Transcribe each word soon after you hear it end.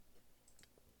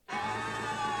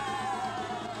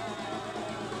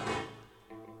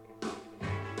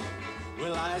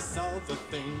I saw the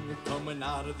thing coming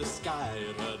out of the sky.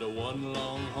 It had a one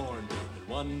long horn and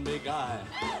one big eye.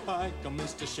 I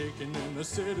commenced to shaking in the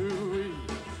city.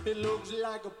 It looks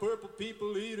like a purple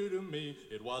people eater to me.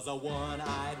 It was a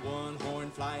one-eyed,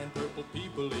 one-horn flying purple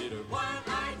people eater.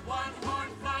 One-eyed, one-horn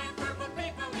flying purple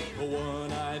people eater. A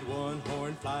one-eyed,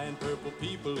 one-horn flying purple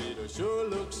people eater sure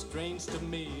looks strange to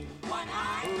me.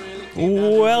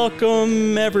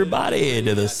 Welcome, everybody,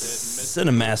 to the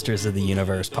Cinemasters of the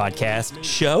Universe podcast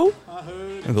show. A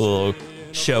little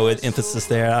show with emphasis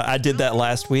there. I did that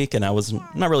last week, and I was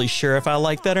not really sure if I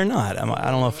like that or not.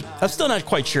 I don't know if I'm still not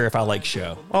quite sure if I like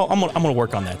show. Oh, I'm gonna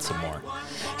work on that some more.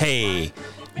 Hey,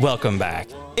 welcome back.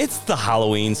 It's the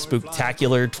Halloween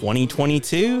Spooktacular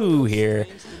 2022 here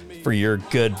for your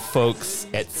good folks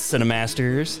at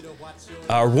Cinemasters.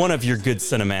 One of your good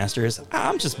Cinemasters.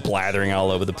 I'm just blathering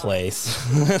all over the place.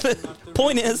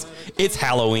 Point is, it's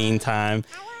Halloween time,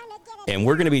 and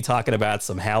we're going to be talking about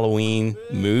some Halloween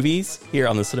movies here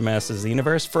on the Cinemasters of the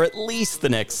Universe for at least the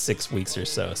next 6 weeks or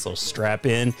so. So strap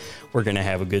in. We're going to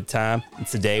have a good time. And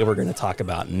today we're going to talk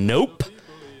about Nope.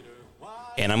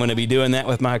 And I'm going to be doing that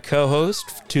with my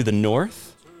co-host to the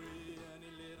north,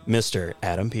 Mr.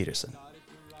 Adam Peterson.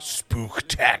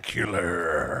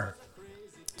 Spooktacular.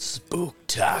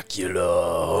 Spooktacular.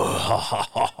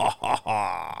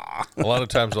 A lot of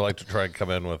times I like to try and come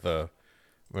in with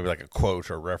maybe like a quote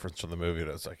or a reference from the movie.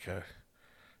 And it's like,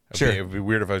 Sure. It'd be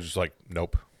weird if I was just like,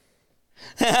 nope.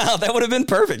 That would have been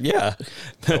perfect. Yeah.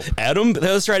 Nope. Adam,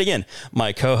 let's try it again.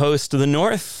 My co-host to the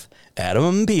north,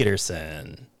 Adam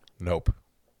Peterson. Nope.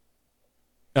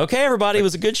 Okay, everybody, it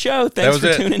was a good show. Thanks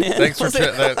for tuning in. Thanks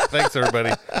thanks, everybody.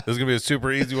 This is gonna be a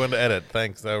super easy one to edit.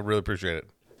 Thanks. I really appreciate it.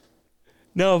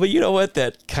 No, but you know what?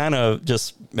 That kind of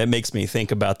just it makes me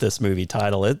think about this movie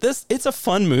title. It's a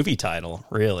fun movie title,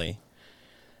 really.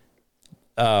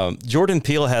 Jordan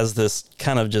Peele has this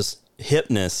kind of just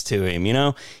hipness to him. You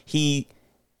know, he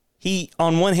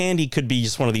on one hand he could be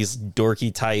just one of these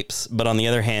dorky types, but on the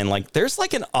other hand, like there's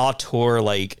like an auteur,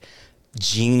 like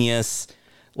genius,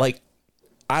 like.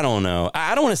 I don't know.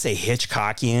 I don't want to say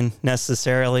Hitchcockian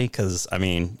necessarily, because, I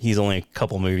mean, he's only a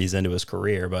couple movies into his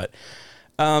career, but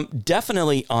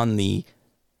definitely on the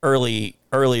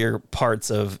earlier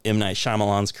parts of M. Night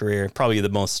Shyamalan's career, probably the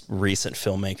most recent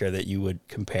filmmaker that you would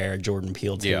compare Jordan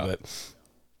Peele to. Yeah. But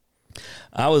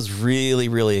I was really,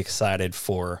 really excited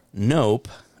for Nope,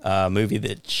 a movie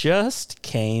that just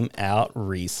came out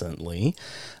recently,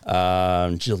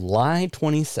 July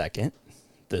 22nd.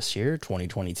 This year,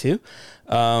 2022.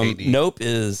 Nope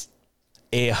is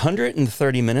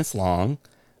 130 minutes long,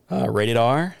 rated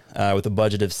R, with a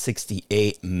budget of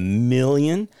 $68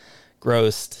 million,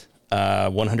 grossed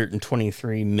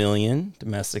 $123 million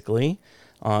domestically,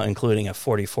 including a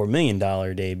 $44 million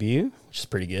debut, which is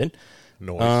pretty good.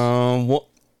 Nice.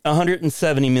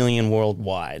 $170 million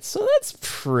worldwide, so that's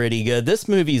pretty good. This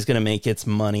movie is going to make its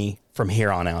money from here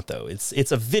on out, though.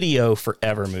 It's a video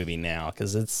forever movie now,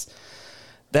 because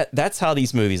that's how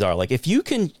these movies are. Like, if you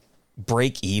can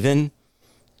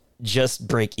just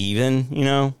break even, you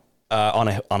know, on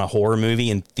a horror movie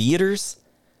in theaters,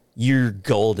 you're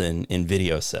golden in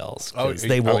video sales.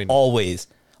 They will always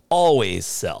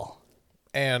sell.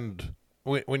 And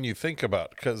when you think about,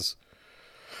 because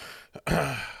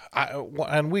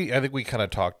I think we kind of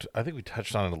talked. I think we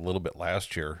touched on it a little bit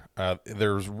last year.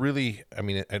 There's really, I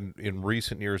mean, and in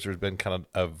recent years, there's been kind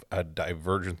of a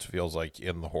divergence, feels like,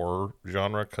 in the horror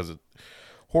genre, because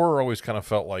horror always kind of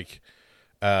felt like,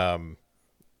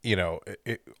 you know,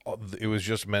 it was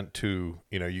just meant to,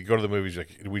 you know, you go to the movies,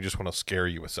 like, we just want to scare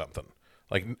you with something.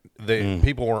 Like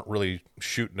people weren't really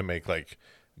shooting to make like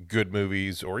good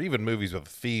movies or even movies with a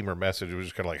theme or message. It was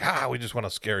just kind of like, we just want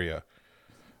to scare you.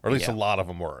 Or at least a lot of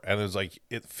them were. And it's like,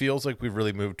 it feels like we've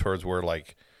really moved towards where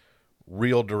like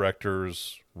real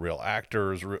directors, real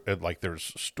actors, and like there's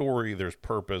story, there's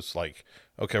purpose. Like,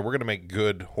 okay, we're going to make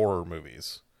good horror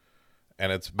movies.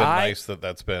 And it's been nice that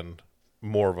that's been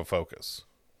more of a focus.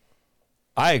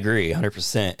 I agree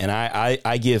 100%. And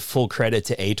I give full credit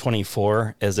to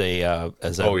A24 as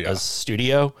a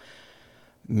studio,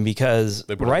 because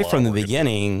right from the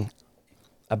beginning,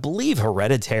 I believe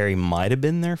Hereditary might have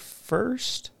been their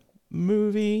first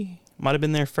movie, might have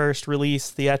been their first release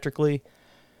theatrically,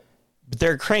 but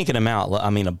they're cranking them out. I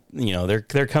mean, you know,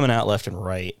 they're coming out left and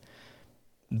right.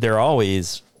 They're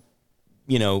always,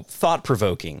 you know,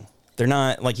 thought-provoking. They're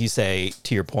not, like you say,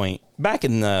 to your point, back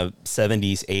in the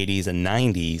 70s, 80s, and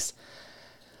 90s,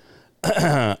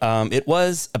 it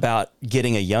was about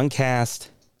getting a young cast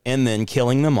and then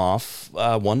killing them off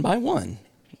one by one.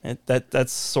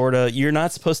 That's sort of, you're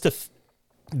not supposed to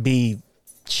be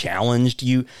challenged.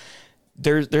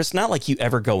 there's not like you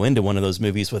ever go into one of those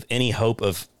movies with any hope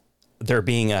of there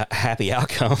being a happy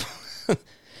outcome.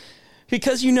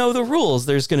 Because you know the rules.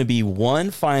 There's going to be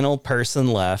one final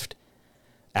person left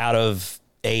out of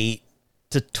 8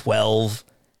 to 12,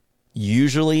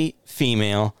 usually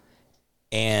female,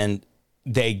 and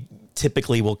they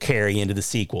typically will carry into the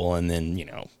sequel, and then, you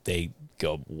know, they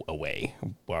go away,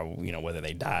 or, you know, whether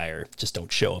they die or just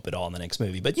don't show up at all in the next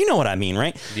movie. But you know what I mean,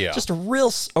 right? Yeah. Just a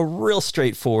real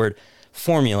straightforward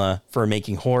formula for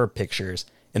making horror pictures,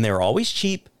 and they were always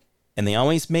cheap, and they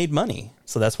always made money.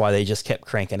 So that's why they just kept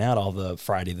cranking out all the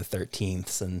Friday the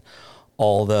 13th and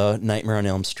all the Nightmare on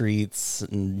Elm Streets,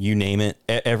 and you name it.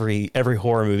 Every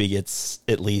horror movie gets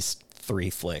at least 3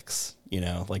 flicks. You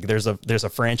know, like there's a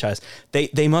franchise.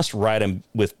 They must write them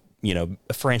with, you know,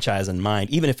 a franchise in mind,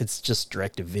 even if it's just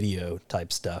direct to video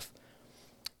type stuff.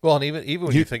 Well, and even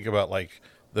when you think about like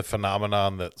the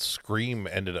phenomenon that Scream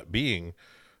ended up being,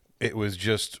 it was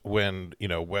just when, you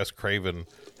know, Wes Craven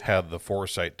had the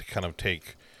foresight to kind of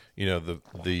take, you know,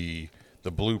 the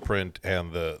blueprint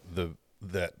and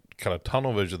that kind of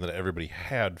tunnel vision that everybody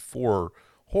had for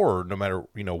horror, no matter,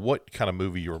 you know, what kind of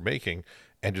movie you were making,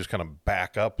 and just kind of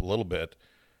back up a little bit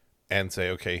and say,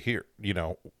 okay, here, you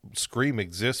know, Scream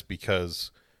exists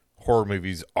because horror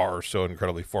movies are so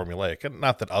incredibly formulaic. And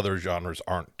not that other genres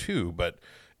aren't too, but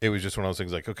it was just one of those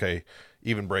things like, okay,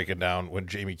 even breaking down when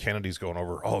Jamie Kennedy's going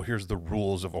over, oh, here's the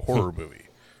rules of a horror movie.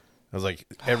 I was like,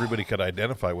 everybody could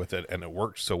identify with it, and it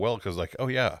worked so well because, like, oh,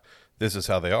 yeah, this is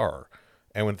how they are.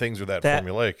 And when things are that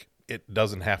formulaic, it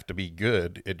doesn't have to be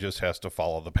good. It just has to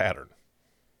follow the pattern.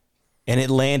 And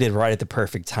it landed right at the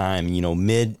perfect time, you know,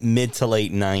 mid to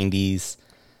late 90s.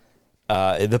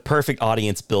 The perfect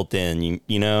audience built in,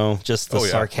 you know, just the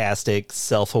sarcastic,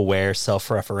 self-aware,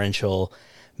 self-referential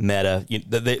meta.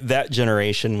 That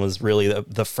generation was really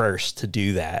the first to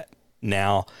do that.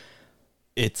 Now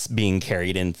it's being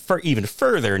carried in even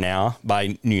further now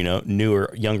by, you know,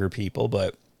 newer, younger people.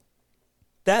 But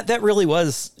that really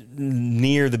was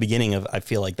near the beginning of, I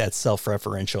feel like, that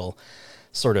self-referential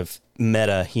sort of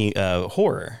meta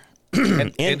horror.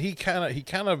 and he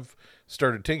kind of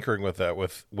started tinkering with that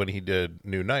when he did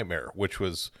New Nightmare, which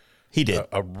was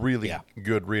a really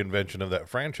good reinvention of that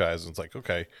franchise. And it's like,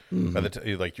 okay, by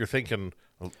the like you're thinking,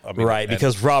 I mean, right,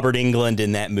 because Robert Englund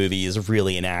in that movie is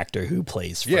really an actor who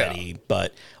plays Freddy,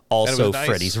 but also nice.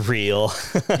 Freddy's real.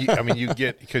 I mean, you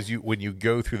get, because when you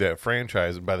go through that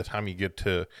franchise, and by the time you get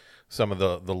to some of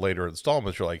the later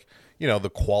installments, you're like, you know,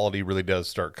 the quality really does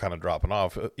start kind of dropping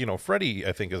off. You know, Freddy,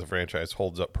 I think, as a franchise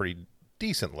holds up pretty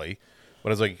decently,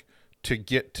 but it's like, to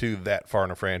get to that far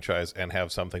in a franchise and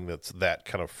have something that's that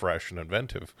kind of fresh and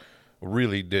inventive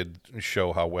really did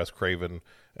show how Wes Craven,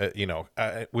 you know,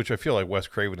 which I feel like Wes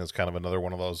Craven is kind of another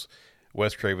one of those.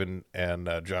 Wes Craven and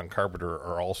John Carpenter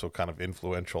are also kind of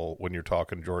influential when you're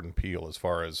talking Jordan Peele, as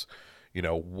far as, you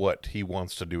know, what he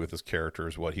wants to do with his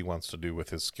characters, what he wants to do with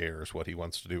his scares, what he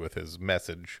wants to do with his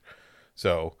message.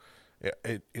 So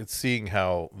it's seeing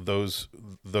how those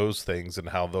things and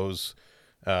how those,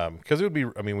 because it would be,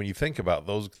 I mean, when you think about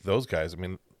those guys, I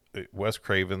mean, Wes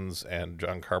Craven's and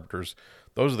John Carpenter's,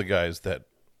 those are the guys that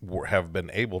have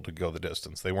been able to go the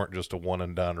distance. They weren't just a one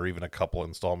and done or even a couple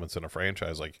installments in a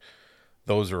franchise. Like,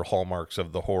 those are hallmarks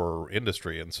of the horror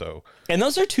industry. And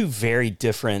those are two very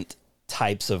different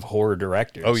types of horror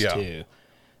directors. Oh yeah.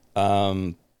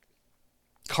 Too.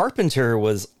 Carpenter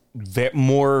was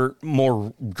more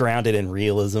grounded in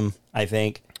realism, I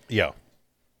think. Yeah.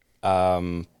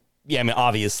 Yeah, I mean,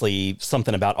 obviously,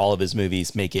 something about all of his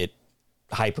movies make it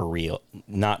hyper real,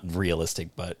 not realistic.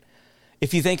 But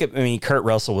if you think, I mean, Kurt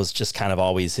Russell was just kind of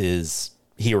always his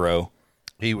hero.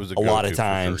 He was a lot of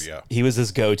times. Sure, yeah. He was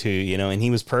his go-to, you know, and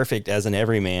he was perfect as an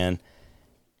everyman.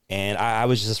 And I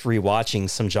was just rewatching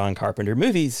some John Carpenter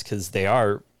movies because they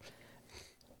are,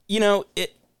 you know,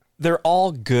 they're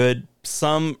all good.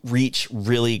 Some reach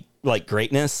really like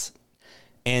greatness,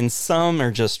 and some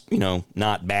are just, you know,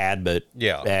 not bad, but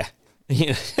not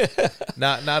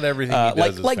everything he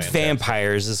does is like fantastic.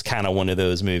 Vampires is kind of one of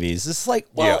those movies. It's like,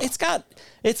 well, it's got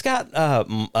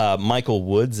Michael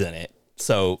Woods in it,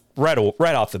 so right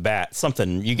off the bat,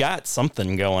 you got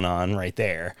something going on right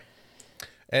there.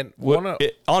 And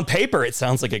on paper, it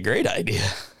sounds like a great idea.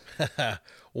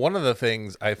 One of the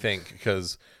things I think,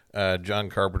 because John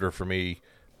Carpenter for me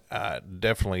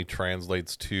definitely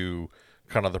translates to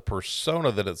kind of the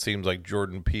persona that it seems like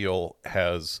Jordan Peele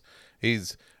has.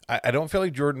 I don't feel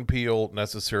like Jordan Peele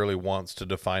necessarily wants to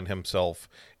define himself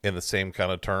in the same kind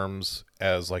of terms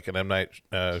as like an M. Night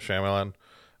Shyamalan.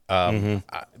 I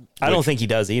don't think he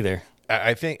does either.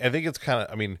 I think it's kind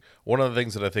of, I mean, one of the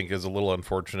things that I think is a little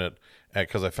unfortunate,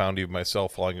 because I found even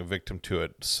myself falling a victim to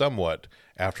it somewhat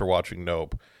after watching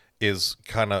Nope, is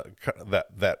kind of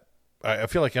that I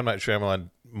feel like M. Night Shyamalan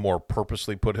more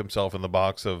purposely put himself in the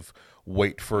box of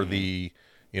wait for the,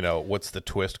 what's the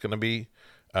twist going to be.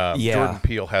 Jordan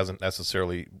Peele hasn't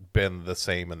necessarily been the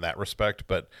same in that respect,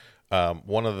 but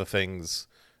one of the things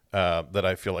that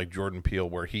I feel like Jordan Peele,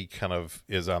 where he kind of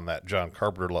is on that John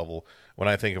Carpenter level, when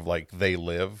I think of like They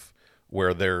Live,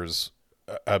 where there's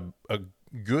a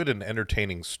good and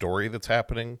entertaining story that's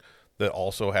happening that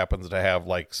also happens to have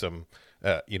like some,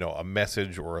 a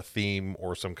message or a theme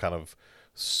or some kind of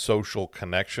social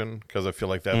connection, because I feel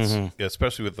like that's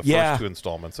especially with the first two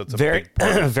installments, that's a big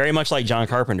part of it. Very much like John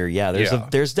Carpenter.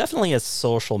 There's definitely a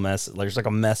social message. There's like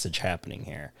a message happening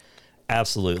here.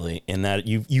 Absolutely. In that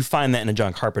you find that in a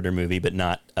John Carpenter movie, but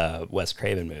not a Wes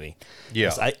Craven movie.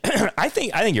 Yeah. Yes, I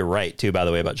think you're right too, by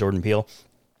the way, about Jordan Peele.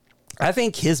 I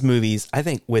think his movies,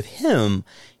 with him,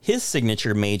 his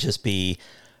signature may just be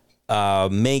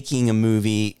making a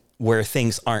movie where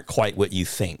things aren't quite what you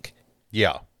think.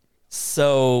 Yeah.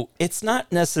 So it's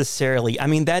not necessarily,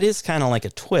 that is kind of like a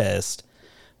twist,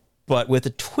 but with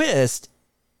a twist,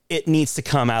 it needs to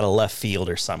come out of left field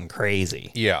or something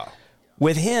crazy. Yeah.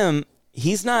 With him,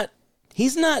 he's not,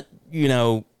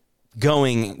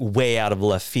 going way out of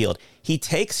left field. He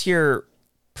takes your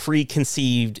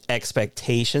preconceived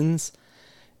expectations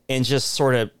and just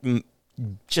sort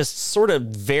of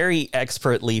very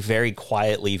expertly, very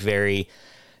quietly, very,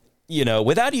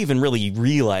 without even really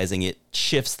realizing it,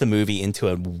 shifts the movie into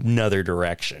another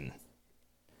direction.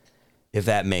 If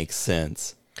that makes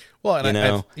sense. Well, and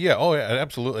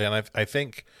absolutely. And I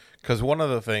think, because one of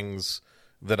the things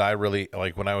that I really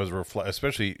like when I was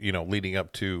especially, leading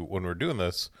up to when we were doing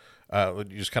this,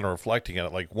 just kind of reflecting on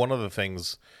it, like one of the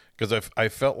things, because I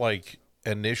felt like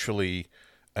initially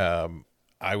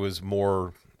I was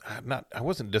I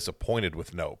wasn't disappointed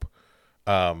with Nope.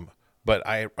 But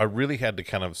I really had to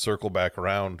kind of circle back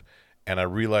around, and I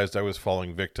realized I was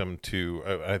falling victim to,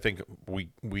 I think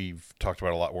we've talked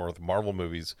about a lot more with Marvel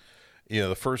movies,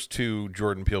 the first two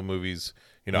Jordan Peele movies,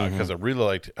 because I really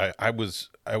liked, I was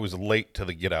late to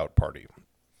the Get Out party.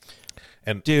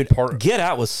 And dude, Get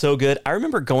Out was so good. I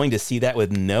remember going to see that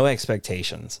with no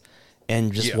expectations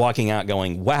and just walking out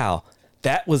going, wow,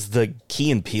 that was the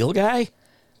Key and Peele guy?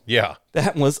 Yeah.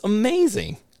 That was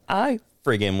amazing. I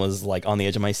friggin' was like on the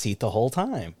edge of my seat the whole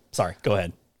time. Sorry, go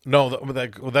ahead. No,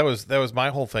 that was my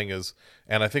whole thing is,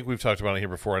 and I think we've talked about it here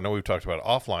before. I know we've talked about it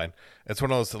offline. It's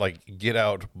one of those that like Get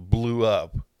Out blew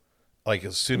up like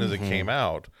as soon as it came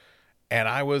out, and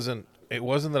it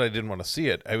wasn't that I didn't want to see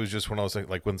it. It was just one of those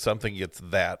like when something gets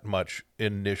that much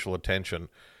initial attention,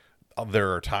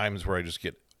 there are times where I just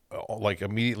get like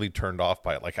immediately turned off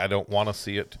by it. Like I don't want to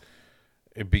see it.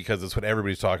 Because it's what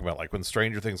everybody's talking about. Like when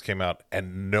Stranger Things came out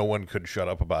and no one could shut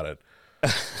up about it,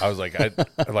 I was like,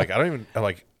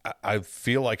 I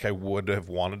feel like I would have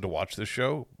wanted to watch this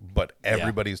show, but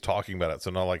everybody's talking about it.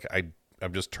 So now like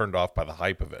I'm just turned off by the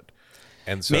hype of it.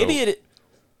 And so maybe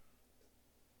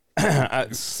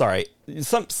sorry.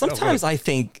 Sometimes I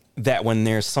think that when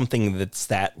there's something that's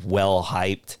that well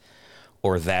hyped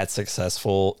or that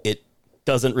successful, it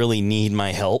doesn't really need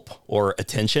my help or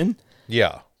attention.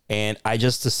 Yeah. And I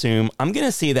just assume I'm going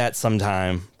to see that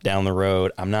sometime down the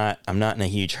road. I'm not in a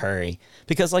huge hurry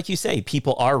because like you say,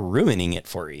 people are ruining it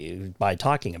for you by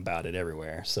talking about it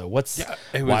everywhere. So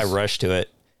why rush to it?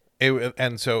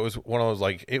 And so it was one of those,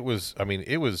 like,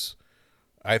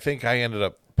 I think I ended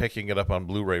up picking it up on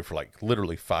Blu-ray for like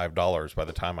literally $5 by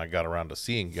the time I got around to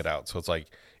seeing Get Out. So it's like,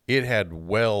 it had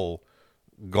well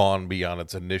gone beyond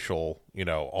its initial,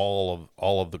 all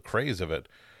of the craze of it.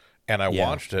 And I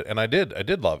watched it, and I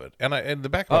did love it. And in the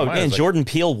back of my mind, and Jordan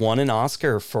Peele won an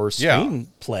Oscar for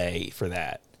screenplay for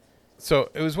that. So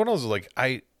it was one of those like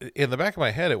in the back of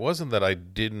my head, it wasn't that I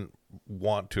didn't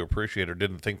want to appreciate or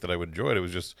didn't think that I would enjoy it. It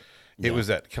was just it was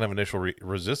that kind of initial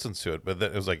resistance to it. But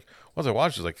then it was like once I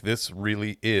watched it, like this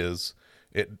really is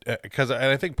it because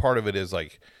I think part of it is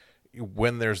like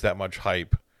when there's that much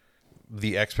hype,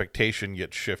 the expectation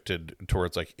gets shifted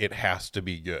towards like it has to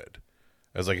be good.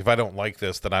 It's like, if I don't like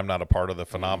this, then I'm not a part of the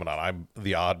phenomenon. I'm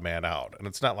the odd man out. And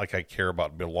it's not like I care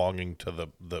about belonging to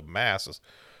the masses,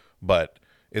 but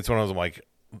it's one of those, like,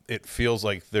 it feels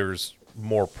like there's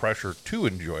more pressure to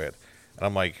enjoy it. And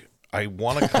I'm like, I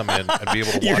want to come in and be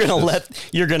able to watch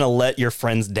You're going to let your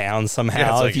friends down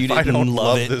somehow like, if you didn't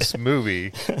love it. This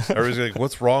movie. Everybody's like,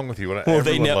 what's wrong with you?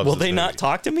 Will they not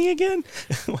talk to me again?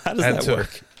 How does that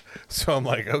work? So I'm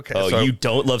like, okay. Oh, you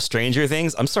don't love Stranger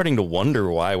Things? I'm starting to wonder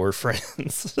why we're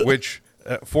friends. Which,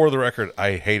 for the record,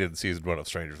 I hated season 1 of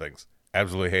Stranger Things.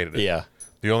 Absolutely hated it. Yeah.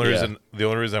 The only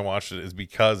Yeah. reason I watched it is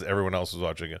because everyone else was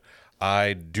watching it.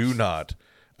 I do not,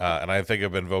 and I think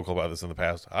I've been vocal about this in the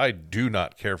past. I do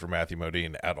not care for Matthew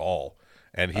Modine at all,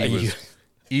 and he was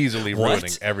easily What?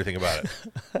 ruining everything about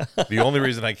it. The only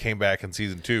reason I came back in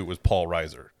season 2 was Paul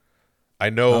Reiser. I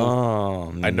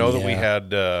know that we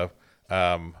had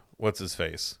what's his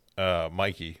face,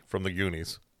 Mikey from the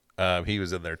Goonies. He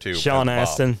was in there too. Sean as Bob.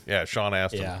 Astin. Yeah, Sean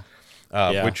Astin. Yeah.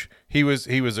 Yeah. Which he was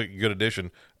a good addition,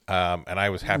 and I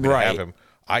was happy to Right. have him.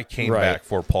 I came Right. back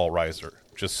for Paul Reiser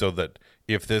just so that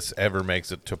if this ever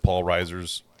makes it to Paul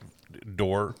Reiser's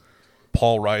door,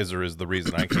 Paul Reiser is the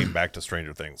reason I came back to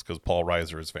Stranger Things, because Paul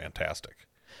Reiser is fantastic.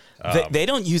 They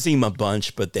don't use him a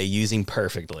bunch, but they use him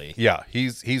perfectly. Yeah,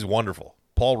 he's wonderful.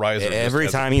 Paul Reiser. just Every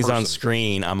as a time he's on person-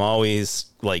 screen, I'm always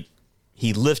like,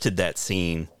 he lifted that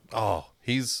scene. oh,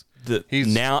 he's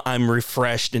Now I'm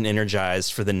refreshed and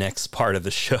energized for the next part of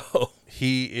the show.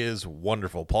 he is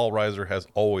wonderful. Paul Reiser has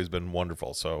always been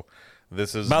wonderful. So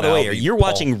this is By the now way, you're Paul-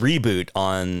 watching Reboot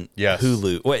on Yes.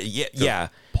 Hulu. Wait, yeah.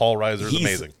 Paul Reiser is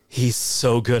amazing. He's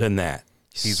so good in that.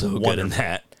 He's so good in wonderful.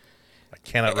 that. I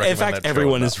cannot recommend In fact, that show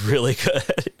everyone enough. is really good.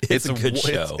 It's a good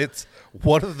show. It's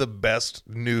one of the best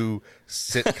new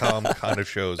sitcom kind of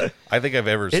shows I think I've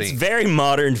ever It's seen. very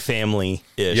Modern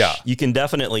Family-ish. Yeah. You can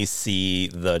definitely see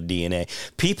the DNA.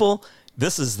 People,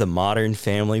 this is the Modern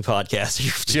Family podcast.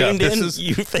 You've Yeah, tuned this in. is-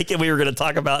 You thinking we were going to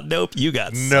talk about Nope? You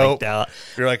got Nope. psyched out.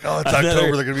 You're like, oh, it's Another-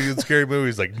 October. They're going to be doing scary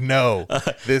movies. Like, no,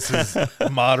 this is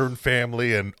Modern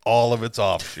Family and all of its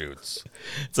offshoots.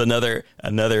 It's another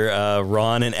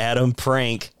Ron and Adam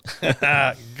prank.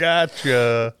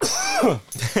 Gotcha.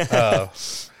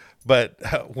 But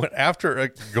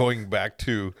after going back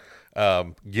to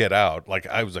Get Out, like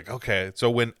I was like, okay. So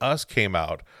when Us came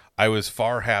out, I was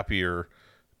far happier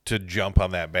to jump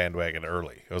on that bandwagon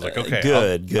early. I was like, okay,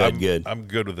 good. I'm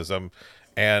good with this.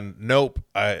 And Nope.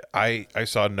 I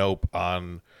saw Nope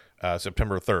on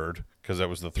September 3rd because that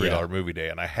was the $3 movie day,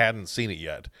 and I hadn't seen it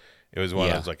yet. It was one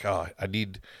I was like, oh, I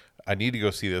need to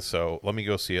go see this, so let me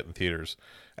go see it in theaters.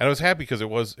 And I was happy because it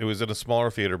was in a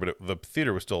smaller theater, but the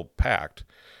theater was still packed.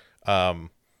 But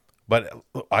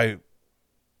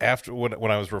after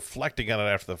when I was reflecting on it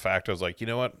after the fact, I was like, you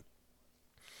know what?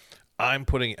 I'm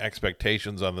putting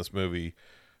expectations on this movie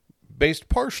based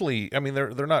partially. I mean,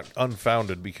 they're not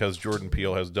unfounded because Jordan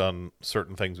Peele has done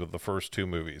certain things with the first two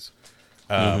movies,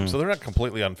 so they're not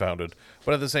completely unfounded.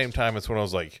 But at the same time, it's when I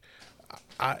was like,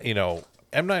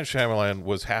 M. Night Shyamalan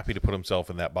was happy to put himself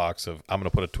in that box of I'm going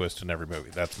to put a twist in every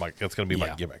movie. That's going to be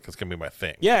my gimmick. That's going to be my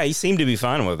thing. Yeah, he seemed to be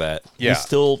fine with that. Yeah. He's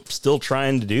still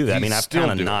trying to do that. I mean, I've still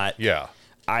kind of doing it. not. Yeah.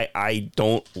 I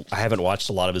haven't watched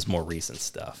a lot of his more recent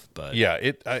stuff, but Yeah.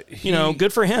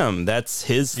 good for him. That's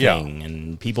his thing,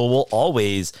 and people will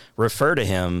always refer to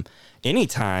him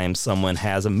anytime someone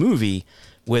has a movie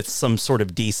with some sort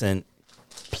of decent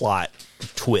plot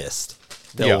twist.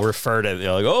 They'll refer to,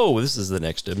 they're like, oh, this is the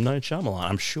next M. Night Shyamalan,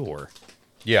 I'm sure.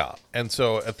 Yeah. And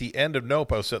so at the end of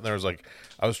Nope, I was sitting there,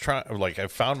 I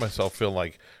found myself feeling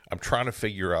like I'm trying to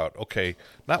figure out, okay,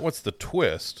 not what's the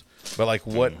twist, but like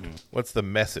what's the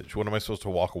message? What am I supposed to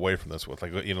walk away from this with?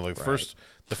 Like, the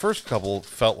first couple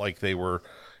felt like they were,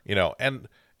 and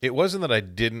it wasn't that I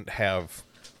didn't have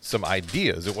some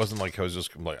ideas. It wasn't like I was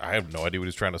just like, I have no idea what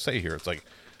he's trying to say here. It's like,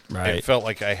 it felt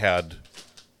like I had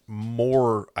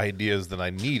more ideas than I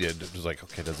needed. It was like,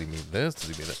 okay, does he mean this?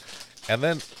 Does he mean that? And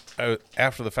then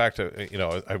after the fact,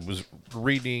 I was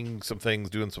reading some things,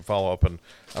 doing some follow up, and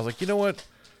I was like, you know what?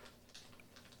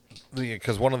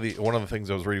 Because one of the things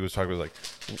I was reading was talking about, like,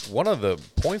 one of the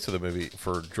points of the movie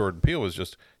for Jordan Peele was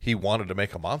just he wanted to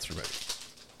make a monster movie.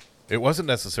 It wasn't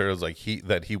necessarily like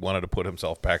he wanted to put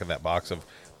himself back in that box of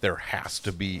there has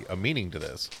to be a meaning to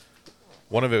this.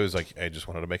 One of it was like, I just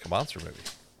wanted to make a monster movie.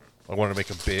 I wanted to make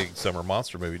a big summer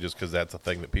monster movie just because that's a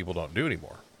thing that people don't do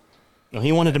anymore. Well,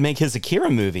 he wanted to make his Akira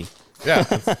movie. Yeah.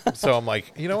 So I'm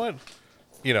like, you know what?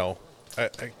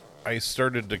 I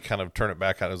started to kind of turn it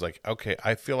back on. I was like, okay,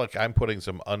 I feel like I'm putting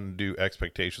some undue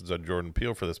expectations on Jordan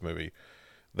Peele for this movie.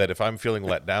 That if I'm feeling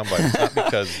let down by it, it's not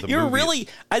because the You're movie really,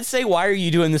 I'd say, why are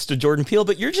you doing this to Jordan Peele?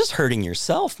 But you're just hurting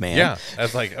yourself, man. Yeah. I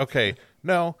was like, okay,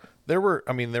 no, there were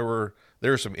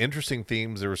some interesting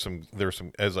themes. There were some,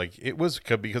 as like, it was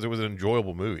because it was an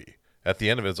enjoyable movie. At the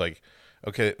end of it, it's like,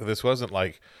 okay, this wasn't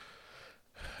like,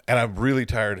 and I'm really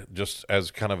tired, just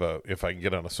as kind of if I can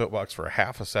get on a soapbox for a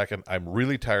half a second, I'm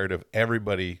really tired of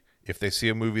everybody, if they see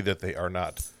a movie that they are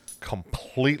not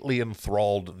completely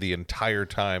enthralled the entire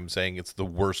time, saying it's the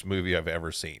worst movie I've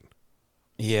ever seen.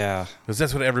 Yeah. Because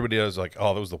that's what everybody does. Like,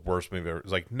 oh, that was the worst movie ever.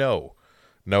 It's like, no,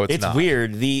 No, it's not.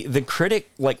 weird. The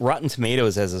critic, like Rotten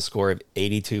Tomatoes, has a score of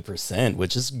 82%,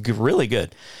 which is really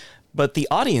good. But the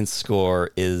audience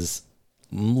score is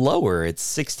lower. It's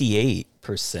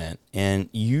 68%. And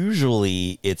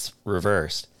usually it's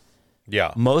reversed.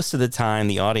 Yeah. Most of the time,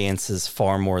 the audience is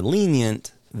far more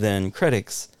lenient than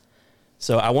critics.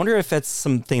 So I wonder if that's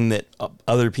something that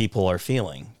other people are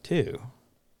feeling too.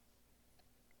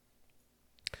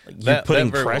 Like you're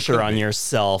putting pressure on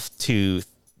yourself to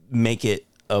make it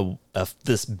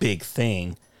this big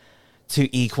thing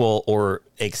to equal or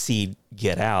exceed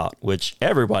Get Out, which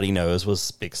everybody knows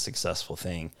was a big successful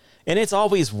thing. And it's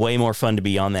always way more fun to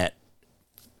be on the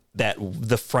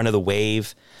front of the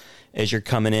wave as you're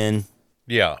coming in.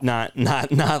 Yeah.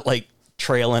 Not like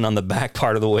trailing on the back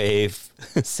part of the wave,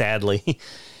 sadly.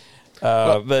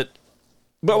 But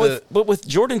with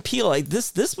Jordan Peele, like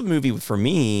this movie for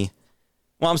me.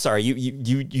 Well, I'm sorry.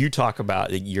 You talk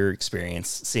about your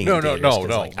experience seeing. No.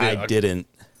 Like, I didn't.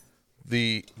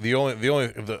 The only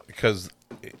because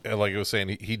like I was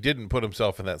saying, he didn't put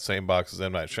himself in that same box as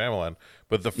M. Night Shyamalan.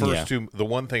 But the first two, the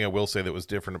one thing I will say that was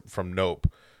different from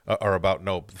Nope, or about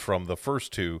Nope from the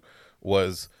first two,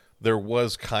 was there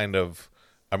was kind of,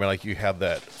 I mean, like you had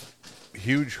that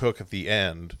huge hook at the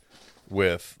end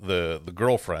with the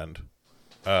girlfriend,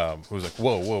 who was like,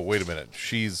 whoa, wait a minute,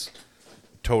 she's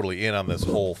totally in on this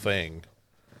whole thing,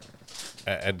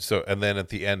 and then at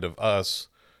the end of Us,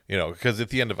 because at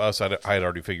the end of Us, I had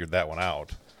already figured that one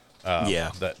out.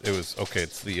 That it was okay.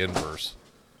 It's the inverse,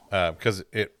 because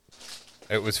it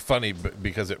was funny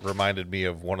because it reminded me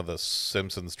of one of the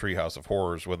Simpsons Treehouse of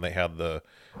Horrors when they had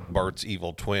Bart's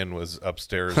evil twin was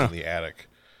upstairs in the attic,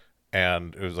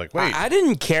 and it was like, wait, I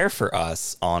didn't care for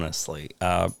Us, honestly.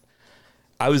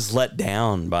 I was let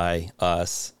down by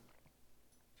Us,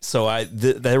 so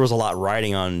there was a lot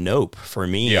riding on Nope for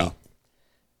me. Yeah.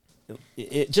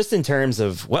 It just in terms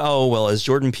of, well, is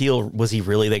Jordan Peele, was he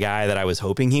really the guy that I was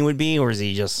hoping he would be, or is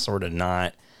he just sort of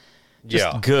not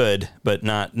good, but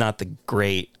not the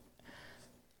great?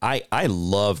 I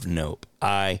loved Nope.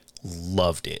 I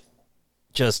loved it.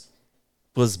 Just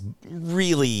was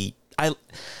really,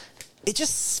 it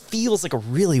just feels like a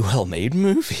really well-made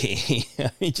movie.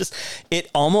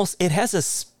 It has a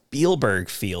Spielberg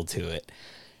feel to it.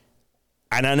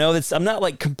 And I know I'm not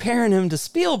like comparing him to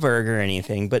Spielberg or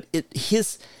anything, but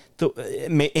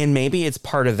and maybe it's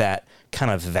part of that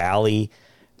kind of valley.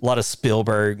 A lot of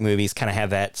Spielberg movies kind of have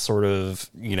that sort of,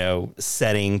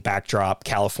 setting, backdrop,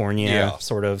 California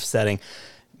sort of setting.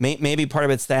 Maybe part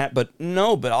of it's that, but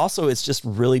also it's just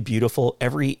really beautiful.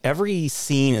 Every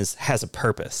scene has a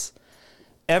purpose.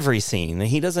 Every scene.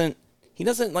 He doesn't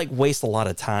like waste a lot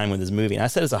of time with his movie. And I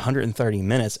said it's 130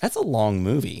 minutes. That's a long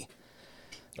movie.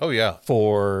 Oh yeah.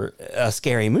 For a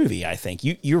scary movie, I think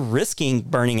you're risking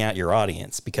burning out your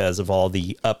audience because of all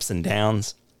the ups and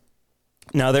downs.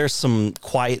 Now there's some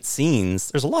quiet scenes.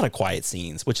 There's a lot of quiet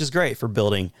scenes, which is great for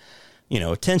building,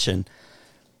 attention.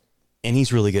 And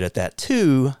he's really good at that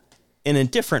too, in a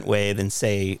different way than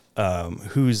say,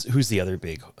 who's the other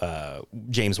big,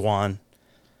 James Wan.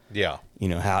 Yeah.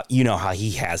 How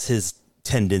he has his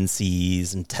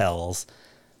tendencies and tells.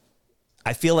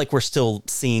 I feel like we're still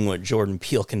seeing what Jordan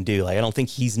Peele can do. Like, I don't think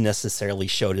he's necessarily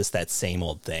showed us that same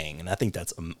old thing. And I think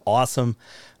that's awesome.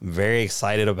 I'm very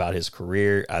excited about his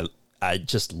career. I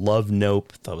just love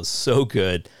Nope. That was so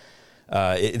good.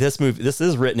 This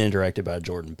is written and directed by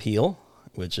Jordan Peele,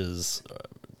 which is,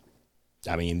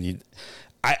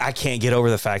 I can't get over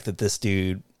the fact that this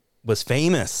dude was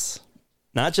famous.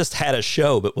 Not just had a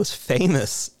show, but was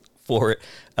famous for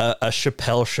a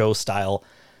Chappelle Show style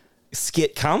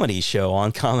skit comedy show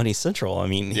on Comedy Central.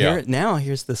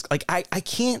 Here's this, like, I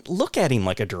can't look at him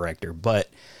like a director, but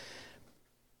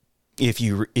if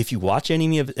you watch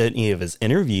any of his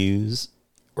interviews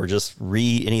or just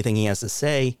read anything he has to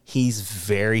say, he's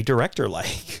very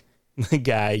director-like. The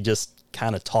guy just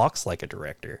kind of talks like a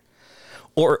director,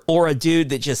 or a dude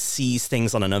that just sees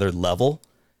things on another level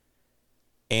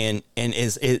and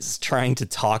is trying to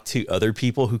talk to other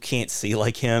people who can't see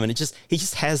like him. And he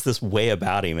just has this way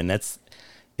about him. And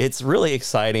it's really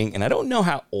exciting. And I don't know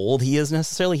how old he is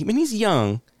necessarily. I mean, he's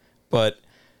young, but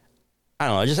I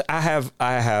don't know. I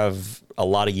have a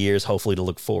lot of years, hopefully, to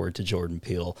look forward to Jordan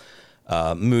Peele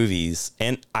movies.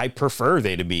 And I prefer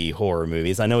they to be horror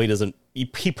movies. I know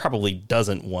he probably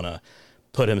doesn't want to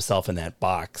put himself in that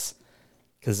box.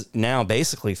 Because now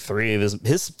basically three of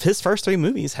his first three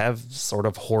movies have sort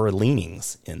of horror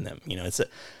leanings in them.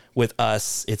 With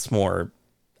Us, it's more,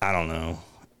 I don't know.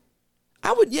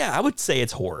 I would say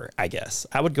it's horror, I guess.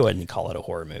 I would go ahead and call it a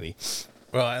horror movie.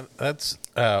 Well, that's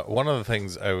one of the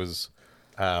things I was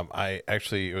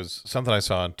it was something I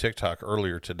saw on TikTok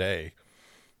earlier today.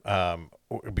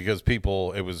 Because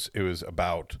people, it was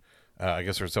about, I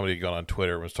guess there was somebody going on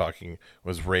Twitter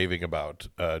was raving about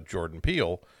Jordan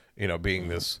Peele, being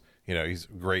this, he's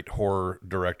a great horror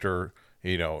director.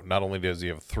 Not only does he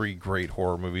have 3 great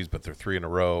horror movies, but they're 3 in a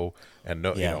row, and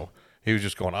he was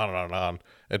just going on and on and on,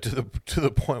 and to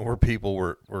the point where people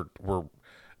were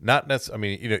not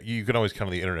necessarily. I mean, you can always come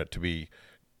to the internet to be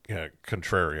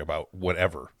contrary about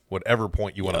whatever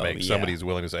point you want to make. Yeah. Somebody's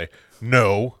willing to say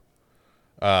no.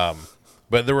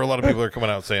 But there were a lot of people that are coming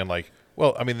out saying like,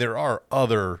 well, I mean, there are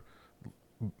other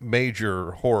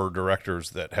major horror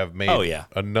directors that have made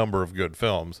a number of good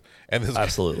films, and this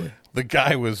Absolutely. The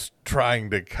guy was trying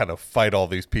to kind of fight all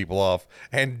these people off,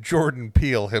 and Jordan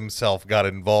Peele himself got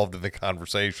involved in the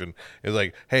conversation. It's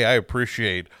like, hey, I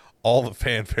appreciate all the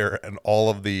fanfare and all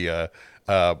of the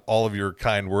all of your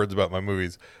kind words about my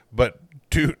movies, but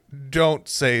don't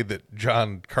say that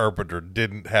John Carpenter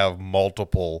didn't have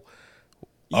multiple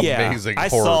amazing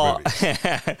horror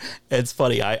movies. It's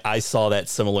funny. I saw that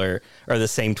similar or the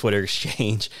same Twitter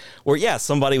exchange where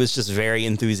somebody was just very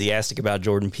enthusiastic about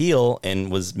Jordan Peele and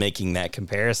was making that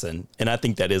comparison, and I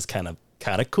think that is kind of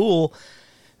cool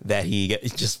that he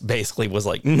just basically was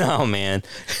like, no, man.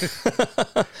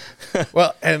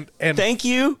 Well, and thank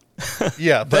you.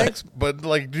 Yeah, thanks, but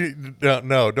like,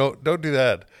 no, don't do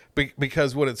that.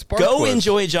 Because what it sparked Go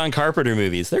enjoy John Carpenter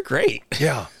movies. They're great.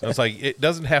 Yeah. It's like, it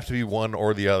doesn't have to be one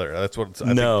or the other. That's what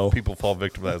I think people fall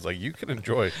victim to that. It's like, you can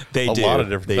enjoy lot of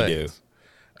different things. They do.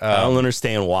 I don't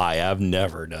understand why. I've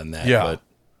never done that. Yeah. But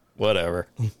whatever.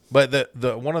 But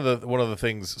the one of the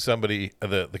things somebody,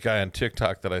 the guy on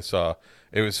TikTok that I saw,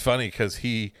 it was funny because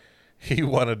he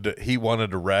wanted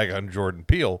to rag on Jordan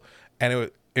Peele, and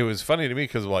it was funny to me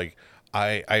because like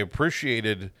I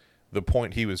appreciated the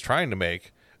point he was trying to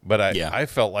make. But I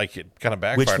felt like it kind of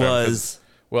backfired. Which was?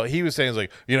 Well, he was saying, like,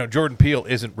 Jordan Peele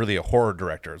isn't really a horror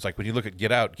director. It's like when you look at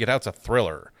Get Out's a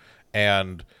thriller.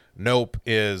 And Nope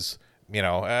is,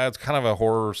 it's kind of a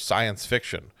horror science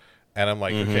fiction. And I'm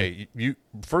like, okay, you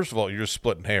first of all, you're just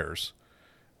splitting hairs.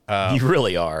 You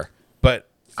really are. But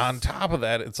on top of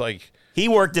that, it's like... He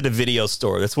worked at a video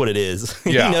store. That's what it is.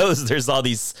 Yeah. He knows there's all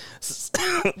these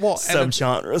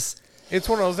subgenres. It's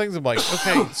one of those things I'm like,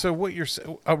 okay, so what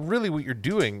you're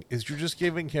doing is you're just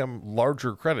giving him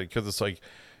larger credit because it's like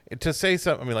to say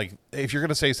something. I mean, like if you're going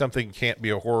to say something can't be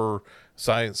a horror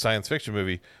science fiction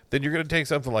movie, then you're going to take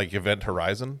something like Event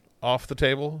Horizon off the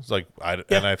table. It's like,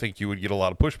 and I think you would get a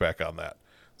lot of pushback on that.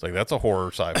 It's like that's a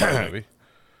horror sci-fi movie.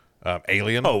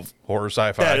 Alien, horror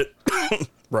sci-fi,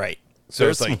 right? So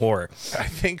there's it's some horror. I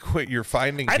think what you're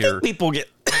finding I here, think people get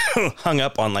hung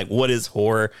up on like what is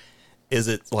horror? Is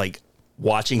it like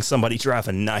watching somebody drive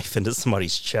a knife into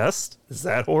somebody's chest? Is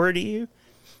that horror to you?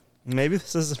 Maybe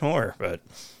this isn't horror, but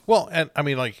well, and I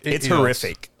mean, like it's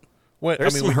horrific.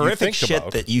 There's some horrific shit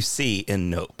that you see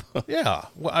in Nope. Yeah,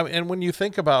 well, I mean, and when you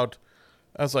think about,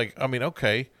 I was like, I mean,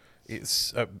 okay,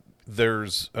 it's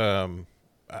there's I've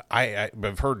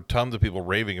heard tons of people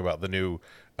raving about the new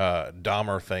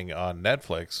Dahmer thing on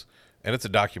Netflix, and it's a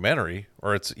documentary,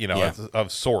 or it's it's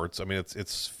of sorts. I mean, it's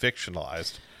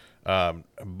fictionalized.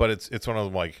 But it's one of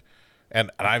them like, and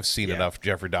I've seen enough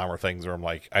Jeffrey Dahmer things where I'm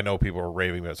like, I know people are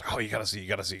raving, but it's like, oh, you gotta see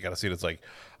it. It's like,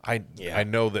 I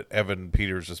know that Evan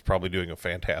Peters is probably doing a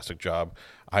fantastic job.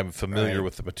 I'm familiar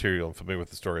with the material. I'm familiar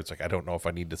with the story. It's like, I don't know if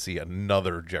I need to see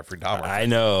another Jeffrey Dahmer. I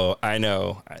know.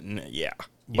 Yeah.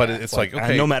 But it's like,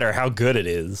 okay, no matter how good it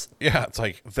is. Yeah. It's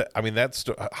like, I mean, that's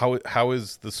how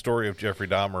is the story of Jeffrey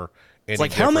Dahmer? It's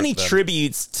like, how many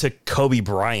tributes to Kobe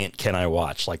Bryant can I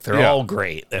watch? Like, they're all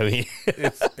great. I mean,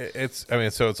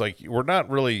 so it's like, we're not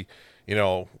really,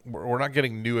 we're not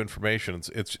getting new information.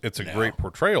 It's a great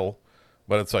portrayal,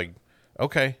 but it's like,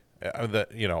 okay,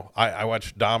 I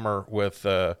watched Dahmer with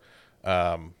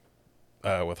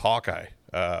Hawkeye,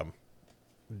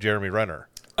 Jeremy Renner.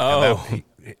 Oh,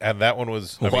 and that one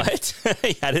was what?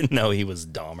 I didn't know he was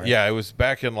Dahmer. Yeah, it was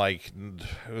back in it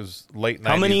was late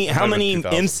 90s.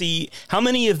 How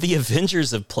many of the Avengers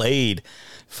have played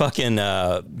fucking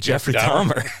Jeffrey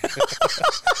Dahmer?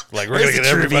 Like, we're gonna get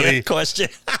everybody question.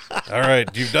 All right,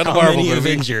 you've done a Marvel movie.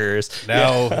 Avengers.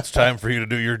 Now it's time for you to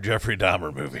do your Jeffrey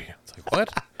Dahmer movie. It's like,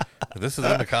 what? This is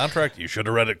in the contract. You should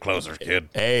have read it closer, kid.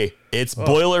 Hey, it's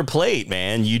boilerplate,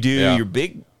 man. You do your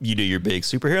big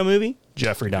superhero movie,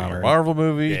 Jeffrey Dahmer. Marvel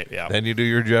movie, then you do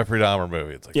your Jeffrey Dahmer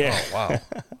movie. It's like, oh wow,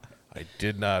 I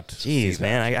did not. Jeez,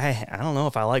 man, I don't know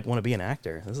if I want to be an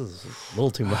actor. This is a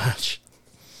little too much.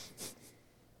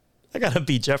 I gotta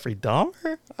be Jeffrey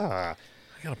Dahmer. I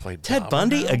gotta play Ted Dahmer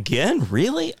Bundy now? again?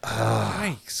 Really?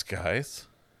 Thanks, guys.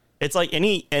 It's like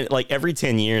every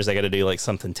 10 years I got to do like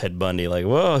something Ted Bundy. Like,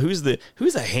 whoa, who's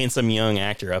a handsome young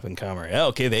actor up and comer? Oh,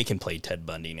 okay, they can play Ted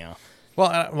Bundy now.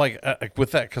 Well,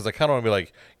 with that, because I kind of want to be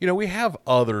like, we have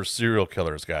other serial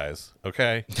killers, guys.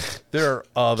 Okay, there are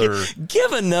other.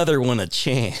 Give another one a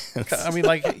chance.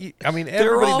 Everybody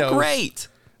they're all knows. Great.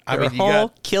 You all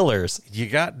got killers. You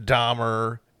got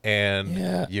Dahmer,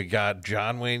 and you got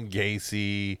John Wayne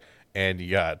Gacy, and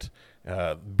you got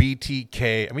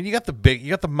BTK. You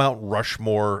got the Mount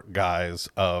Rushmore guys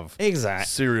of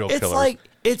serial killers.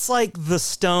 It's like the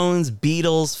Stones,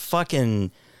 Beatles,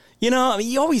 fucking. You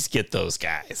always get those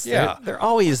guys. Yeah. They're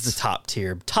always the top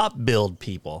tier, top build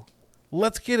people.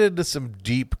 Let's get into some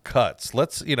deep cuts.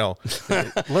 Let's get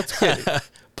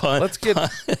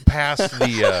past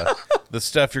the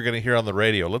stuff you're going to hear on the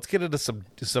radio. Let's get into some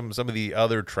of the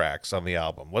other tracks on the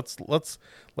album. Let's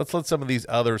let some of these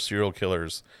other serial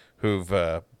killers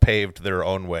who've paved their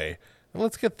own way, and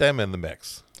let's get them in the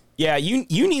mix. Yeah,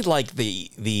 you need like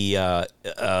the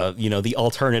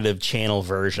alternative channel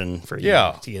version for you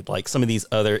to get like some of these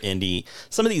other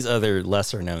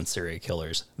lesser known serial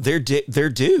killers. They're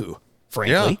due,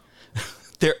 frankly. Yeah.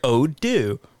 They're owed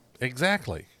due.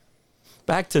 Exactly.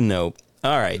 Back to Nope.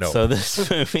 All right, Nope. So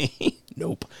this movie,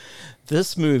 Nope.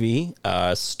 This movie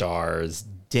stars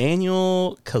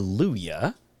Daniel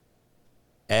Kaluuya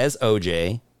as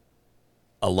OJ.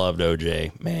 I loved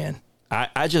OJ, man.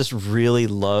 I just really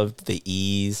loved the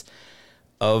ease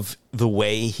of the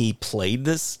way he played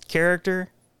this character.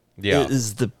 Yeah. It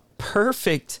is the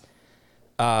perfect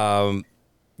yin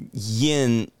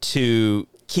to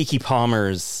Keke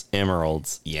Palmer's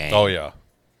Emerald's yang. Oh, yeah.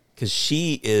 Because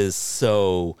she is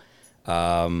so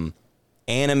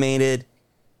animated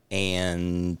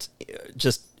and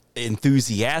just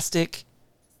enthusiastic.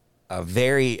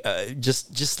 Very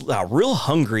just a real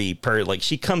hungry like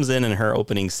she comes in her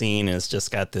opening scene and it's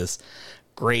just got this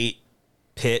great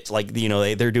pitch, like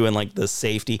they're doing like the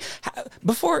safety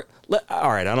all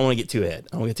right, I don't want to get too ahead.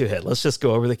 Let's just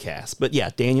go over the cast. But yeah,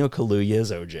 Daniel Kaluuya is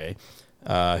OJ,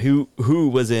 who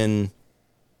was in,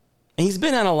 and he's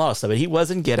been on a lot of stuff, but he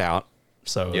was in Get Out,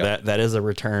 so that is a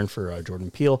return for Jordan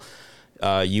Peele.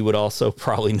 You would also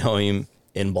probably know him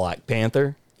in Black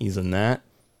Panther. He's in that.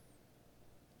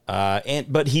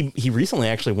 But he recently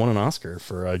actually won an Oscar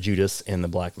for Judas and the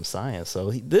Black Messiah. So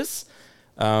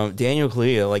Daniel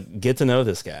Kaluuya, like, get to know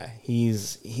this guy.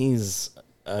 He's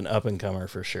an up and comer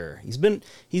for sure. He's been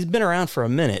around for a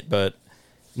minute, but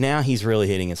now he's really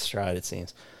hitting his stride, it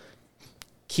seems.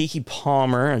 Keke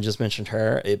Palmer, I just mentioned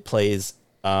her. It plays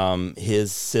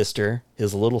his sister,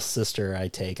 his little sister. I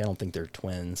don't think they're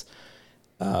twins.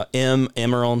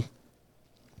 Emerald.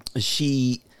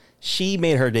 She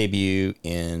made her debut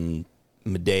in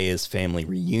Medea's Family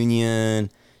Reunion.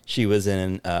 She was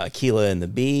in Akeelah and the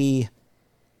Bee.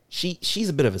 She's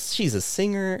a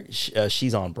singer.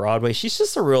 She's on Broadway. She's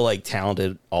just a real like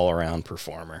talented all around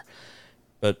performer.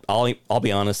 But I'll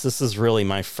be honest, this is really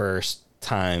my first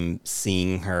time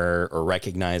seeing her or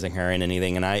recognizing her in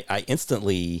anything, and I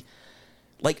instantly,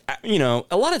 like,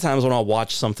 a lot of times when I'll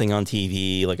watch something on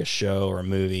TV, like a show or a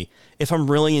movie, if I'm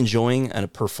really enjoying a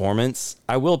performance,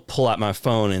 I will pull out my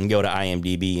phone and go to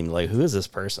IMDb and be like, who is this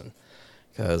person?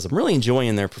 Because I'm really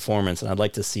enjoying their performance and I'd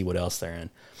like to see what else they're in.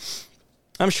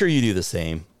 I'm sure you do the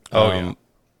same.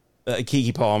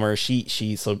 Keke Palmer,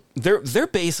 so they're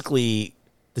basically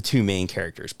the two main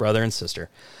characters, brother and sister.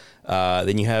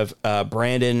 Then you have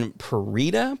Brandon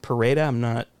Pareda. I'm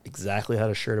not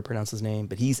exactly sure to pronounce his name,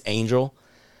 but he's Angel.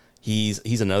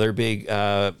 He's another big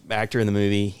actor in the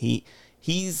movie.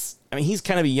 He's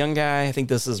kind of a young guy. I think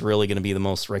this is really going to be the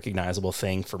most recognizable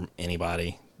thing from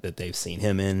anybody that they've seen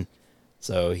him in.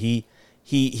 So he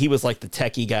was like the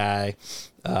techie guy.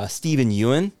 Stephen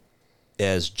Ewan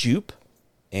as Jupe,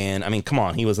 and come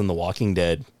on, he was in The Walking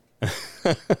Dead.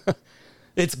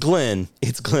 It's Glenn.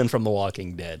 It's Glenn from The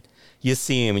Walking Dead. You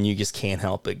see him and you just can't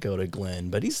help but go to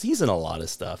Glenn. But he's in a lot of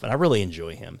stuff, and I really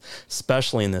enjoy him,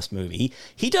 especially in this movie.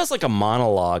 He does like a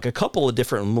monologue, a couple of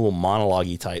different little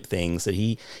monologue-y type things that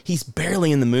he's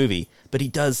barely in the movie, but he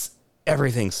does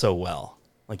everything so well.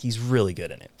 Like, he's really good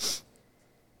in it.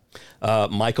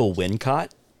 Michael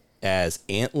Wincott as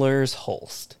Antlers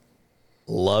Holst.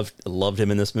 Loved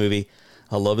him in this movie.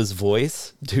 I love his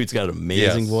voice. Dude's got an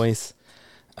amazing voice.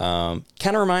 Kind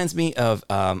of reminds me of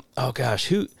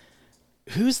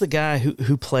who's the guy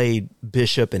who played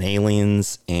Bishop in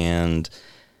Aliens, and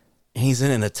he's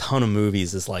in a ton of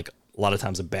movies as like a lot of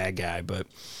times a bad guy, but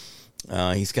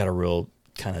he's got a real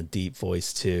kind of deep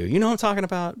voice too. You know what I'm talking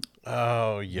about?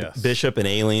 Oh, yes. Bishop in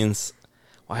Aliens.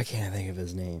 Why can't I think of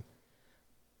his name?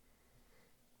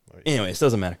 Anyways,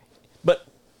 doesn't matter. But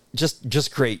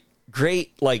just great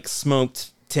great, like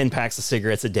smoked 10 packs of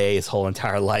cigarettes a day his whole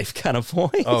entire life kind of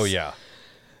voice. Oh yeah.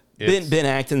 Been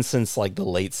acting since like the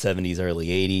late 70s, early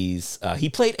 80s. He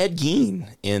played Ed Gein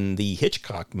in the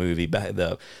Hitchcock movie,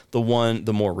 the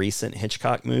more recent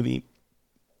Hitchcock movie.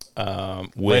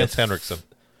 With Lance Henriksen.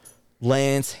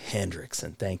 Lance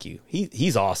Henriksen, thank you.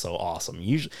 He's also awesome.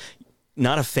 Usually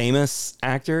not a famous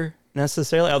actor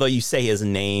necessarily, although you say his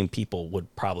name, people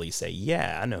would probably say,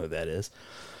 yeah, I know who that is.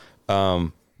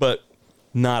 But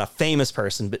not a famous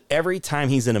person, but every time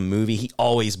he's in a movie, he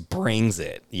always brings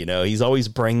it. You know, he's always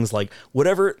brings like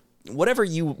whatever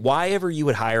you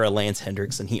would hire a Lance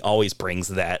Henriksen, he always brings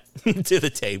that to the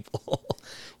table.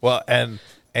 Well, and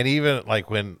even like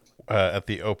when at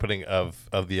the opening of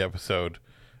the episode,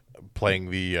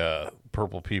 playing the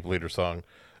Purple People Eater song,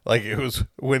 like it was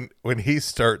when he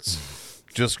starts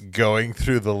just going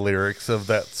through the lyrics of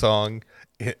that song.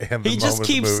 And he just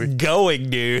keeps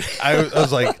going, dude. I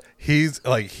was like, it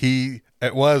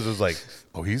was like,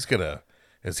 oh, is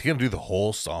he gonna do the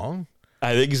whole song?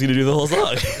 I think he's gonna do the whole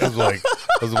song. It's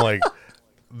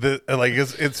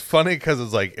funny because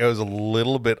it's like it was a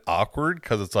little bit awkward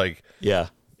because it's like, yeah.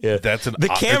 That's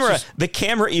the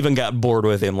camera even got bored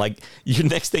with him. Like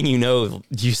next thing you know,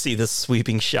 you see this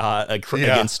sweeping shot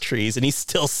against trees, and he's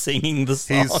still singing the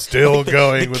song. He's still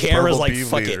going. The with camera's Purple like, People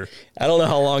fuck Eater. it. I don't know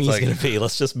how long he's like, gonna be.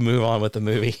 Let's just move on with the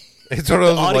movie. It's sort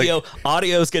of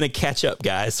Audio's gonna catch up,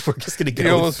 guys. We're just gonna go. You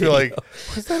almost feel like,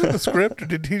 was that in the script, or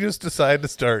did he just decide to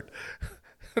start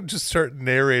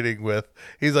narrating with?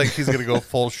 He's gonna go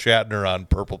full Shatner on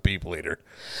Purple People Eater.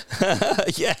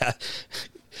 Yeah.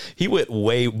 He went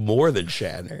way more than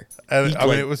Shatner. And I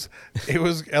mean, it was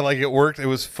like it worked. It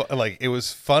was it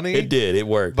was funny. It did. It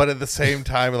worked. But at the same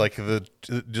time, like the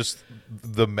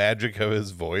magic of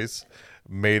his voice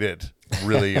made it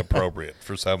really appropriate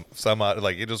for some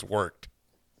like it just worked.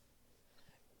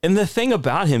 And the thing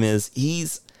about him is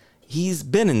he's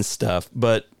been in stuff,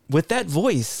 but with that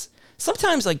voice,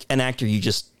 sometimes like an actor,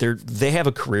 they have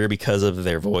a career because of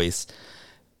their voice.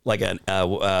 Like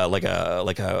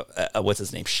what's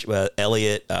his name?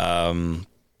 Elliot.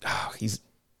 He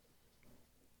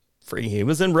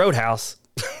was in Roadhouse.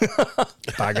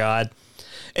 By God.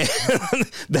 And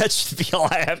that should be all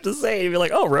I have to say. You'd be like,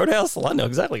 oh, Roadhouse? Well, I know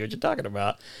exactly what you're talking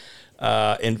about.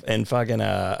 And fucking,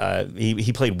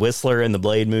 he played Whistler in the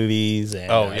Blade movies.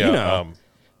 And,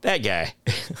 that guy.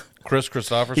 Chris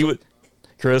Christopherson?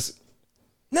 Chris.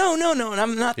 No. And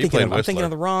I'm not thinking of. I'm thinking of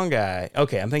the wrong guy.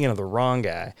 Okay, I'm thinking of the wrong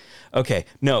guy. Okay,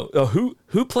 no.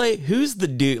 Who's the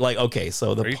dude? Like, okay,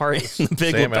 so the part in the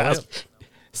Big Lebowski.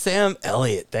 Sam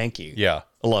Elliott. Thank you. Yeah,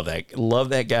 I love that. Love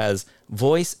that guy's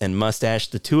voice and mustache.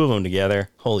 The two of them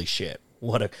together. Holy shit!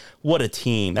 What a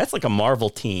team. That's like a Marvel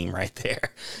team right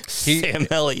there. Sam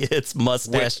Elliott's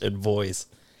mustache and voice.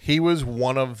 He was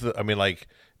one of the. I mean, like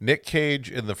Nick Cage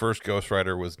in the first Ghost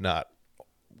Rider was not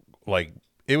like.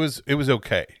 It was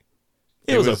okay.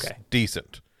 It was okay.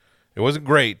 Decent. It wasn't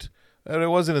great. And it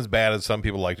wasn't as bad as some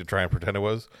people like to try and pretend it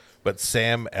was. But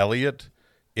Sam Elliott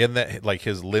in that, like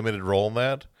his limited role in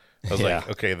that, I was like,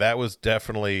 okay, that was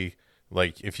definitely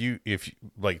like if you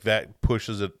like that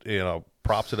pushes it,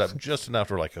 props it up just enough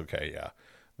to like, okay, yeah,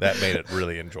 that made it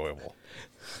really enjoyable.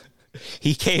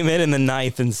 He came in the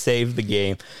ninth and saved the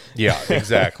game. Yeah,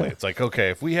 exactly. It's like, okay,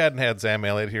 if we hadn't had Sam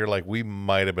Elliott here, like we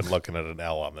might have been looking at an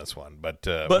L on this one. But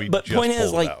just point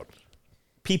is, like, out.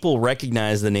 People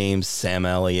recognize the names Sam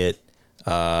Elliott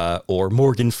or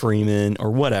Morgan Freeman or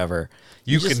whatever.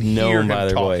 You just can know hear him by him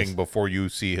their talking voice. before you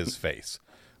see his face.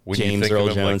 When James you think Earl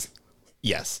of him, Jones.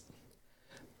 Yes.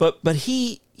 But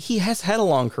he has had a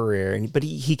long career, but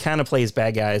he kind of plays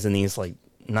bad guys in these, like,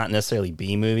 not necessarily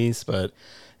B movies, but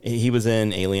he was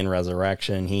in Alien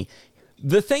Resurrection.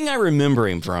 The thing I remember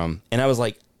him from, and I was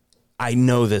like, I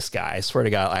know this guy. I swear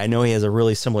to God, I know he has a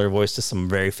really similar voice to some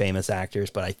very famous actors,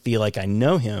 but I feel like I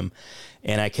know him,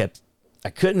 and I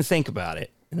couldn't think about it.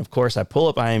 And of course, I pull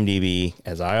up IMDb,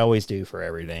 as I always do for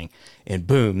everything, and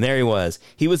boom, there he was.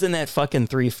 He was in that fucking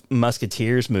Three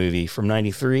Musketeers movie from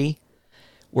 '93,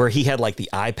 where he had like the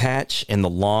eye patch and the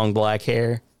long black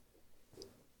hair.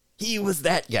 He was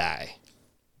that guy.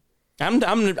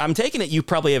 I'm taking it you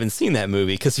probably haven't seen that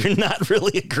movie because you're not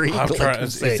really agreeing.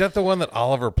 Is that the one that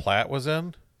Oliver Platt was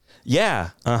in? Yeah,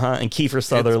 and Kiefer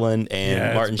Sutherland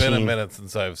and Martin Sheen. It's been a minute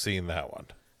since I've seen that one.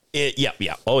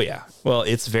 Yeah. Oh yeah. Well,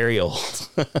 it's very old.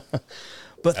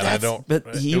 But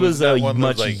he was a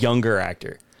much younger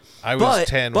actor. I was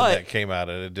 10 when that came out,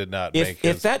 and it did not make.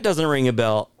 If that doesn't ring a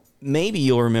bell, maybe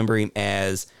you'll remember him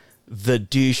as the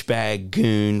douchebag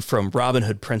goon from Robin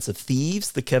Hood, Prince of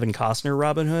Thieves, the Kevin Costner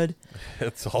Robin Hood.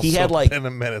 It's also been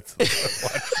a minute since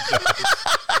I watched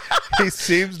that. he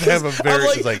seems to have a very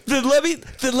I'm like, then let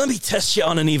me test you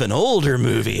on an even older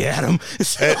movie, Adam.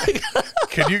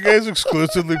 Can you guys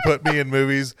exclusively put me in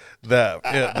movies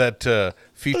that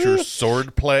feature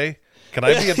sword play? Can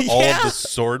I be in all of the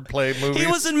sword play movies? He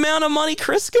was in Mount of Monte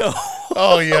Cristo.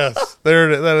 Oh yes,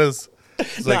 there that is.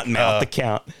 It's Not Mount the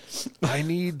Count. I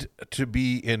need to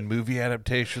be in movie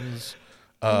adaptations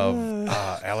of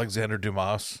Alexander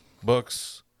Dumas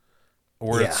books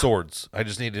where it's swords. I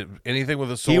just needed anything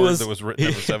with a sword that was written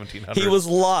in the 1700s. He was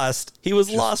lost. He was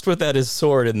lost without his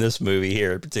sword in this movie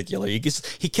here in particular. He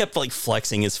kept like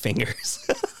flexing his fingers.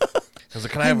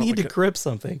 I need to grip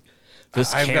something.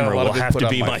 This camera will have to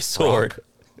be my sword.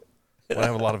 I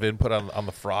have a lot of input on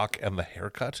the frock and the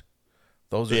haircut.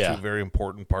 Those are two very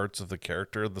important parts of the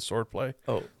character of the sword play.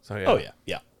 Oh, so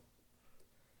yeah.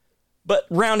 But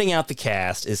rounding out the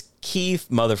cast is Keith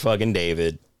motherfucking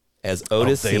David as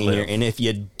Otis Sr. And if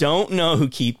you don't know who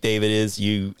Keith David is,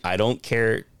 I don't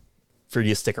care for you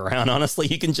to stick around, honestly.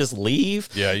 You can just leave.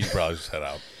 Yeah, you can probably just head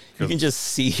out. You can just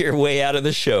see your way out of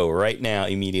the show right now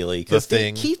immediately. The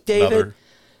Thing, Keith David, another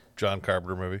John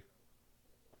Carpenter movie.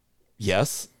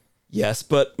 Yes,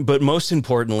 but most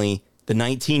importantly, the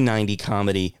 1990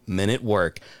 comedy Men at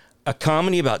Work, a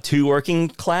comedy about two working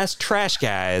class trash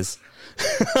guys.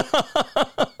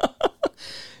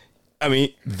 I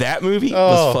mean, that movie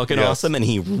was fucking awesome, and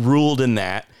he ruled in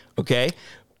that. Okay,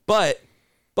 but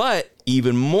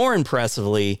even more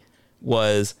impressively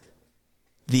was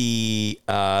the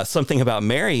Something About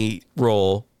Mary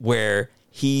role where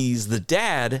he's the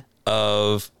dad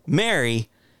of Mary.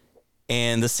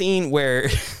 And the scene where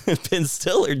Ben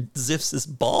Stiller zips his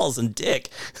balls and dick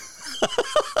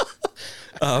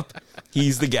up,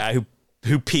 he's the guy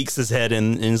who peeks his head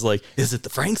in and is like, is it the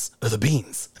Franks or the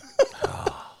beans?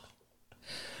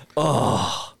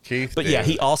 Keith But David. yeah,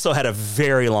 he also had a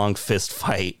very long fist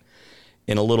fight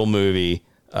in a little movie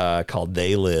called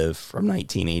They Live from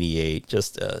 1988.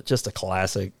 Just a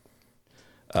classic.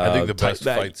 I think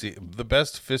the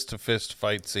best fist-to-fist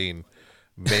fight scene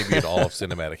maybe in all of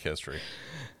cinematic history.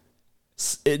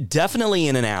 Definitely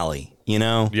in an alley,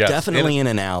 Yes, definitely in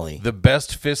an alley. The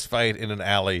best fist fight in an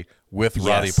alley with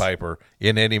Roddy Piper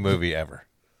in any movie ever.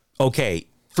 Okay,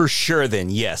 for sure then,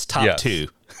 yes. Top two.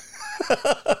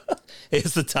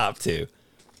 It's the top two.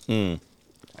 And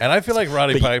I feel like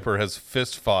Roddy Piper has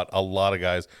fist fought a lot of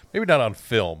guys. Maybe not on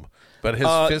film, but his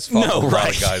fist fought a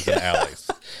lot of guys in alleys.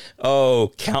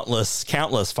 Oh,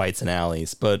 countless fights in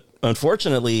alleys. But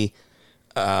unfortunately,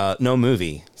 no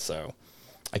movie, so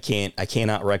I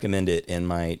cannot recommend it in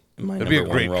my It'd be a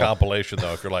great compilation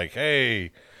though if you're like,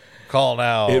 hey, call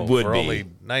now. It would for be. Only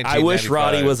I wish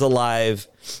Roddy was alive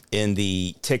in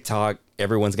the TikTok.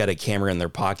 Everyone's got a camera in their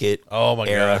pocket. Oh my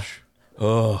era. gosh!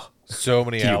 Oh, so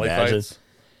many alley fights.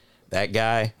 That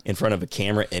guy in front of a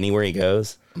camera anywhere he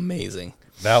goes, amazing.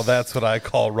 Now that's what I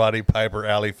call Roddy Piper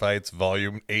Alley Fights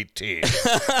Volume 18.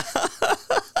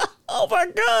 Oh my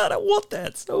God, I want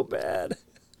that so bad.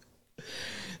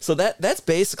 So that's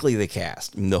basically the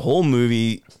cast. The whole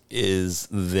movie is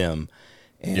them.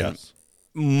 And yes.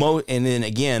 And then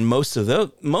again, most of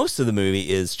the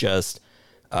movie is just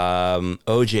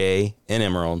OJ and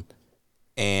Emerald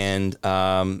and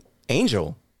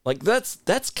Angel. Like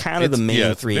that's kind of the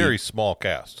main three. It's a very small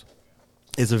cast.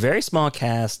 It's a very small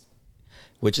cast,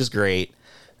 which is great.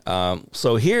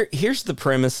 So here's the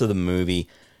premise of the movie.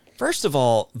 First of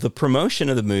all, the promotion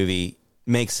of the movie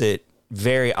makes it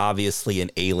very obviously an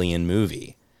alien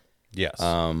movie. Yes.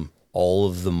 All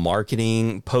of the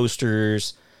marketing,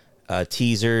 posters,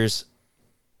 teasers,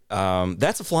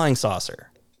 that's a flying saucer.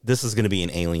 This is going to be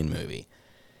an alien movie.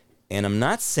 And I'm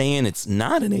not saying it's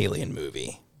not an alien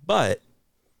movie, but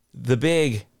the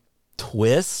big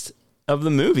twist of the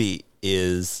movie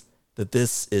is that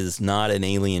this is not an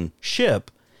alien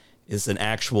ship. It's an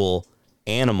actual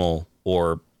animal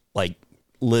or like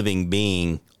living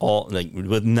being, all like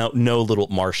with no little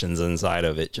Martians inside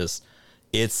of it. Just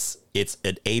it's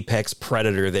an apex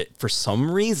predator that for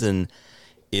some reason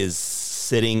is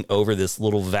sitting over this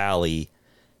little valley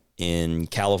in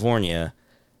California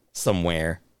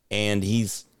somewhere, and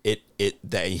he's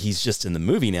just in the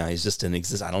movie now. He's just in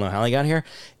existence. I don't know how he got here.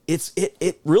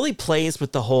 It really plays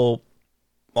with the whole,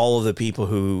 all of the people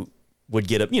who would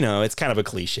get up, it's kind of a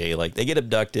cliche. Like they get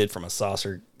abducted from a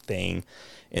saucer thing,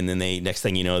 and then next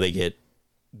thing you know, they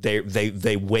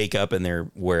wake up and they're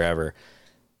wherever.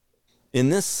 In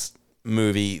this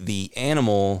movie, the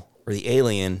animal or the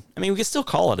alien, I mean, we could still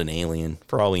call it an alien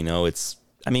for all we know.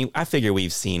 I figure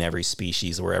we've seen every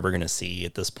species we're ever going to see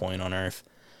at this point on Earth,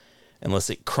 unless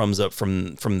it crumbs up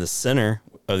from the center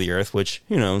of the Earth, which,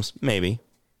 who knows, maybe.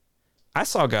 I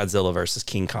saw Godzilla versus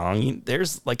King Kong.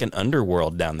 There's like an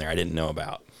underworld down there I didn't know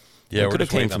about. Yeah, it could have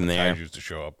came from there. Kaijus to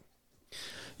show up.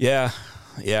 Yeah.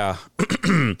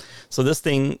 So this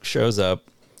thing shows up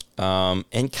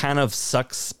and kind of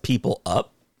sucks people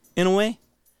up in a way.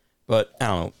 But I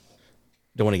don't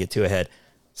want to get too ahead.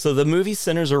 So the movie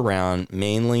centers around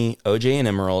mainly OJ and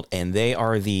Emerald, and they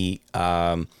are the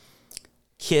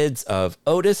kids of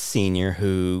Otis Sr.,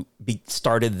 who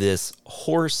started this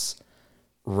horse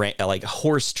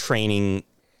training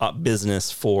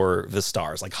business for the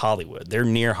stars, like Hollywood. They're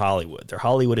near Hollywood. They're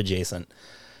Hollywood adjacent.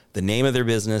 The name of their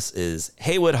business is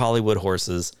Haywood Hollywood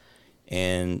Horses,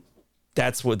 and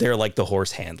that's what they're like, the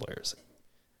horse handlers.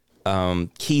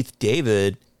 Keith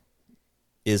David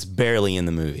is barely in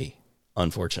the movie,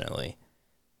 unfortunately.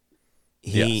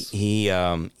 He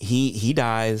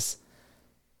dies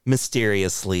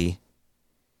mysteriously,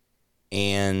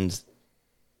 and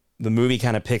the movie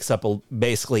kind of picks up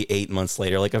basically 8 months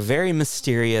later. Like, a very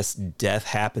mysterious death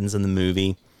happens in the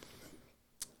movie.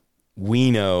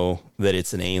 We know that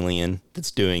it's an alien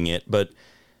that's doing it, but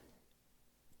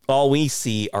all we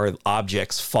see are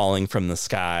objects falling from the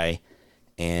sky,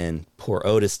 and poor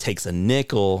Otis takes a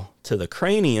nickel to the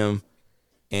cranium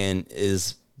and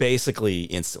is basically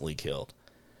instantly killed.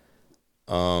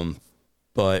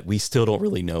 But we still don't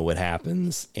really know what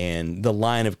happens. And the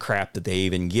line of crap that they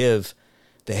even give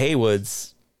the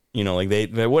Haywoods, you know, like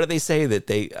what do they say, that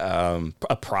they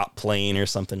a prop plane or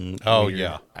something? Oh, weird.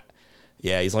 yeah.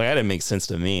 Yeah, he's like, that didn't make sense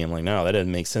to me. I'm like, no, that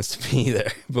didn't make sense to me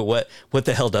either. But what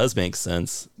the hell does make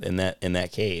sense in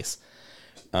that case?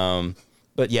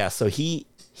 But yeah, so he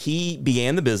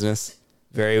began the business,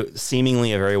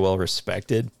 seemingly a very well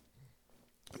respected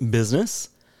business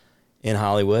in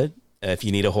Hollywood. If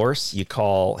you need a horse, you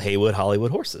call Haywood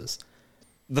Hollywood Horses.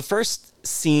 The first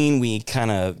scene, we kind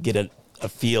of get a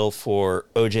feel for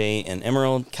OJ and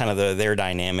Emerald, kind of their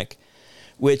dynamic,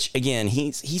 which again,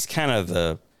 he's kind of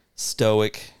the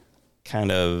stoic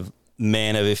kind of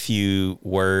man of a few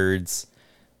words,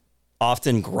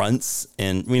 often grunts,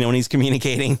 and when he's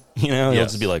communicating, he'll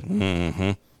just be like,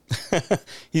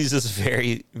 He's just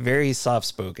very, very soft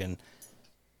spoken,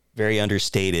 very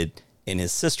understated. And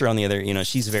his sister, on the other,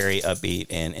 she's very upbeat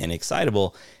and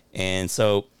excitable. And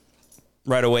so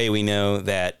right away we know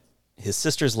that his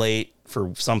sister's late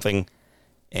for something,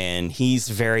 and he's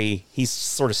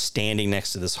sort of standing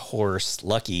next to this horse,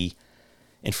 Lucky,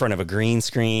 in front of a green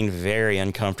screen, very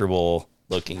uncomfortable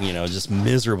looking, just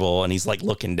miserable. And he's like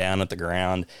looking down at the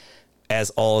ground as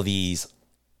all of these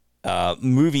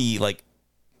movie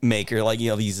maker,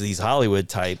 these Hollywood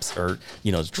types, or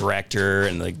director,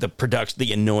 and like the production,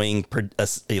 the annoying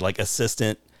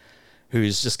assistant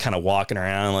who's just kind of walking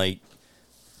around like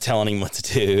telling him what to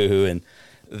do. And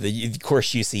of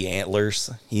course you see Antlers,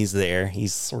 he's there,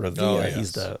 he's sort of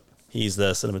the he's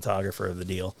the cinematographer of the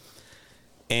deal.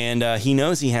 And he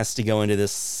knows he has to go into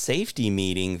this safety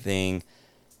meeting thing,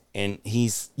 and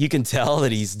you can tell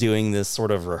that he's doing this sort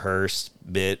of rehearsed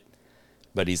bit,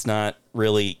 but he's not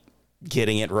really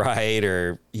getting it right,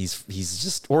 or he's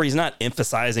not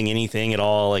emphasizing anything at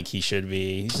all like he should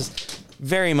be. He's just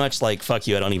very much like, fuck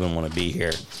you, I don't even want to be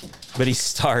here. But he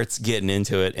starts getting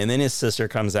into it, and then his sister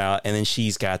comes out, and then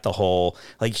she's got the whole,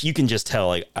 you can just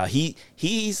tell, he's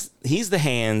the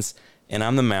hands and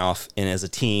I'm the mouth, and as a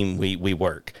team we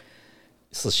work.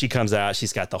 So she comes out,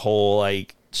 she's got the whole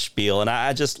spiel, and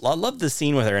I love the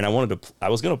scene with her, and I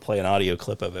was going to play an audio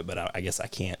clip of it, but I guess I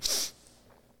can't.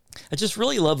 I just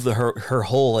really love her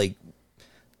whole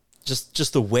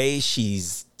just the way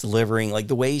she's delivering,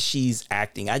 the way she's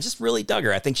acting. I just really dug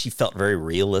her. I think she felt very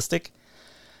realistic.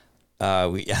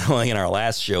 In our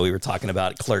last show we were talking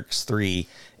about Clerks 3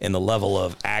 and the level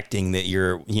of acting that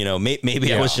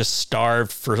maybe I was just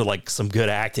starved for some good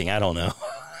acting. I don't know.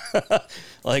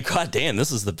 God damn,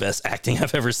 this is the best acting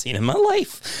I've ever seen in my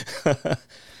life.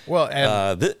 Well,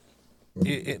 and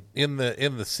in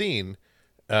the scene,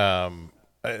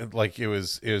 it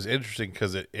was interesting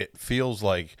because it feels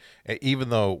like, even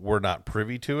though we're not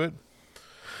privy to it,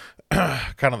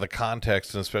 kind of the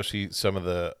context, and especially some of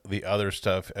the other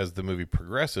stuff as the movie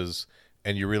progresses,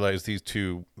 and you realize these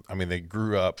two, they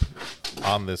grew up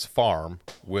on this farm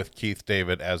with Keith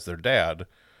David as their dad,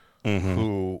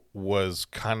 who was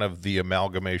kind of the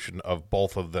amalgamation of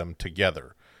both of them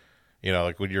together.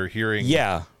 When you're hearing,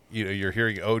 you're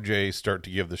hearing OJ start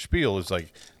to give the spiel, it's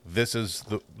like, this is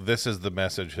the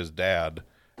message his dad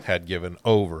had given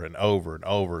over and over and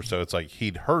over. So it's like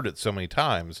he'd heard it so many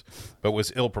times, but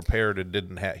was ill prepared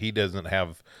and he doesn't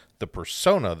have the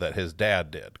persona that his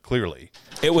dad did. Clearly,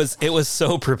 it was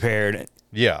so prepared.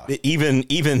 Yeah, even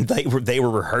they were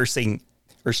rehearsing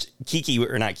Kiki,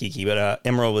 or not Kiki, but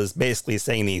Emerald was basically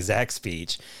saying the exact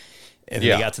speech. And then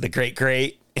Yeah. they got to the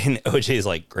great, and OJ's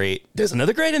like, great. There's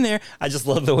another great in there. I just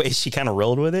love the way she kind of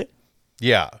rolled with it.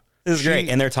 Yeah. This is great.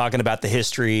 And they're talking about the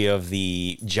history of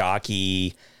the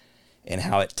jockey and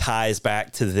how it ties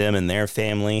back to them and their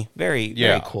family. Very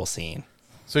cool scene.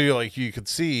 So you could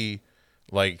see,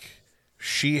 like,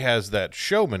 she has that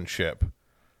showmanship,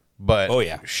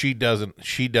 but she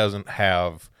doesn't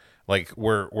have, like,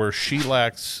 where she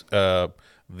lacks the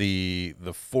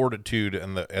fortitude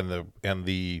and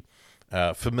the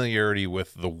familiarity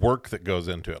with the work that goes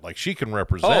into it. Like, she can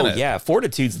represent it. Oh yeah,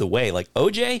 fortitude's the way. Like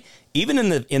OJ, even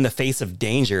in the face of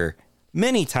danger,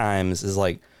 many times is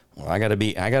like, well, I gotta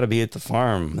be at the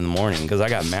farm in the morning because I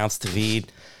got mouths to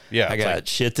feed. Yeah, I got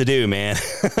shit to do, man.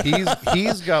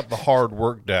 he's got the hard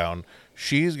work down.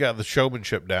 She's got the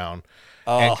showmanship down.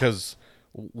 And because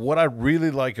what I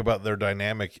really like about their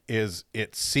dynamic is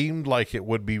it seemed like it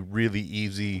would be really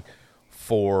easy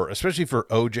especially for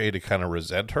OJ to kind of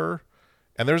resent her.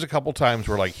 And there's a couple times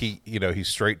where, like, he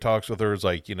straight talks with her, is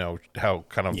like, how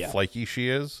kind of flaky she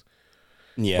is.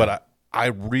 Yeah. But I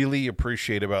really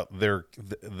appreciate about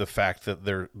the fact that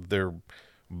their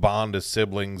bond as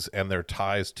siblings and their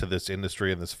ties to this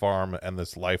industry and this farm and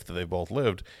this life that they both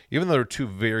lived, even though they're two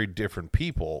very different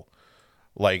people,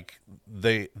 like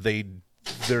they're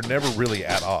never really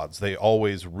at odds. They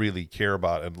always really care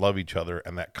about and love each other,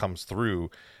 and that comes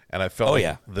through. And I felt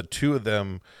the two of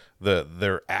them,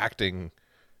 their acting,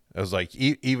 I was like,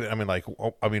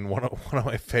 one of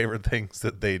my favorite things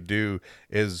that they do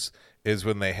is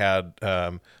when they had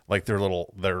like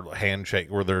their handshake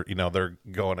where they're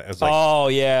going as like, oh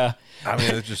yeah. I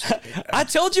mean, it's just I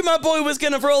told you my boy was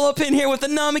gonna roll up in here with a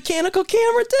non-mechanical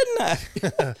camera, didn't I?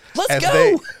 Let's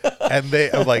go. I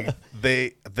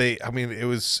mean, it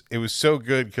was so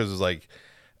good because it was like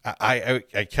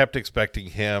I kept expecting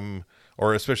him.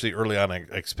 Or especially early on, I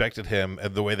expected him,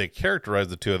 and the way they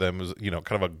characterized the two of them was, kind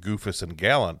of a goofus and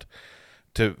gallant,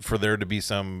 for there to be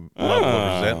some level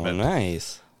of resentment.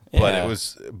 Nice,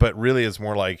 but really, it's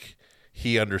more like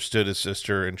he understood his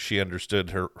sister and she understood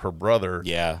her brother.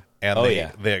 Yeah, and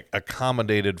they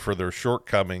accommodated for their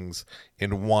shortcomings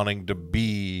in wanting to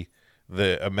be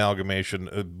the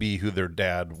amalgamation, be who their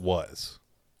dad was,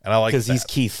 and I like because he's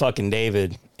Keith fucking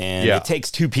David, and it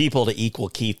takes two people to equal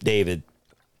Keith David.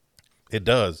 It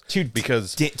does two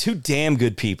damn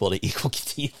good people to equal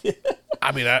Keith.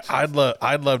 I mean, I'd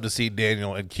love to see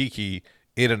Daniel and Kiki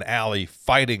in an alley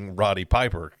fighting Roddy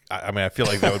Piper. I mean, I feel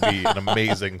like that would be an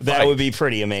amazing fight. That would be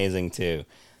pretty amazing too.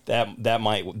 That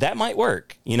might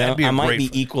work. I might be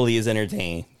equally as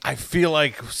entertained. I feel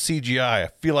like CGI. I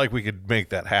feel like we could make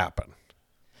that happen.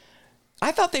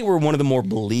 I thought they were one of the more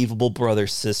believable brother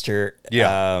sister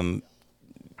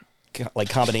like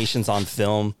combinations on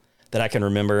film that I can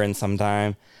remember in some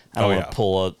time. I don't want to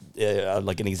pull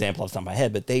like an example off the top of my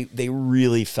head, but they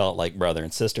really felt like brother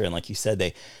and sister. And like you said,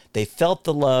 they felt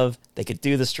the love. They could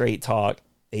do the straight talk.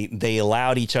 They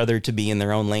allowed each other to be in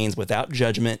their own lanes without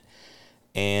judgment.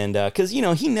 And because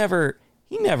he never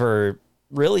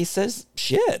really says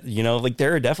shit. Like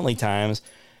there are definitely times,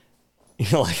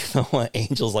 like when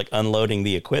Angel's like unloading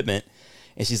the equipment,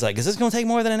 and she's like, "Is this going to take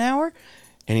more than an hour?"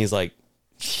 And he's like,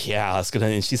 "Yeah, it's gonna."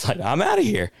 And she's like, "I'm out of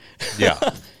here." Yeah.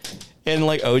 And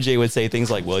like OJ would say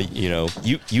things like, "Well,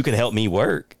 you could help me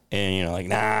work," and like,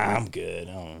 "Nah, I'm good."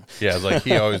 I don't know. Yeah, it's like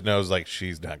he always knows like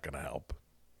she's not gonna help.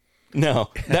 No,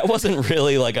 that wasn't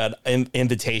really like an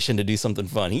invitation to do something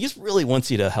fun. He just really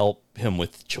wants you to help him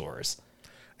with chores.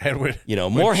 And when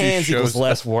more hands equals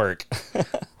less work.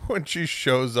 When she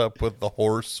shows up with the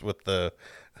horse with the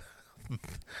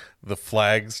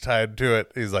flags tied to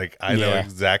it, he's like, "I know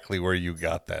exactly where you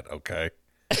got that." Okay.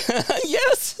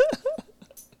 Yes.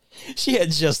 She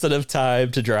had just enough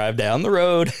time to drive down the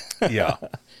road. Yeah.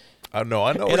 I know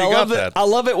where you got that. I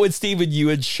love it when Steven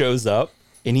Yeun shows up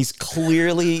and he's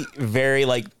clearly very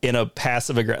like in a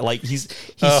passive aggressive, like he's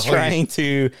trying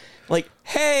to like,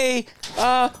 "Hey,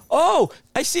 I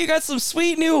see you got some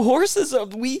sweet new horses.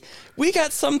 We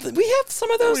got something. We have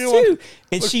some of those too."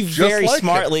 And she very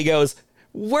smartly goes,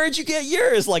 "Where'd you get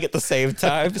yours?" Like at the same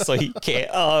time, so he can't.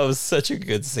 Oh, it was such a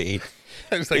good scene.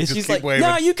 Like, and she's like, waving.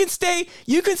 "No, you can stay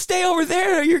over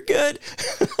there. You're good."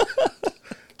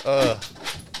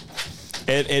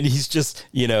 And he's just,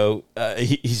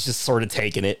 he's just sort of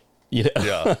taking it,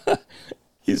 Yeah.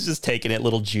 He's just taking it,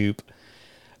 little Jupe.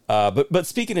 But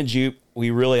speaking of Jupe, we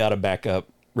really ought to back up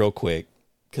real quick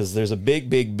because there's a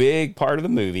big part of the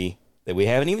movie that we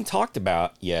haven't even talked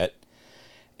about yet,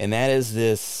 and that is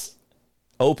this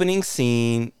opening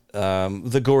scene,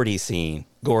 the Gordy scene,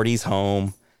 Gordy's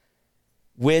home,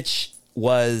 which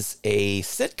was a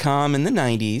sitcom in the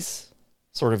 90s,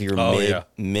 sort of your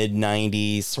mid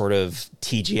 90s sort of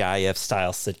TGIF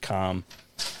style sitcom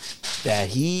that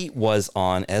he was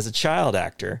on as a child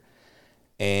actor.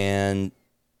 And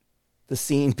the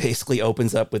scene basically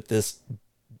opens up with this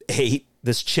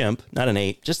chimp, not an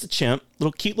ape, just a chimp,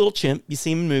 cute little chimp. You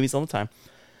see him in movies all the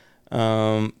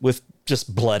time, with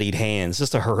just bloodied hands,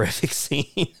 just a horrific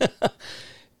scene.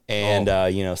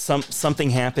 And,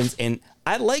 something happens. And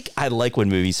I like when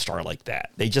movies start like that.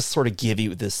 They just sort of give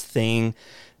you this thing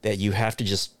that you have to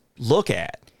just look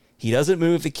at. He doesn't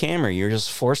move the camera. You're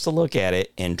just forced to look at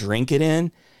it and drink it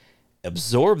in,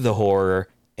 absorb the horror,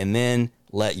 and then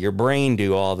let your brain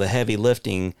do all the heavy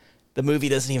lifting. The movie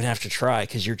doesn't even have to try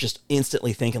because you're just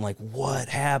instantly thinking like, what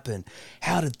happened?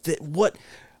 How did what?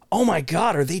 Oh my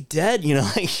God, are they dead?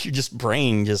 Like your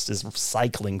brain just is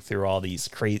cycling through all these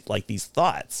these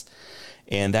thoughts.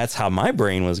 And that's how my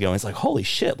brain was going. It's like, holy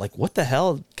shit, like what the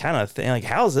hell kind of thing? Like,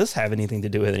 how does this have anything to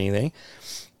do with anything?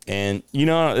 And,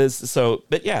 so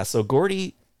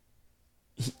Gordy,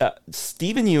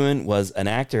 Stephen Ewan was an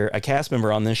actor, a cast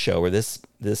member on this show where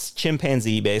this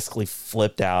chimpanzee basically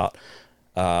flipped out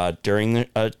during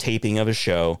a taping of a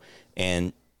show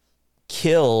and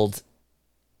killed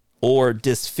or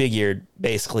disfigured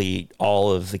basically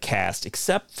all of the cast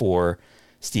except for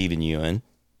Stephen Ewan.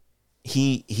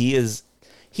 He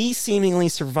seemingly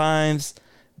survives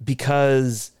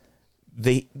because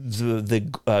the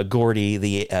Gordy,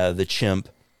 the chimp,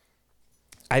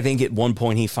 I think at one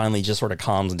point he finally just sort of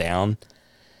calms down,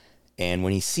 and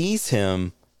when he sees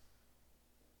him,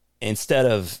 instead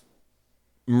of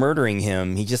murdering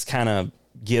him, he just kind of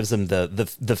gives him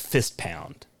the fist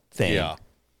pound thing. Yeah.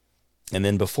 And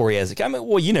then before he has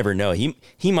you never know.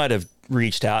 He might have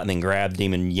reached out and then grabbed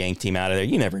him and yanked him out of there.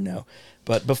 You never know.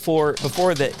 But before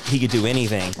that he could do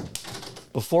anything,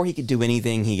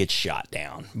 he gets shot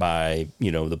down by,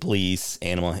 the police,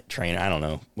 animal trainer. I don't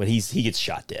know, but he gets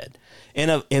shot dead,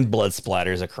 and blood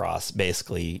splatters across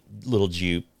basically little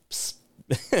Jupe's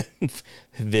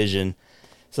vision.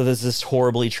 So there's this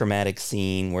horribly traumatic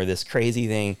scene where this crazy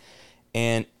thing,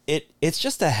 and it's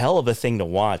just a hell of a thing to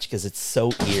watch because it's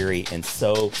so eerie and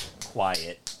so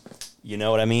quiet. You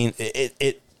know what I mean?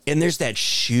 And there's that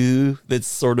shoe that's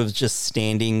sort of just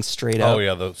standing straight up. Oh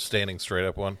yeah, the standing straight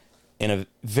up one. In a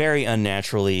very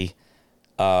unnaturally,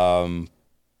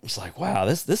 it's like, wow,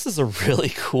 this is a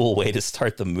really cool way to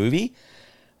start the movie.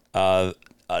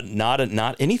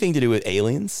 Not anything to do with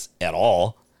aliens at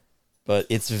all, but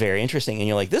it's very interesting. And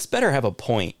you're like, this better have a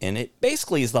point. And it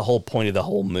basically is the whole point of the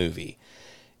whole movie,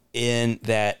 in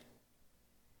that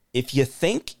if you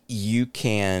think you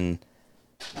can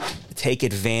take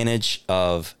advantage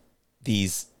of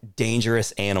these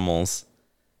dangerous animals,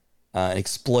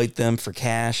 exploit them for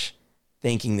cash,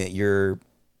 thinking that you're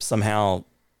somehow,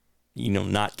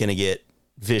 not going to get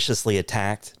viciously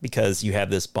attacked because you have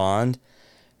this bond,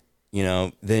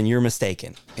 then you're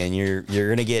mistaken, and you're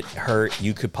going to get hurt.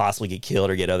 You could possibly get killed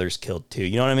or get others killed too.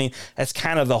 You know what I mean? That's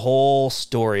kind of the whole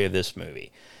story of this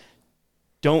movie.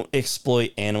 Don't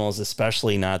exploit animals,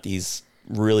 especially not these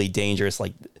really dangerous,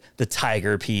 like the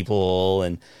tiger people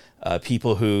and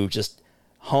people who just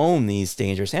home these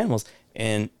dangerous animals.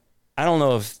 And I don't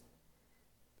know if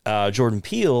Jordan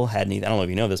Peele hadn't, I don't know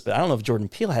if you know this, but I don't know if Jordan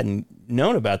Peele hadn't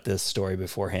known about this story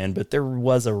beforehand, but there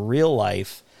was a real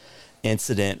life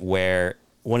incident where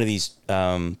one of these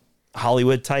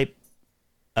Hollywood type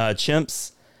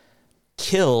chimps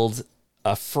killed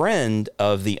a friend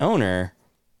of the owner,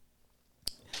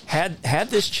 had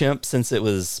this chimp since it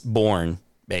was born,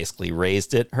 basically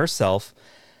raised it herself,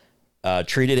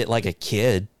 treated it like a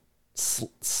kid,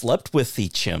 slept with the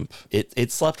chimp.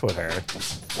 It slept with her,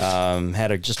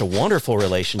 had just a wonderful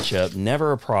relationship,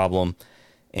 never a problem.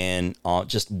 And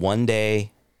just one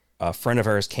day, a friend of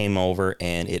hers came over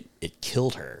and it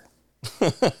killed her.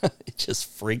 It just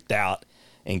freaked out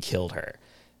and killed her.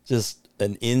 Just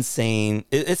an insane.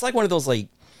 It's like one of those like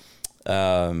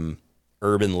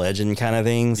urban legend kind of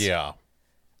things. Yeah.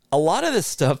 A lot of the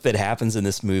stuff that happens in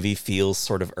this movie feels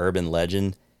sort of urban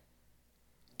legend.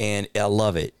 And I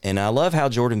love it. And I love how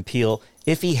Jordan Peele,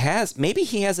 if he has, maybe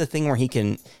he has a thing where he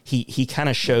kind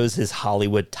of shows his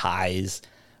Hollywood ties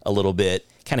a little bit,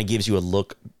 kind of gives you a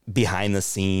look behind the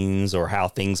scenes or how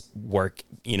things work,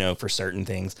 for certain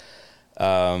things.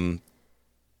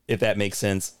 If that makes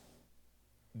sense,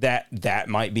 that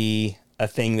might be a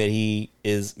thing that he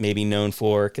is maybe known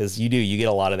for, because you get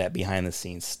a lot of that behind the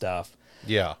scenes stuff.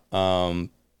 Yeah. But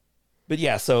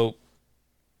yeah, so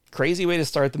crazy way to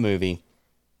start the movie.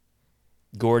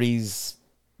 Gordy's,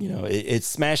 it's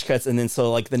smash cuts. And then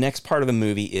so like the next part of the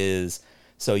movie is,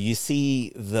 so you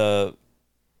see the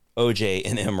OJ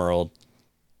and Emerald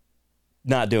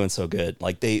not doing so good.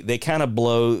 Like they kind of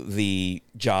blow the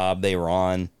job they were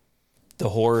on. The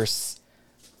horse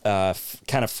kind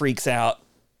of freaks out.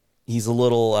 He's a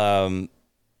little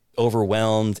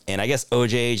overwhelmed, and I guess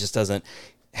OJ just doesn't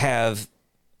have.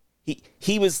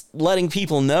 He was letting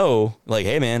people know, like,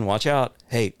 hey man, watch out.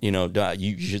 Hey,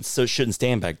 you shouldn't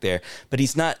stand back there. But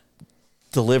he's not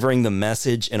delivering the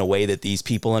message in a way that these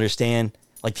people understand.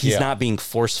 Like he's not being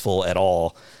forceful at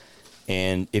all.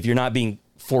 And if you're not being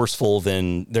forceful,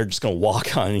 then they're just going to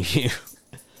walk on you.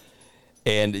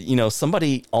 And,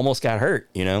 somebody almost got hurt,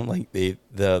 like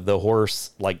the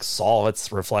horse like saw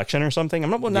its reflection or something. I'm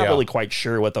not really quite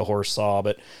sure what the horse saw,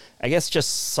 but I guess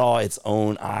just saw its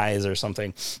own eyes or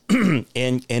something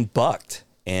and bucked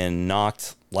and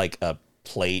knocked like a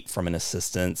plate from an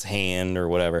assistant's hand or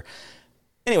whatever.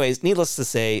 Anyways, needless to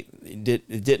say,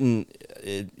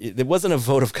 it wasn't a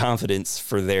vote of confidence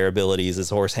for their abilities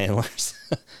as horse handlers,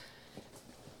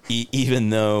 even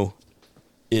though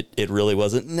it really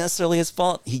wasn't necessarily his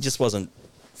fault. He just wasn't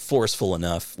forceful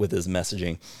enough with his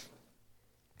messaging.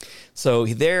 So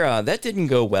there, that didn't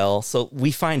go well. So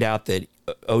we find out that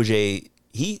OJ,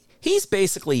 he's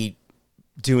basically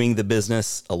doing the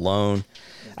business alone.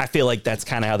 I feel like that's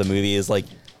kind of how the movie is. Like,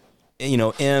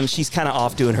 M, she's kind of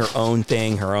off doing her own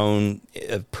thing, her own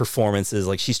performances.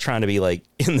 Like she's trying to be like,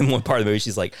 in the one part of the movie,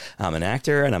 she's like, I'm an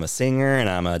actor and I'm a singer and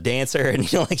I'm a dancer.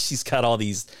 And, like she's got all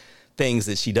these things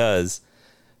that she does,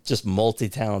 just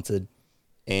multi-talented.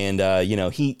 And,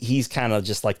 he's kind of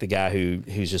just like the guy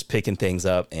who's just picking things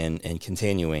up and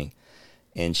continuing.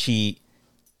 And she,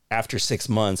 after 6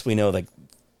 months, we know like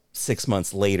 6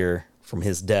 months later from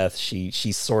his death,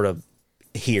 she's sort of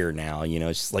here now,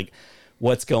 it's just like,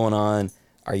 what's going on?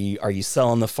 Are you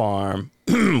selling the farm?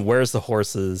 Where's the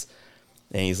horses?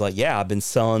 And he's like, yeah, I've been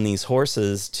selling these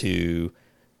horses to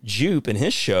Jupe and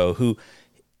his show, who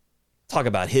talk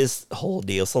about his whole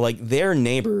deal. So like they're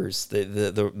neighbors.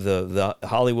 The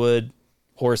Hollywood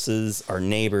horses are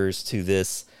neighbors to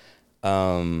this,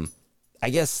 I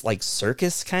guess like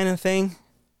circus kind of thing.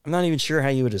 I'm not even sure how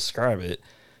you would describe it.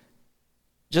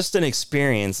 Just an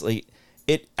experience. Like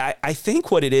I think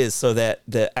what it is, so that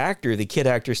the kid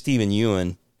actor, Stephen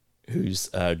Ewan, who's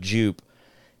Jupe,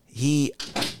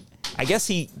 I guess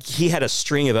he had a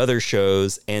string of other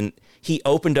shows, and he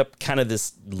opened up kind of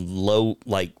this low,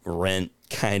 like rent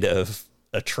kind of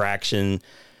attraction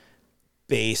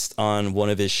based on one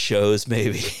of his shows,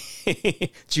 maybe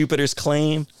Jupiter's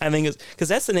Claim. I think it's because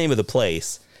that's the name of the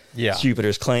place. Yeah,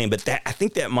 Jupiter's Claim. But I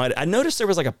think that I noticed there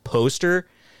was like a poster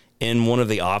in one of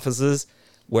the offices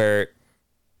where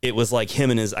it was like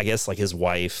him and his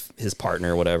wife, his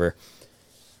partner, whatever.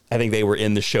 I think they were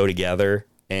in the show together,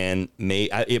 and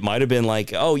it might have been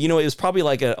like, it was probably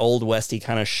like an old Westy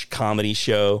kind of comedy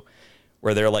show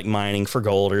where they're like mining for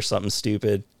gold or something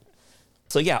stupid.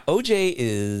 So yeah, OJ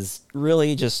is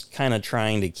really just kind of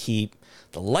trying to keep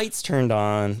the lights turned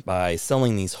on by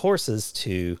selling these horses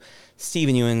to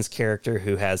Stephen Ewan's character,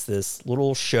 who has this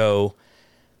little show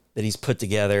that he's put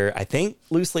together, I think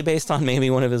loosely based on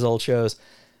maybe one of his old shows.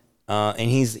 And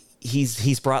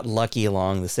he's brought Lucky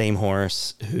along, the same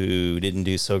horse who didn't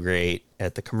do so great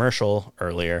at the commercial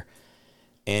earlier.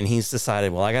 And he's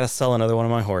decided, well, I got to sell another one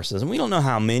of my horses. And we don't know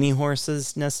how many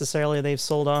horses necessarily they've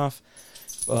sold off.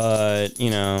 But,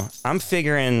 I'm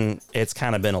figuring it's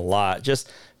kind of been a lot just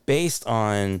based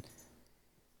on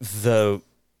the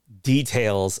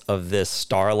details of this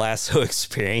Star Lasso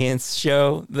Experience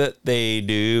show that they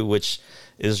do, which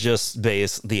is just the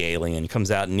alien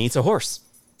comes out and eats a horse.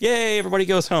 Yay, everybody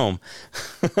goes home.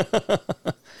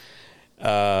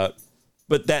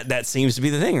 But that seems to be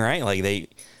the thing, right? Like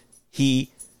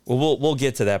we'll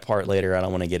get to that part later. I don't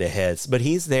want to get ahead. But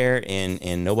he's there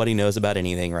and nobody knows about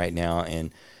anything right now.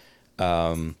 And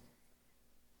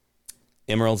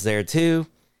Emerald's there too.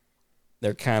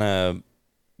 They're kind of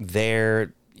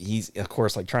there. He's, of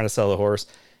course, like trying to sell the horse.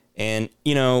 And,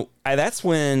 that's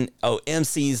when, M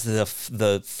sees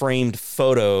the framed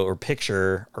photo or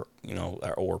picture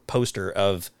or poster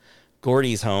of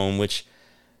Gordy's home,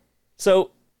 so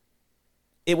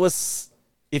it was,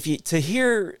 to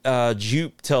hear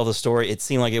Jupe tell the story, it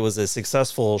seemed like it was a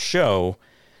successful show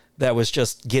that was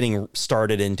just getting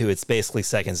started into its basically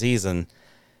second season.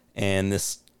 And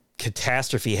this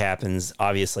catastrophe happens.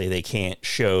 Obviously, they can't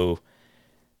show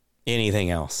anything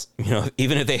else,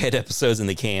 even if they had episodes in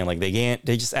the can, like they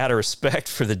just out of respect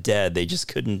for the dead, they just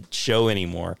couldn't show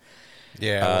anymore.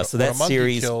 Yeah. So that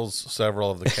series kills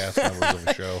several of the cast members of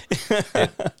the show.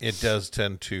 It does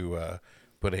tend to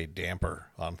put a damper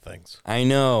on things. I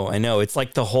know. It's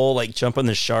like the whole like Jump on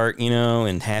the Shark,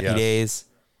 and Happy Days.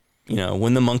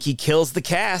 when the monkey kills the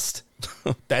cast,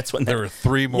 that's when There are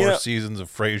 3 more seasons of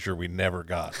Frasier we never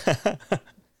got.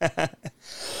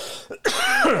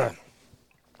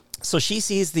 So she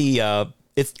sees the I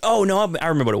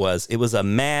remember what it was. It was a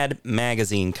Mad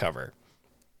magazine cover.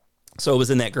 So it was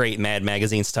in that great Mad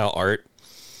magazine style art.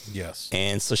 Yes.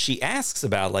 And so she asks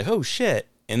about like, oh shit.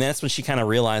 And that's when she kind of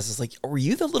realizes like, were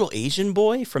you the little Asian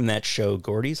boy from that show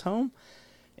Gordy's Home?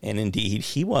 And indeed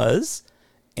he was.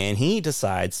 And he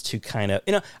decides to kind of,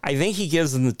 I think he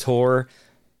gives them the tour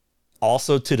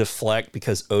also to deflect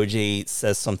because OJ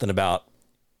says something about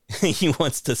he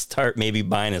wants to start maybe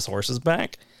buying his horses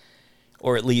back,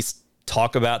 or at least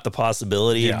talk about the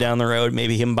possibility of down the road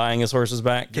maybe him buying his horses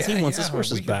back because he wants his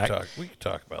horses back. We could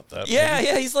talk about that.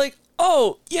 Yeah. He's like,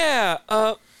 oh yeah,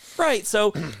 right.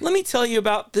 So let me tell you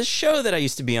about this show that I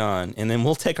used to be on, and then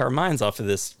we'll take our minds off of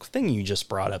this thing you just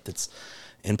brought up that's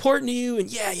important to you. And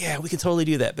yeah, we can totally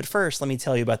do that. But first, let me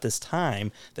tell you about this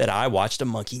time that I watched a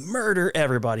monkey murder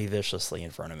everybody viciously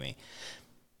in front of me.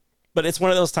 But it's one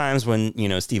of those times when,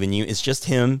 Stephen, it's just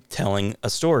him telling a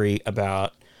story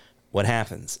about what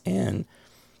happens. And,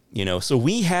 so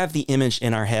we have the image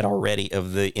in our head already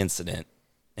of the incident.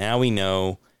 Now we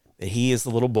know that he is the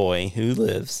little boy who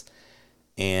lives.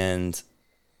 And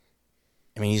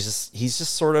I mean, he's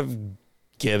just sort of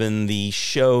given the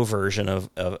show version of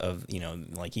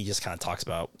like he just kind of talks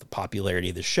about the popularity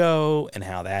of the show and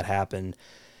how that happened.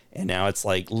 And now it's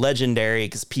like legendary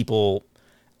because people,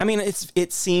 I mean,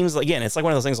 it seems like, again, it's like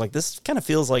one of those things like this kind of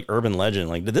feels like urban legend.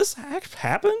 Like, did this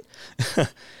happen?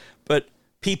 But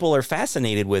people are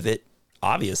fascinated with it,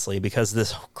 obviously, because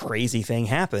this crazy thing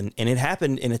happened. And it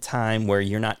happened in a time where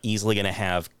you're not easily going to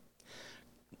have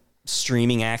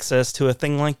streaming access to a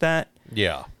thing like that.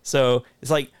 Yeah. So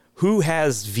it's like, who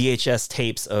has VHS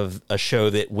tapes of a show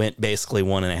that went basically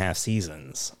 1.5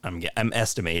 seasons? I'm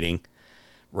estimating,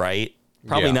 right?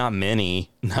 Probably not many.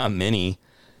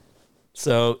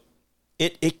 So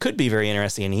it could be very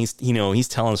interesting. And he's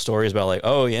telling stories about like,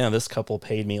 oh yeah, this couple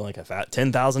paid me like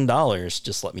 $10,000.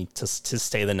 Just let me to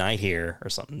stay the night here or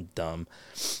something dumb.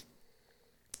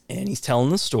 And he's telling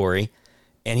the story,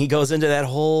 and he goes into that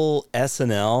whole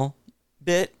SNL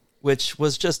bit, which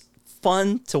was just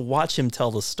fun to watch him tell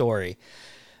the story.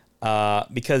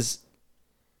 Because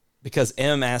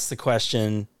M asked the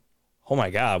question, oh my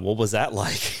God, what was that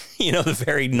like? The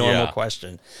very normal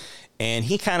question. And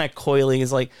he kind of coyly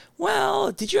is like,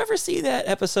 well, did you ever see that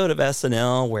episode of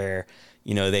SNL where,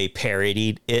 they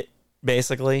parodied it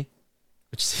basically,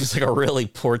 which seems like a really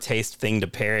poor taste thing to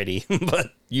parody,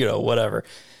 but whatever.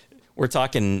 We're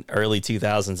talking early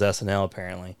 2000s SNL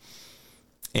apparently.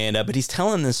 And, but he's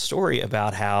telling this story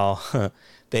about how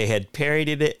they had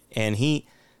parodied it, and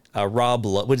Rob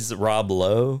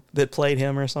Lowe that played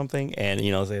him or something. And,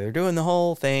 they're doing the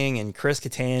whole thing, and Chris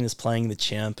Kattan is playing the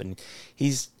chimp, and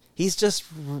he's just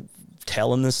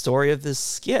telling the story of this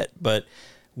skit, but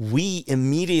we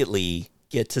immediately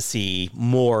get to see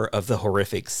more of the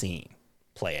horrific scene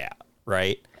play out,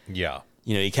 right? Yeah.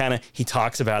 He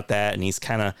talks about that, and he's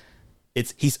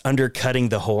undercutting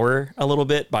the horror a little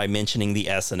bit by mentioning the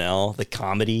SNL, the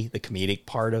comedic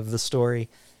part of the story.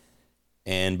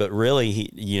 But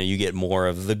really, you get more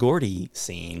of the Gordy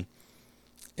scene.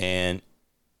 And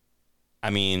I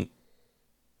mean,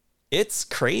 it's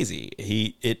crazy.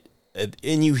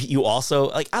 And you also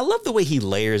like, I love the way he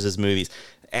layers his movies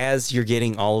as you're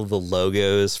getting all of the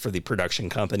logos for the production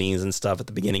companies and stuff at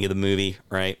the beginning of the movie,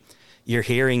 right? You're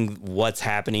hearing what's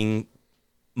happening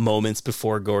moments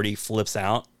before Gordy flips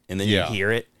out, and then you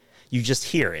hear it. You just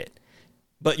hear it,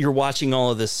 but you're watching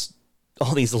all these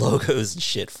logos and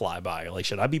shit fly by. You're like,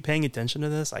 should I be paying attention to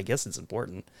this? I guess it's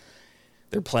important.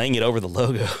 They're playing it over the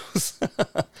logos.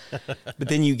 But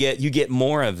then you get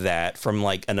more of that from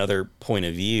like another point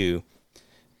of view.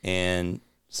 And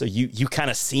so you kind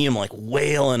of see him like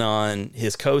wailing on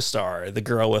his co-star, the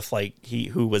girl with like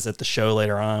who was at the show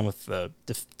later on with the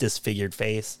disfigured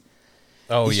face.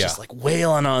 Oh, He's just like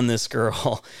wailing on this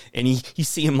girl. And you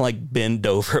see him like bend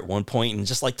over at one point and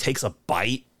just like takes a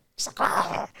bite. Just like,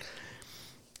 ah!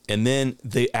 And then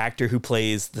the actor who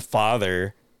plays the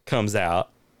father comes out.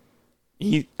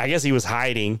 I guess he was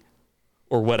hiding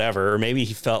or whatever, or maybe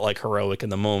he felt like heroic in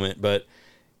the moment, but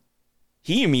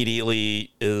he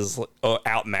immediately is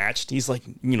outmatched. He's like,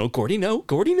 Gordy, no.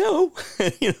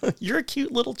 You're a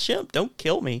cute little chimp. Don't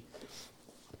kill me.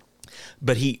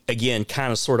 But he, again,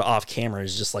 kind of sort of off camera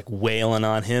is just like wailing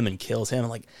on him and kills him.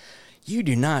 Like, you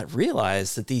do not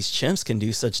realize that these chimps can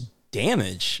do such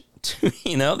damage to,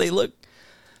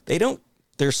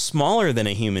 they're smaller than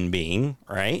a human being,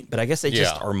 right? But I guess they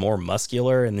just are more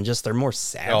muscular, and then they're more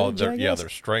savage. Their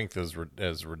strength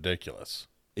is ridiculous.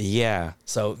 Yeah.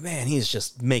 So man, he's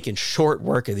just making short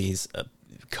work of these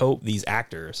these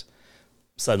actors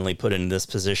suddenly put in this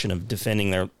position of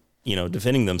defending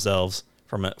themselves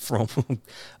from a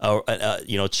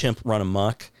chimp run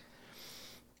amok.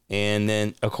 And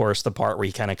then of course the part where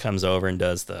he kind of comes over and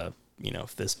does the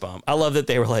fist bump. I love that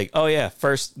they were like, oh yeah,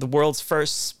 the world's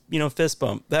first fist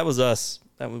bump. That was us.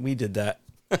 We did that.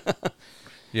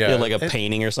 Yeah, like a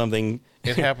painting or something.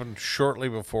 It happened shortly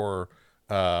before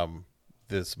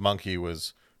this monkey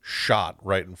was shot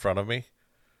right in front of me.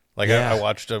 Like I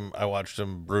watched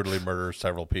him brutally murder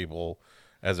several people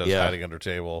as I was hiding under a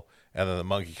table, and then the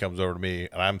monkey comes over to me,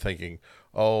 and I'm thinking,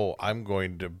 oh, I'm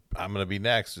gonna be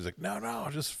next. He's like, no,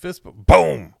 just fist bump.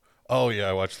 Boom. Oh yeah,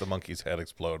 I watched the monkey's head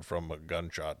explode from a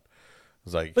gunshot. It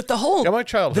was like, but my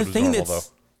childhood was normal though.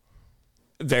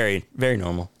 Very, very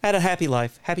normal. Had a happy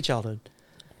life, happy childhood.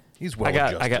 He's well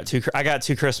adjusted. I got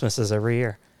 2 Christmases every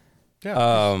year.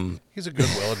 Yeah, he's a good,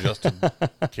 well-adjusted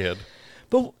kid.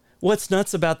 But what's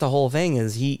nuts about the whole thing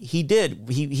is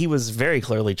he was very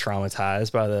clearly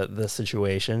traumatized by the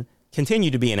situation.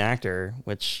 Continued to be an actor,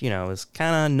 which is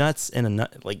kind of nuts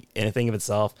like anything of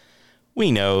itself.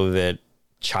 We know that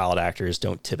child actors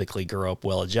don't typically grow up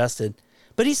well-adjusted,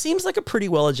 but he seems like a pretty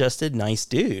well-adjusted, nice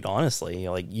dude. Honestly,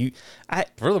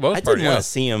 For the most part, I didn't want to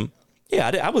see him. Yeah,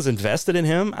 I was invested in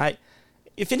him.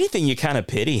 If anything, you kind of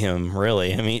pity him,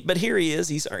 really. I mean, but here he is.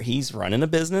 He's running a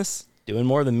business, doing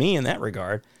more than me in that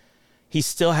regard. He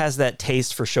still has that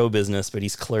taste for show business, but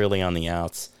he's clearly on the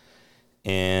outs.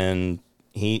 And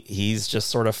he's just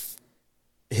sort of,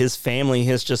 his family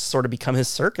has just sort of become his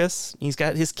circus. He's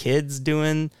got his kids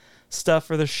doing stuff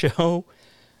for the show.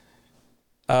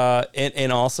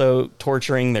 And also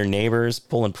torturing their neighbors,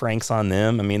 pulling pranks on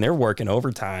them. I mean, they're working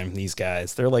overtime, these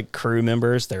guys. They're like crew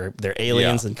members. They're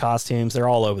aliens in costumes. They're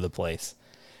all over the place.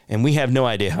 And we have no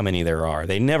idea how many there are.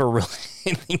 They never really,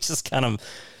 he just kind of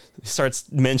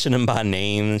starts mentioning them by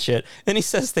name and shit. And he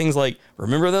says things like,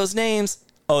 remember those names?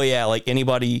 Oh yeah, like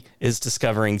anybody is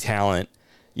discovering talent,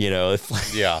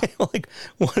 like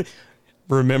what?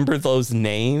 Remember those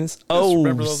names?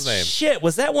 Remember those names. Shit,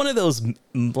 was that one of those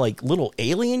like little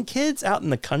alien kids out in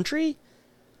the country?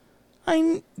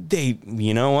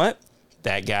 You know what?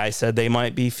 That guy said they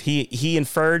might be. He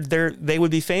inferred they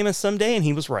would be famous someday, and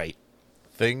he was right.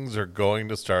 Things are going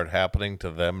to start happening to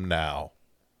them now.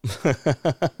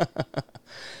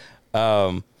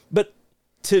 But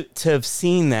to have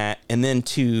seen that, and then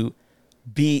to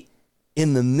be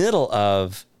in the middle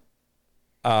of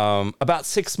about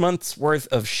 6 months worth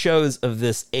of shows of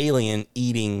this alien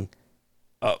eating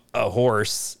a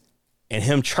horse and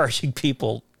him charging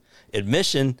people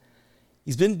admission.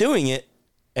 He's been doing it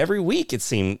every week, it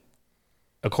seemed,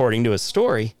 according to his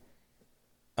story.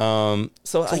 So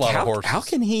like, how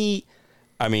can he,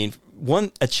 I mean,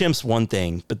 a chimp's one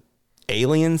thing, but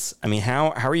aliens, I mean, how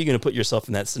are you going to put yourself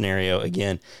in that scenario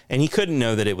again? And he couldn't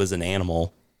know that it was an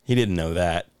animal. He didn't know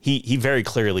that. He very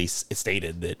clearly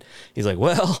stated that he's like,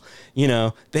 well,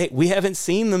 we haven't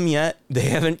seen them yet. They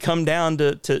haven't come down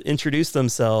to introduce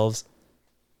themselves.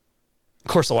 Of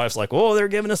course, the wife's like, oh, they're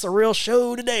giving us a real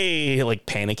show today. Like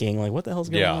panicking, like, what the hell's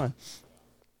going on?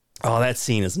 Oh, that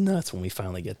scene is nuts when we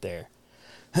finally get there.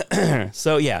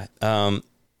 So yeah,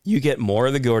 you get more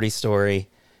of the Gordy story,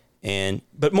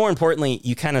 but more importantly,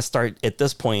 you kind of start at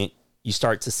this point. You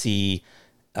start to see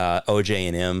OJ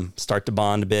and M start to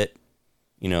bond a bit.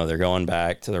 They're going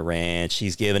back to the ranch.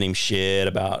 He's giving him shit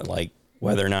about like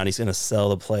whether or not he's going to sell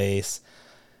the place.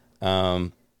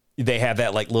 They have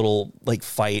that like little like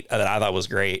fight that I thought was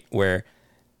great, where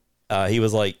he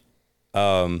was like,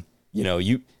 you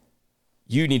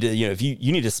need to, if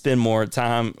you need to spend more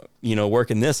time,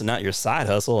 working this and not your side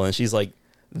hustle. And she's like,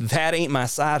 that ain't my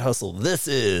side hustle. This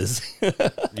is.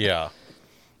 Yeah.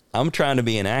 I'm trying to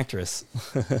be an actress.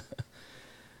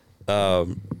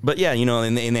 But yeah,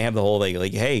 and they have the whole thing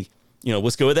like, hey,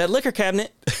 let's go with that liquor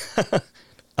cabinet.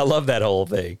 I love that whole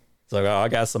thing. It's like, oh, I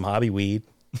got some hobby weed.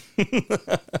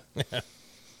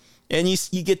 And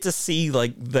you get to see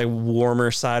like the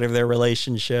warmer side of their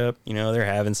relationship. They're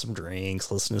having some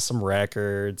drinks, listening to some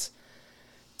records,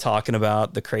 talking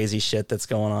about the crazy shit that's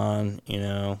going on,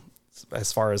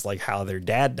 as far as like how their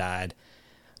dad died.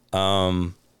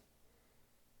 And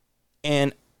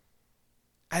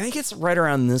I think it's right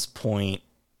around this point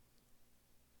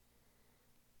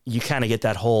you kind of get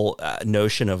that whole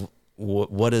notion of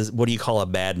what do you call a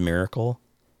bad miracle?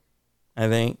 I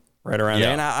think right around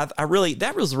there. And I really,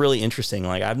 that was really interesting.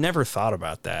 Like I've never thought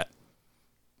about that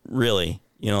really,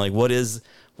 like what is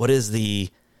the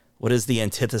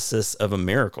antithesis of a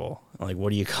miracle? Like,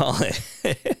 what do you call it?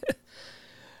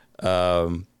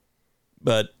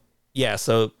 But yeah,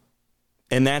 so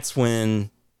And that's when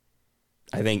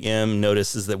I think M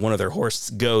notices that one of their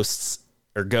ghost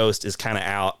is kind of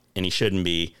out and he shouldn't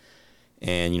be.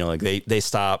 And, like they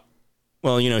stop.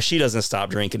 Well, she doesn't stop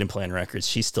drinking and playing records.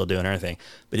 She's still doing her thing.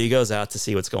 But he goes out to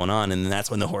see what's going on. And then that's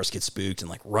when the horse gets spooked and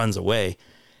like runs away.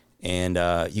 And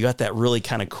you got that really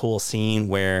kind of cool scene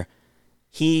where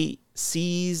he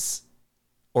sees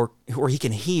or he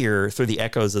can hear through the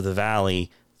echoes of the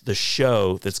valley the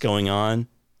show that's going on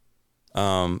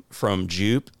from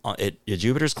at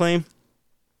Jupiter's Claim.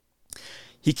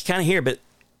 He can kind of hear, but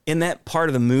in that part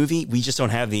of the movie, we just don't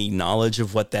have the knowledge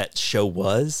of what that show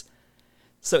was.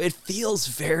 So it feels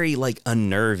very like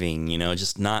unnerving,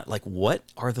 just not like, what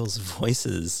are those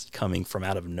voices coming from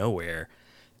out of nowhere,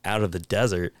 out of the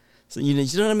desert? So, you know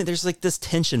what I mean? There's like this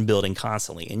tension building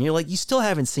constantly. And you're like, you still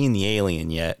haven't seen the alien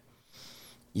yet.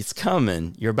 It's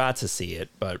coming. You're about to see it.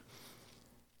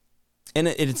 And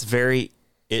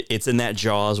it's in that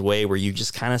Jaws way where you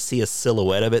just kind of see a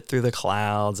silhouette of it through the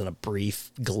clouds and a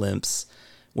brief glimpse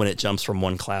when it jumps from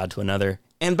one cloud to another.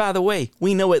 And by the way,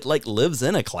 we know it like lives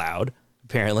in a cloud,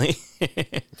 apparently.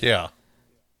 Yeah.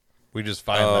 We just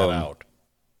find that out.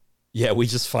 Yeah, we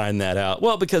just find that out.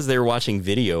 Well, because they're watching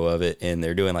video of it and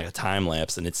they're doing like a time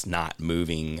lapse and it's not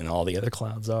moving and all the other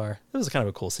clouds are. It was kind of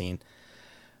a cool scene.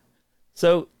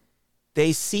 So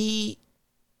they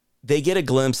get a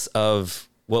glimpse of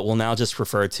what we'll now just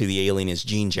refer to the alien as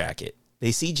Jean Jacket.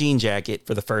 They see Jean Jacket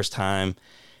for the first time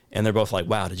and they're both like,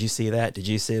 wow, did you see that? Did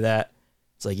you see that?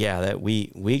 It's like, yeah, that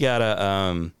we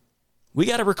gotta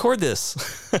record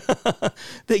this.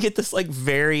 They get this like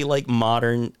very like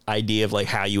modern idea of like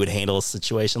how you would handle a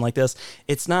situation like this.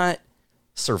 It's not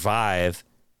survive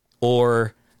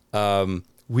or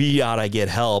we ought to get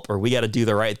help or we got to do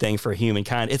the right thing for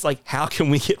humankind. It's like, how can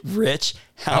we get rich?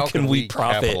 How can we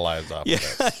profit? Capitalize off of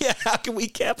this? Yeah. How can we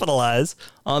capitalize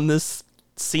on this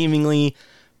seemingly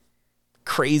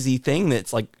crazy thing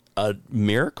that's like a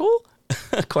miracle?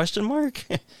 Question mark.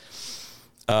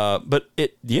 But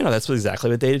that's exactly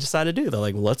what they decided to do. They're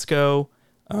like, well, let's go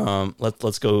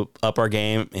up our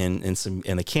game in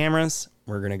the cameras.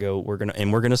 We're going to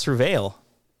surveil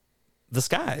the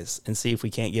skies and see if we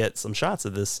can't get some shots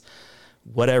of this,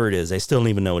 whatever it is. They still don't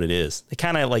even know what it is. They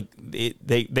kind of like,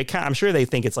 I'm sure they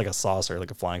think it's like a saucer, like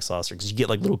a flying saucer, because you get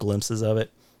like little glimpses of it.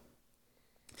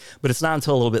 But it's not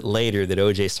until a little bit later that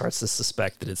OJ starts to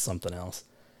suspect that it's something else.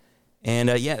 And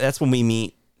that's when we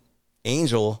meet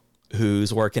Angel,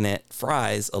 who's working at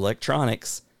Fry's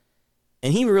Electronics.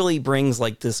 And he really brings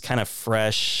like this kind of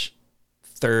fresh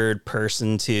third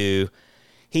person to,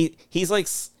 he's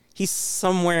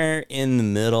somewhere in the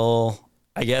middle,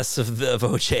 I guess, of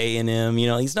OJ and him.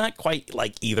 He's not quite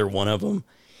like either one of them.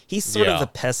 He's sort of the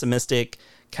pessimistic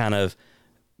kind of,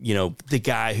 the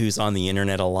guy who's on the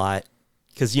internet a lot.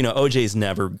 Because, OJ's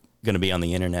never going to be on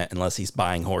the internet unless he's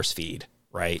buying horse feed,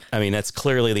 right? I mean, that's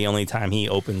clearly the only time he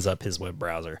opens up his web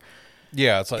browser.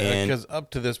 Yeah, it's like, because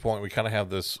up to this point, we kind of have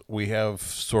this, we have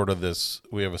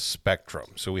a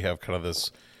spectrum. So we have kind of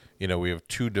this, we have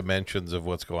two dimensions of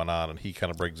what's going on, and he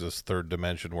kind of brings this third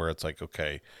dimension where it's like,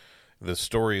 okay, the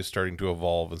story is starting to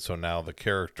evolve, and so now the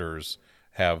characters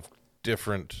have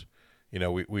different,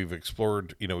 we've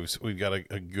explored, we've got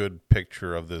a good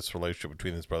picture of this relationship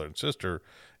between this brother and sister,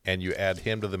 and you add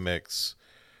him to the mix,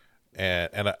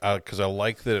 and because I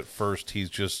like that at first he's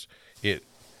just,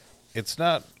 it's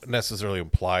not necessarily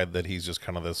implied that he's just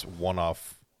kind of this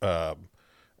one-off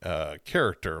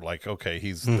character, like, okay,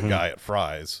 he's the guy at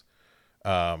Fry's.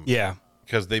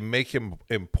 Because they make him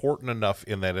important enough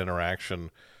in that interaction,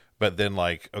 but then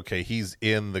like, okay, he's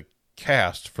in the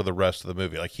cast for the rest of the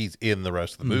movie. Like he's in the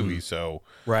rest of the movie. So,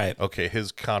 right. Okay.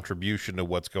 His contribution to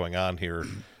what's going on here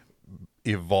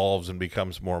evolves and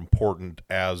becomes more important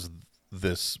as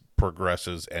this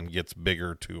progresses and gets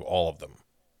bigger to all of them.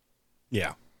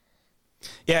 Yeah.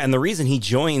 Yeah. And the reason he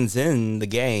joins in the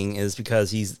gang is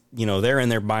because he's, they're in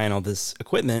there buying all this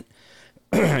equipment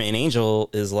and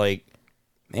Angel is like,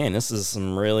 man, this is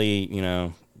some really,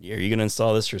 are you going to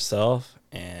install this yourself?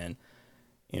 And,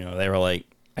 they were like,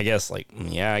 I guess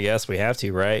we have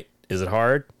to, right? Is it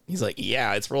hard? He's like,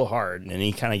 yeah, it's real hard. And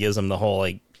he kind of gives them the whole,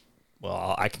 like,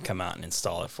 well, I can come out and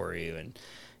install it for you. And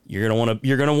you're going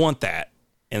to want that.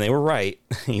 And they were right.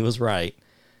 He was right.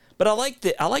 But I liked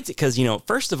it because,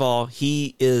 first of all,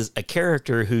 he is a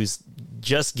character who's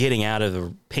just getting out of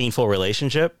a painful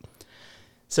relationship.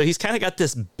 So he's kind of got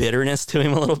this bitterness to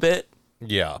him a little bit.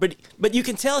 Yeah. But you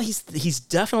can tell he's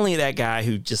definitely that guy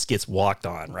who just gets walked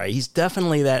on, right? He's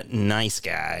definitely that nice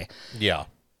guy. Yeah.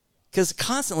 Because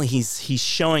constantly he's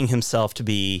showing himself to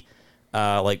be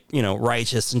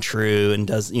righteous and true and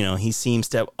does, he seems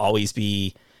to always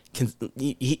be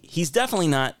he's definitely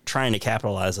not trying to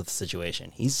capitalize on the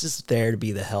situation. He's just there to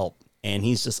be the help, and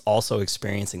he's just also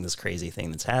experiencing this crazy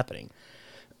thing that's happening.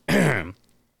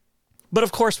 But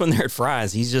of course, when they're at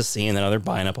Fry's, he's just seeing that they're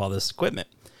buying up all this equipment.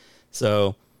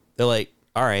 So they're like,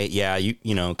 all right, yeah,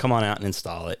 you know, come on out and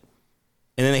install it.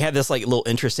 And then they had this like little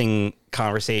interesting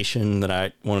conversation that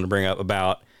I wanted to bring up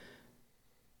about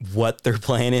what their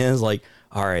plan is. Like,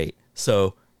 all right,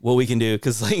 so what we can do,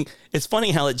 because like it's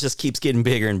funny how it just keeps getting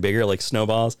bigger and bigger, like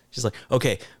snowballs. She's like,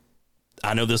 okay,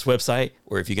 I know this website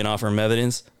where if you can offer them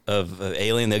evidence of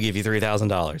alien, they'll give you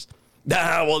 $3,000.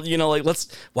 Well, you know, like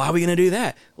why are we gonna do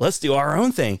that? Let's do our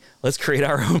own thing. Let's create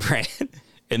our own brand.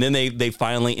 And then they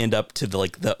finally end up to the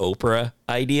Oprah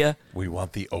idea. We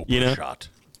want the Oprah shot.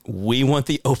 We want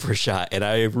the Oprah shot. And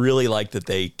I really like that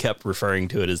they kept referring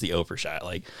to it as the Oprah shot.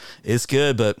 Like, it's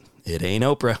good, but it ain't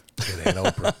Oprah. It ain't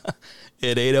Oprah.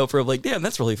 It ain't Oprah. I'm like, damn,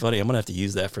 that's really funny. I'm gonna have to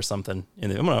use that for something.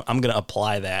 And I'm gonna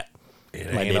apply that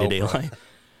in my day-to-day life.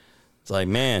 It's like,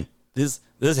 man, this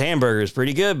hamburger is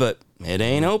pretty good, but it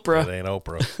ain't Oprah. It ain't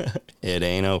Oprah. It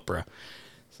ain't Oprah.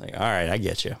 It's like, all right, I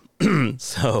get you.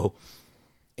 So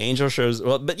Angel shows,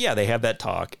 well, but yeah, they have that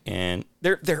talk, and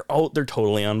they're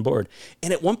totally on board.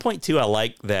 And at one point too, I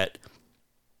like that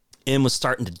M was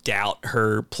starting to doubt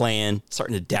her plan,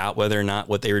 starting to doubt whether or not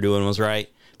what they were doing was right.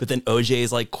 But then OJ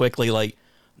is like quickly like,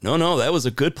 no, that was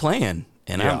a good plan,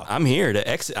 and yeah. I'm here to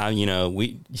exit.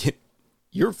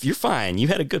 You're fine. You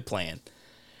had a good plan.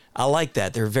 I like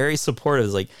that. They're very supportive.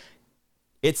 It's like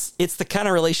it's the kind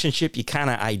of relationship you kind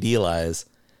of idealize.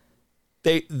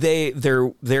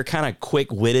 They're kind of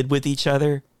quick-witted with each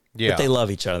other, but they love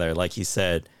each other, like he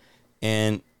said,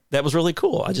 and that was really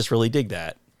cool. I just really dig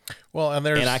that. Well, and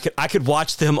I could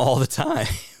watch them all the time.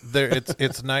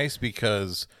 It's nice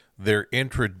because they're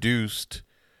introduced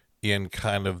in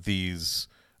kind of these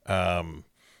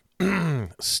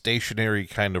stationary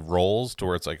kind of roles, to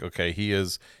where it's like, okay,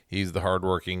 he's the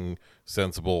hardworking,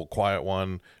 sensible, quiet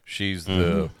one. She's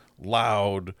the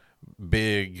loud,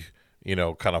 big, you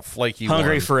know, kind of flaky,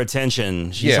 hungry one. For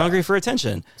attention. She's hungry for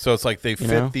attention. So it's like they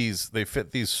fit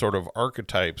these sort of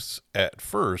archetypes at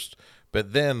first,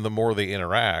 but then the more they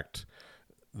interact,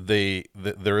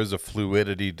 there is a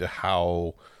fluidity to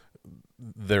how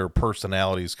their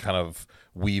personalities kind of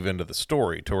weave into the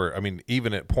story, to where, I mean,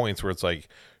 even at points where it's like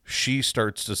she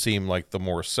starts to seem like the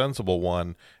more sensible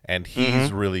one, and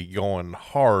he's really going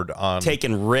hard on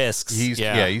taking risks. He's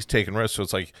taking risks. So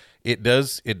it's like it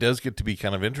does get to be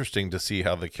kind of interesting to see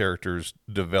how the characters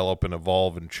develop and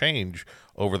evolve and change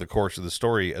over the course of the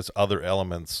story as other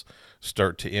elements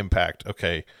start to impact.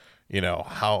 Okay, you know,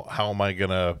 how am I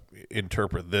gonna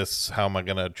interpret this? How am I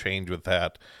gonna change with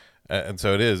that? And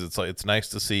so it's nice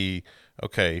to see,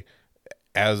 okay,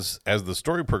 as the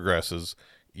story progresses,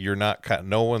 you're not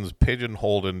no one's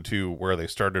pigeonholed into where they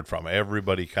started from.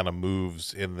 Everybody kind of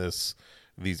moves in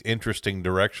these interesting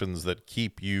directions that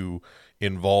keep you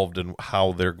involved in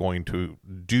how they're going to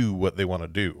do what they want to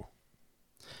do.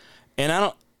 And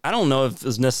I don't know if it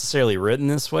was necessarily written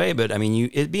this way, but I mean,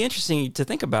 it'd be interesting to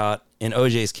think about in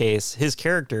OJ's case, his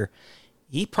character,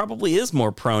 he probably is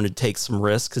more prone to take some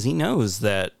risks because he knows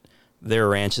that their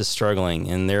ranch is struggling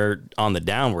and they're on the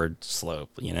downward slope,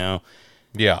 you know?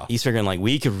 Yeah. He's figuring like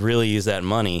we could really use that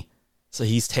money. So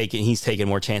he's taking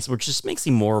more chances, which just makes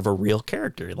him more of a real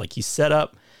character. Like he's set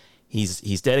up, he's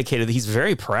dedicated. He's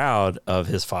very proud of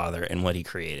his father and what he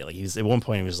created. Like at one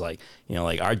point he was like, you know,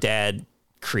 like our dad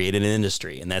created an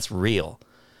industry and that's real.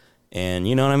 And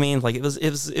you know what I mean? Like it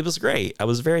was great. I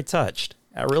was very touched.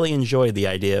 I really enjoyed the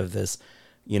idea of this,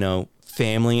 you know,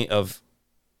 family of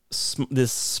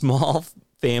this small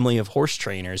family of horse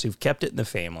trainers who've kept it in the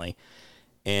family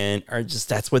and are just,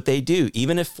 that's what they do.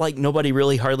 Even if like nobody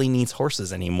really hardly needs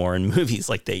horses anymore in movies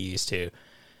like they used to.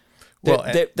 Well,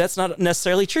 that's not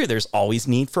necessarily true. There's always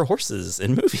need for horses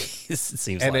in movies. It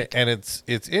seems like. And it's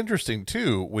interesting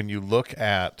too, when you look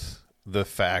at the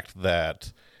fact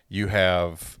that you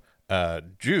have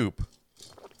Jupe,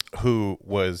 who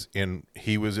was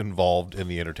involved in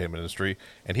the entertainment industry,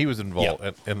 and he was involved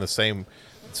in the same.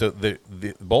 So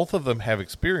both of them have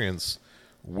experience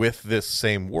with this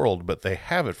same world, but they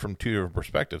have it from two different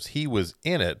perspectives. He was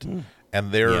in it,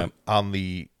 and they're on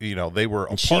the, you know, they were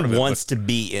a part of it. She wants to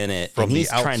be in it, and he's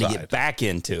trying to get back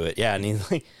into it. Yeah, and he's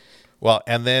like, well,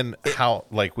 and then how,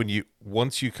 like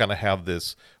once you kind of have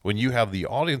this, when you have the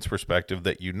audience perspective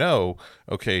that you know,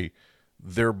 okay,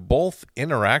 they're both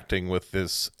interacting with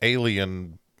this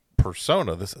alien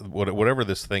persona, this whatever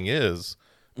this thing is,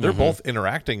 they're both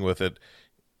interacting with it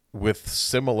with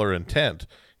similar intent.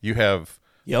 You have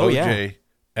OJ,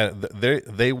 and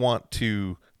they want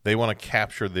to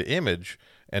capture the image,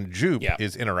 and Jupe Yeah.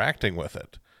 is interacting with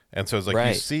it. And so it's like you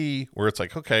Right. see where it's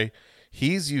like, okay,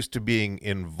 he's used to being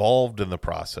involved in the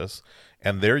process,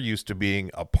 and they're used to being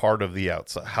a part of the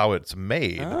outside, how it's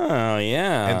made. Oh,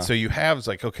 yeah. And so you have, it's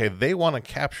like, okay, they want to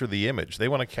capture the image. They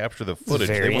want to capture the footage.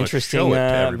 They very want to interesting. show it to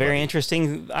everybody. Very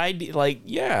interesting idea. Like,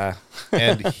 yeah.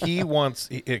 And he wants,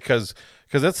 because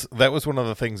that was one of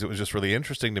the things that was just really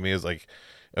interesting to me is like,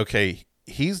 okay,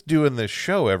 he's doing this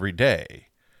show every day.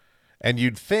 And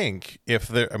you'd think if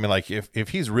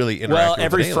he's really interacting Well, with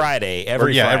every an alien- Friday.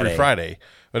 every Friday.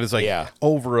 But it's like Yeah.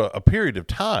 over a period of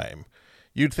time,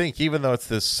 you'd think even though it's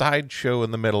this sideshow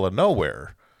in the middle of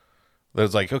nowhere,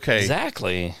 there's like, okay,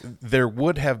 Exactly. there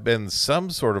would have been some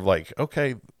sort of like,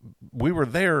 okay, we were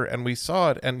there and we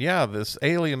saw it, and yeah, this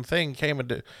alien thing came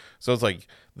into. So it's like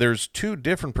there's two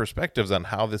different perspectives on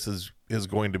how this is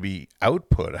going to be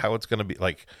output, how it's going to be,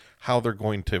 like how they're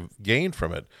going to gain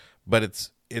from it, but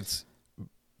it's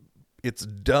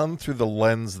done through the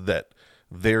lens that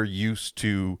they're used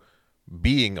to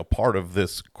being a part of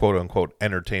this quote unquote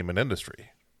entertainment industry.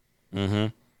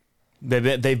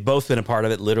 They've both been a part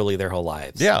of it literally their whole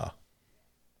lives. Yeah.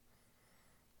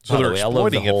 So By the they're way, I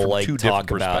love the exploiting it whole, from like, two talk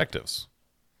different about- perspectives.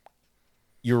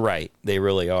 You're right. They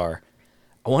really are.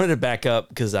 I wanted to back up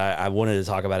because I wanted to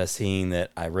talk about a scene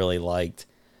that I really liked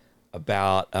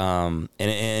about, and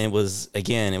it was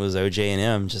OJ and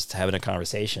M just having a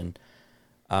conversation.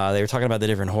 They were talking about the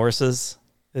different horses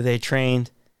that they trained,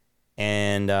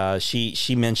 and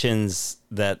she mentions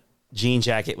that Jean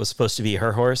Jacket was supposed to be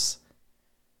her horse.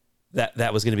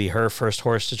 That was going to be her first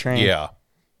horse to train. Yeah.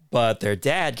 But their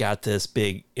dad got this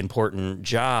big important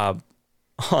job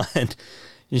on.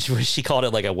 She called it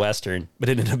like a Western, but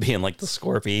it ended up being like the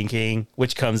Scorpion King,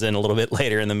 which comes in a little bit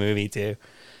later in the movie too.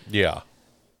 Yeah.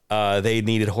 They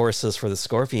needed horses for the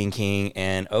Scorpion King,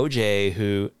 and OJ,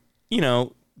 who,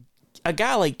 a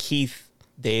guy like Keith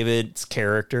David's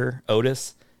character,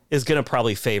 Otis, is going to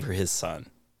probably favor his son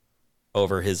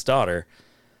over his daughter.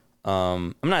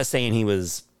 I'm not saying he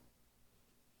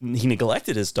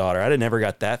neglected his daughter. I never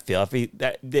got that feel.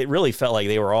 It really felt like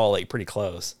they were all like pretty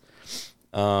close.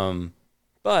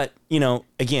 But,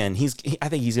 again, I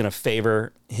think he's going to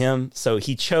favor him. So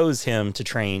he chose him to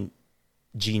train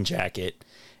Jean Jacket.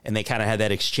 And they kind of had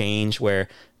that exchange where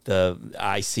the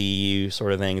ICU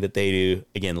sort of thing that they do,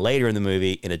 again, later in the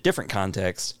movie in a different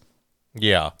context.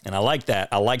 Yeah. And I like that.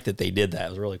 I like that they did that. It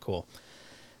was really cool.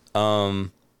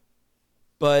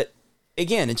 But,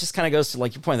 again, it just kind of goes to,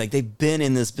 like, your point. Like, they've been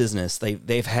in this business.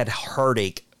 They've had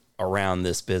heartache around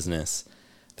this business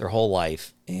their whole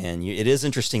life, and it is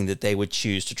interesting that they would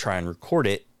choose to try and record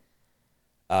it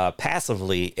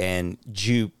passively, and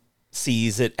Jupe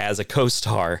sees it as a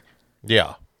co-star.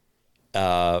 Yeah.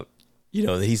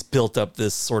 He's built up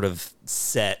this sort of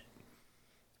set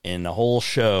in the whole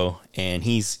show, and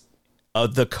he's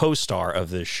the co-star of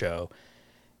this show,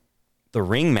 the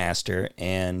ringmaster,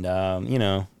 and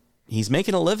he's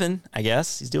making a living, I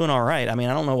guess. He's doing all right. I mean,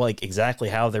 I don't know like exactly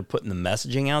how they're putting the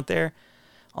messaging out there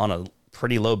on a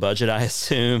pretty low budget, I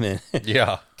assume, and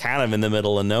Yeah. kind of in the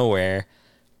middle of nowhere.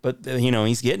 But,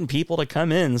 he's getting people to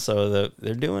come in, so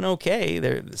they're doing okay.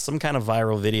 There's some kind of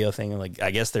viral video thing. Like, I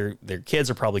guess their kids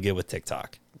are probably good with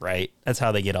TikTok, right? That's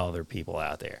how they get all their people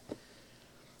out there.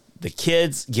 The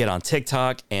kids get on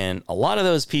TikTok, and a lot of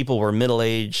those people were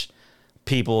middle-aged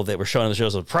people that were showing the show,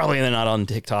 so probably they're not on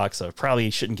TikTok, so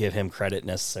probably shouldn't give him credit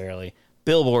necessarily.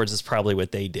 Billboards is probably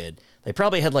what they did. They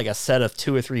probably had like a set of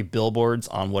 2 or 3 billboards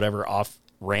on whatever off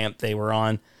ramp they were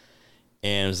on.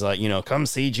 And it was like, come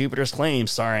see Jupiter's Claim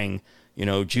starring,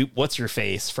 Jupe What's Your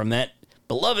Face from that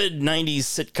beloved 90s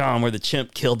sitcom where the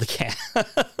chimp killed the cat.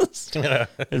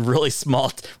 And really small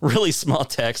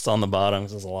text on the bottom.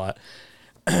 There's a lot.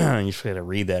 You just got to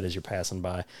read that as you're passing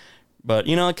by. But,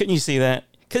 couldn't you see that?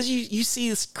 Because you see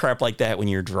this crap like that when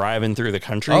you're driving through the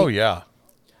country. Oh, yeah.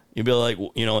 You'd be like,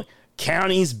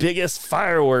 county's biggest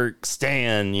fireworks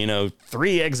stand,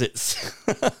 3 exits.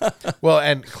 Well,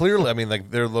 and clearly, I mean,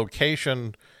 like their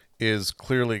location is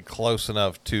clearly close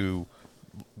enough to,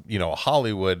 a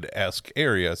Hollywood-esque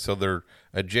area, so they're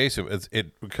adjacent.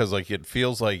 Because like it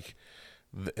feels like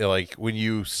when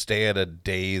you stay at a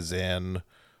Days Inn,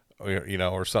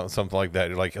 or something like that.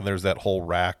 You're like, and there's that whole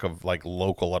rack of like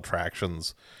local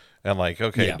attractions. And like,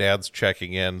 okay, Yeah. Dad's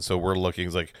checking in, so we're looking.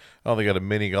 It's like, oh, they got a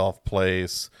mini golf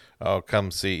place. Oh, come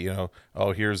see, oh,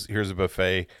 here's a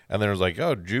buffet. And then it was like,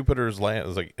 oh, Jupiter's Land. It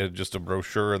was like just a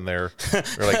brochure in there.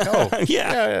 They're like, oh,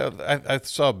 Yeah. I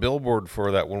saw a billboard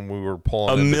for that when we were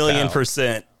pulling. into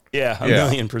 1,000,000%. Yeah, a Yeah.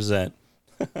 1,000,000%.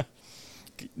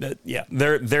 Yeah,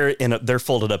 they're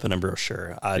folded up in a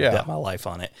brochure. I'd Yeah. bet my life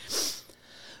on it.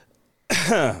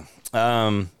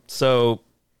 So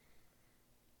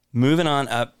moving on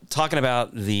up, talking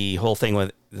about the whole thing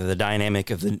with the dynamic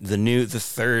of the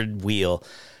third wheel.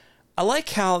 I like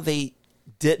how they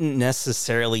didn't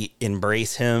necessarily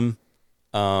embrace him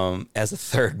as a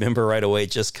third member right away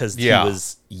just because he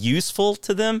was useful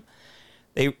to them.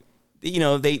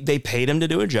 They paid him to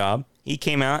do a job. He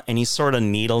came out and he's sort of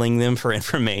needling them for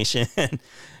information.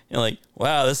 You're like,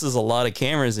 wow, this is a lot of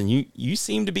cameras, and you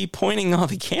seem to be pointing all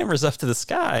the cameras up to the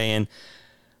sky, and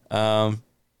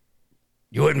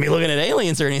you wouldn't be looking at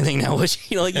aliens or anything now, would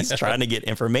you? Like, he's trying to get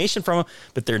information from them,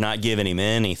 but they're not giving him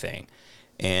anything.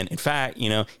 And in fact,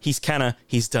 he's done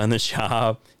the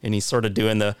job, and he's sort of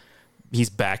he's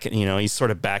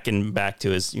sort of backing back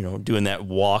to his, doing that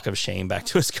walk of shame back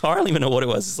to his car. I don't even know what it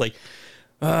was. It's like,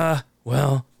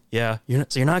 well, yeah, you're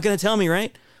not going to tell me,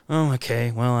 right? Oh,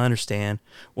 okay. Well, I understand.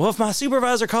 Well, if my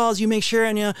supervisor calls, you make sure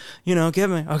and give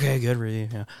me. Okay, good review.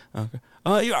 Yeah. Okay.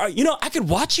 I could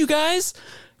watch you guys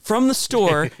from the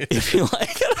store if you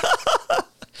like.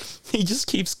 He just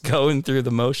keeps going through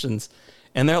the motions,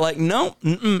 and they're like, no,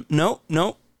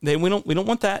 no. We don't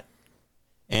want that.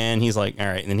 And he's like, all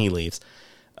right, and then he leaves.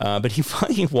 But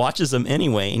he watches them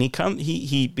anyway, and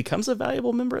he becomes a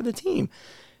valuable member of the team.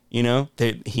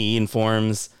 He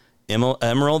informs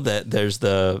Emerald that there's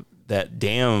that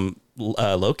damn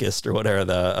locust or whatever,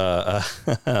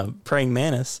 the praying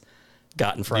mantis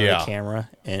got in front of the camera,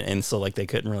 and so like they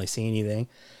couldn't really see anything.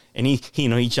 And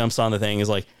he jumps on the thing, is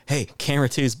like, hey, camera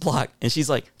 2's blocked. And she's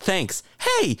like, thanks.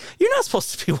 Hey, you're not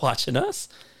supposed to be watching us.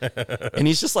 And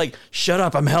he's just like, shut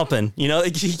up, I'm helping. He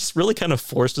just really kind of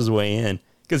forced his way in,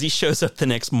 because he shows up the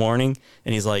next morning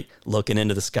and he's like looking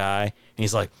into the sky, and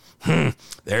he's like,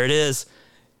 there it is.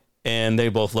 And they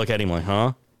both look at him like,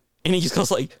 huh? And he just goes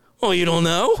like, oh, you don't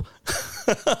know?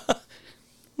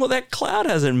 Well, that cloud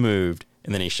hasn't moved.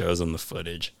 And then he shows them the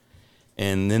footage.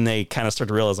 And then they kind of start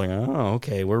to realize, like, oh,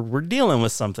 okay, we're dealing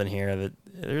with something here. That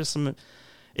there's some,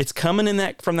 it's coming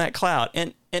from that cloud.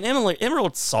 And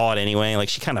Emerald saw it anyway. Like,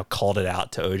 she kind of called it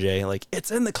out to OJ, like, it's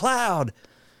in the cloud.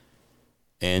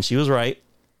 And she was right.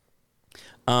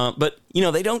 But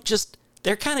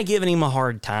they're kind of giving him a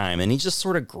hard time, and he just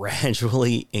sort of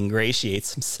gradually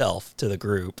ingratiates himself to the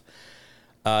group,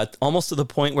 almost to the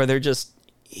point where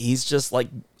he's just like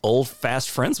old fast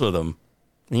friends with them.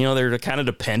 They're kind of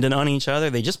dependent on each other.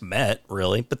 They just met,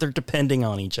 really, but they're depending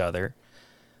on each other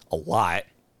a lot.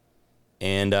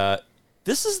 And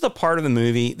this is the part of the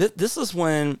movie this is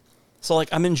when, so like,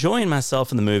 I'm enjoying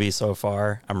myself in the movie so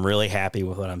far. I'm really happy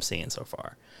with what I'm seeing so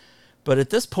far. But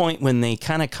at this point, when they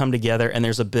kind of come together and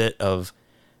there's a bit of,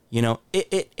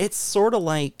 it's sort of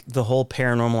like the whole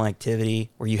Paranormal Activity,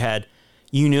 where you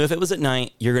knew if it was at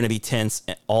night, you're going to be tense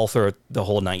all through the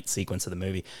whole night sequence of the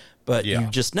movie. But you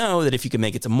just know that if you can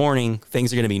make it to morning,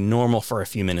 things are going to be normal for a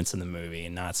few minutes in the movie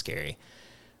and not scary.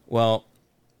 Well,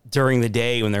 during the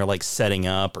day when they're like setting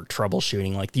up or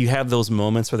troubleshooting, like, you have those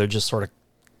moments where they're just sort of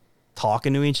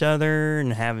talking to each other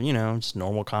and having, just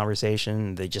normal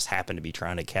conversation. They just happen to be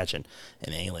trying to catch an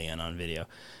alien on video.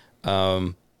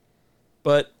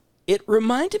 But it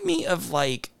reminded me of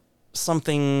like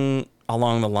something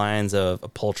along the lines of a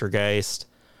Poltergeist,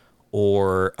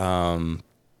 or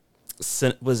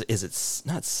is it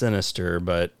not Sinister,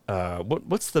 but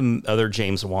what's the other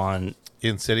James Wan?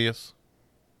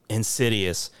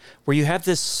 Insidious, where you have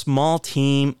this small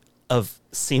team of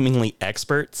seemingly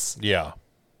experts. Yeah.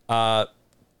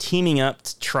 Teaming up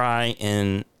to try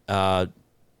and,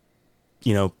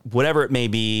 whatever it may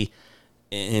be.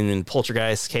 In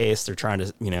Poltergeist's case, they're trying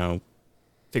to,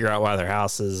 figure out why their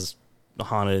house is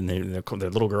haunted, and their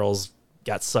little girls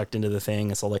got sucked into the thing.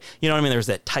 And so, like, there's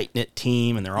that tight-knit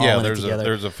team, and they're all in it together.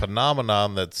 There's a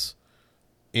phenomenon that's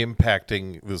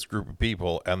impacting this group of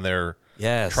people, and they're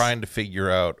trying to figure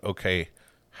out, okay,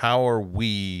 how are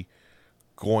we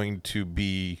going to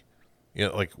be,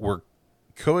 like, we're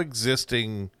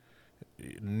coexisting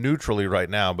neutrally right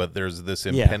now, but there's this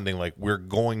impending, like, we're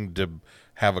going to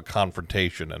have a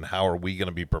confrontation, and how are we going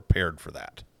to be prepared for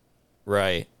that?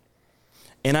 Right.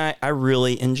 And I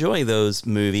really enjoy those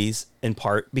movies in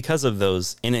part because of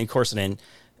those. And of course, in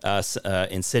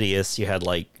Insidious, you had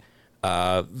like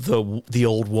the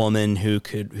old woman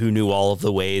who knew all of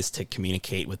the ways to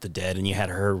communicate with the dead, and you had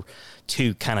her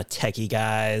two kind of techie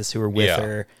guys who were with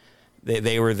her.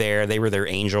 They were there. They were their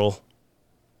angel,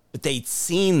 but they'd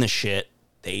seen the shit.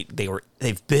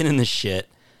 They've been in the shit.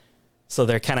 So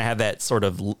they kind of have that sort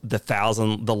of they're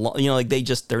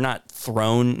not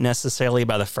thrown necessarily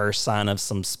by the first sign of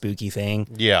some spooky thing.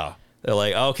 Yeah. They're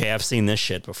like, okay, I've seen this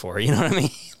shit before. You know what I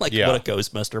mean? Like what a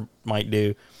Ghostbuster might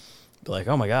do. Be like,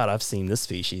 oh my God, I've seen this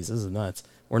species. This is nuts.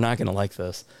 We're not going to like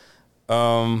this.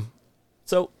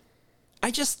 So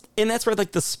and that's where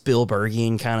like the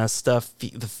Spielbergian kind of stuff,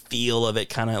 the feel of it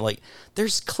kind of like,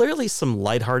 there's clearly some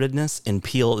lightheartedness, and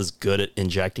Peele is good at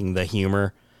injecting the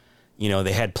humor. You know,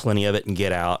 they had plenty of it in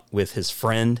Get Out with his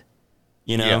friend,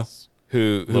 you know, Yes.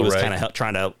 who Lil was Ray. kind of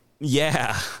trying to,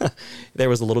 there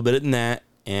was a little bit in that.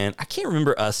 And I can't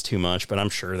remember Us too much, but I'm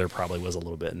sure there probably was a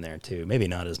little bit in there too. Maybe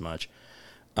not as much.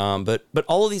 But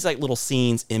all of these like little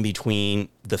scenes in between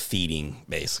the feeding,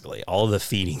 basically all of the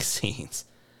feeding scenes.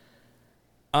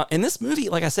 In this movie,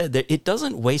 like I said, it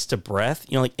doesn't waste a breath.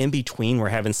 You know, like in between, we're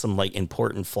having some like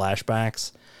important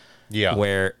flashbacks. Yeah.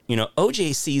 Where, you know,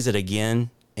 OJ sees it again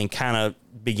and kind of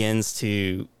begins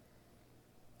to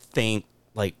think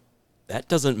like, that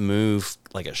doesn't move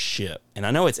like a ship. And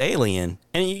I know it's alien.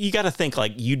 And you got to think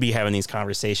like you'd be having these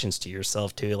conversations to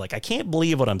yourself too. Like, I can't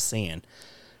believe what I'm seeing.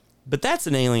 But that's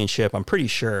an alien ship, I'm pretty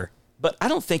sure. But I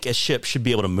don't think a ship should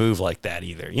be able to move like that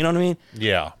either. You know what I mean?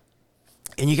 Yeah.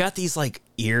 And you got these like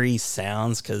eerie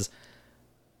sounds, because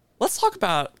let's talk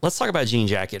about Jean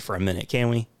Jacket for a minute, can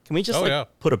we? Can we just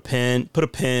put a pin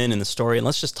in the story, and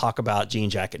let's just talk about Jean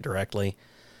Jacket directly?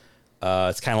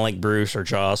 It's kind of like Bruce or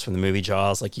Jaws from the movie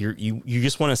Jaws. Like you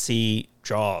just want to see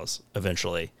Jaws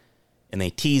eventually, and they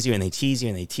tease you and they tease you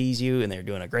and they tease you, and they're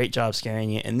doing a great job scaring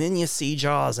you. And then you see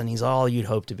Jaws, and he's all you'd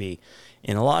hope to be.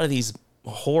 In a lot of these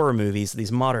horror movies,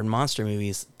 these modern monster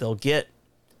movies, they'll get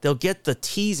the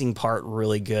teasing part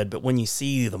really good, but when you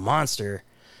see the monster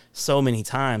so many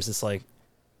times, it's like,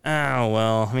 oh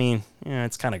well, I mean, yeah,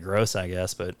 it's kind of gross, I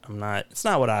guess, but it's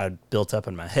not what I built up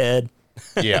in my head.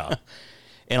 Yeah.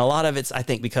 And a lot of it's, I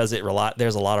think, because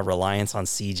there's a lot of reliance on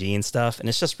CG and stuff, and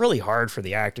it's just really hard for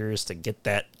the actors to get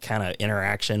that kind of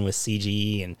interaction with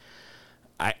CG. And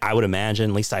I would imagine,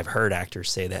 at least I've heard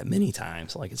actors say that many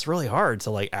times, like it's really hard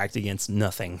to like act against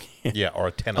nothing. Yeah, or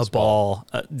a tennis ball,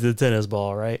 the tennis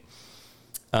ball, right?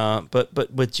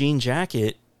 But with Jean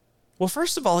Jacket, well,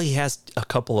 first of all, he has a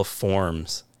couple of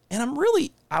forms, and I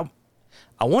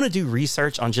want to do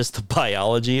research on just the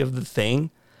biology of the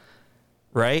thing,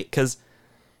 right? Because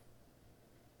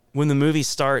when the movie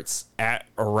starts at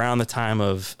around the time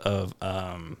of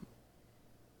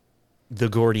the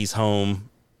Gordy's home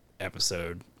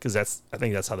episode, because I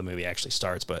think that's how the movie actually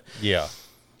starts. But yeah,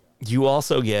 you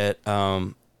also get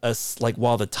like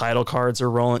while the title cards are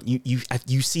rolling,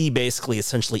 you see basically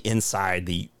essentially inside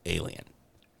the alien.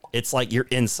 It's like you're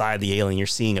inside the alien. You're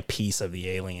seeing a piece of the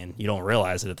alien. You don't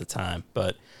realize it at the time,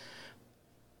 but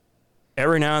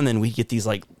every now and then we get these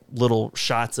like little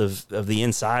shots of the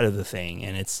inside of the thing,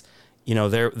 and it's, you know,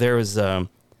 there was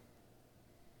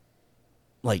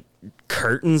like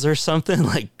curtains or something,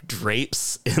 like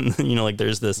drapes, and you know, like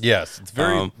there's this it's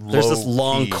very there's this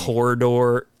long key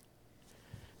corridor.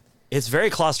 It's very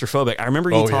claustrophobic. I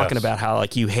remember you talking about how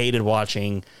like you hated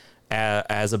watching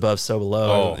As Above, So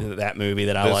Below, that movie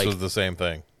that I like. This was the same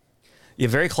thing. Yeah,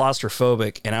 very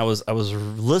claustrophobic. And I was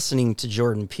listening to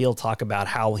Jordan Peele talk about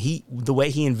how the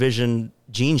way he envisioned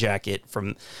Jean Jacket,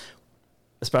 from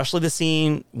especially the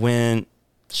scene when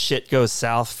shit goes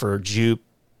south for Jupe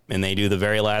and they do the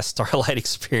very last Starlight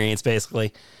Experience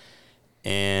basically,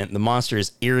 and the monster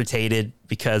is irritated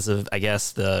because of, I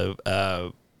guess, the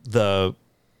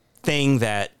thing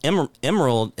that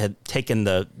Emerald had taken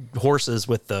the horses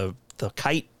with the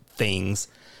kite things,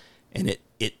 and it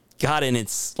got in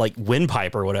its like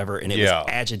windpipe or whatever, and it was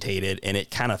agitated, and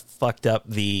it kind of fucked up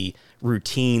the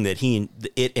routine that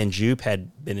it and Jupe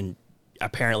had been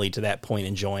apparently to that point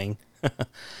enjoying.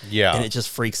 And it just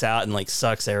freaks out and like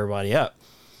sucks everybody up.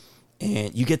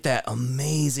 And you get that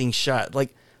amazing shot,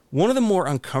 like one of the more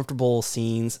uncomfortable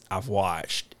scenes I've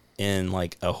watched in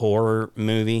like a horror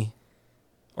movie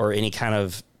or any kind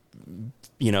of,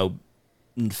 you know,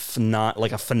 not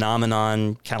like a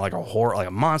phenomenon, kind of like a horror, like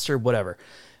a monster, whatever.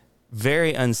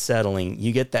 Very unsettling.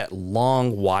 You get that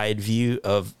long, wide view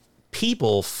of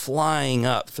people flying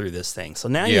up through this thing. So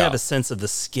now you have a sense of the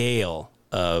scale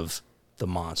of the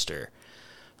monster.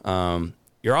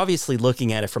 You're obviously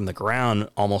looking at it from the ground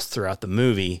almost throughout the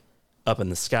movie, up in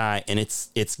the sky, and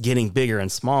it's getting bigger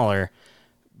and smaller,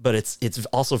 but it's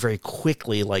also very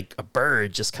quickly like a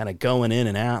bird just kind of going in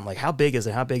and out. Like, how big is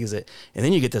it? How big is it? And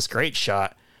then you get this great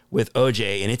shot with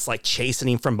OJ, and it's like chasing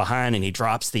him from behind, and he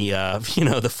drops the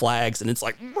the flags, and it's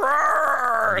like,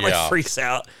 like freaks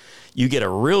out. You get a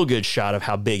real good shot of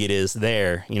how big it is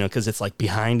there, you know, because it's like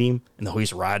behind him, and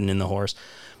he's riding in the horse.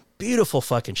 Beautiful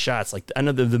fucking shots. Like, I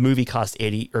know the movie cost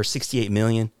 80 or 68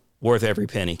 million, worth every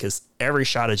penny, because every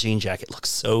shot of Jean Jacket looks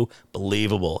so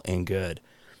believable and good.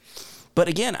 But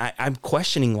again, I'm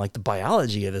questioning like the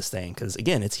biology of this thing, because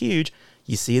again, it's huge.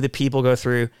 You see the people go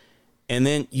through, and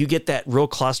then you get that real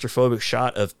claustrophobic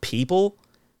shot of people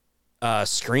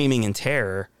screaming in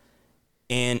terror.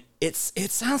 And it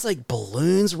sounds like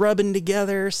balloons rubbing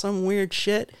together or some weird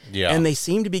shit. Yeah. And they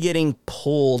seem to be getting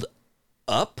pulled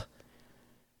up.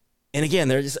 And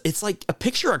again, it's like a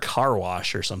picture of a car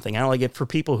wash or something. I don't like it for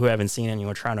people who haven't seen it and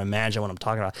you're trying to imagine what I'm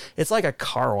talking about. It's like a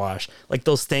car wash, like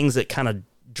those things that kind of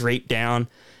drape down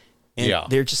and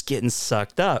they're just getting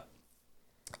sucked up.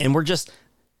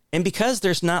 And because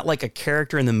there's not like a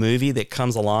character in the movie that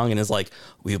comes along and is like,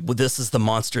 this is the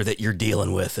monster that you're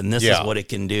dealing with and this is what it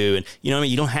can do. And you know what I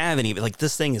mean? You don't have any, like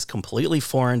this thing is completely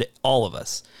foreign to all of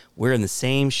us. We're in the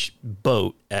same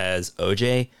boat as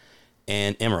OJ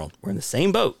and Emerald. We're in the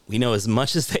same boat. We know as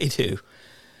much as they do.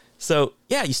 So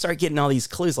yeah, you start getting all these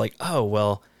clues like, oh,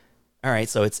 well, all right.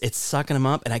 So it's sucking them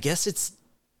up. And I guess it's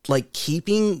like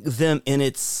keeping them in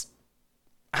its,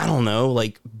 I don't know,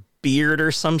 like beard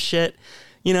or some shit,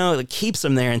 you know, it keeps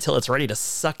them there until it's ready to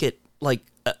suck it like,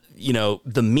 you know,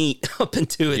 the meat up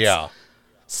into its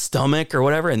stomach or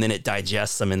whatever. And then it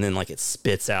digests them. And then like it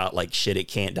spits out like shit it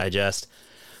can't digest.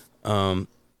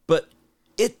 But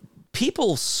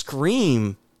people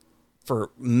scream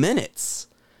for minutes,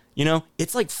 you know,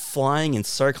 it's like flying and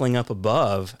circling up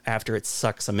above after it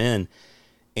sucks them in.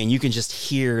 And you can just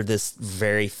hear this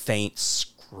very faint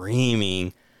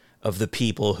screaming of the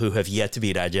people who have yet to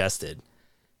be digested.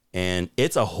 And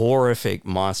it's a horrific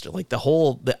monster. Like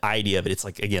the idea of it, it's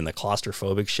like, again, the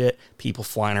claustrophobic shit, people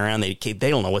flying around, they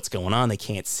don't know what's going on. They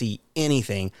can't see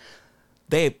anything.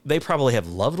 They probably have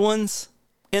loved ones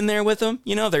in there with them.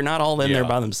 You know, they're not all in there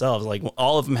by themselves. Like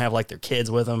all of them have like their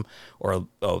kids with them or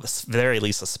the very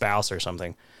least a spouse or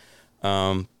something.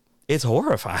 It's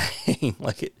horrifying.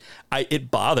 Like it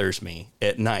bothers me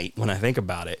at night when I think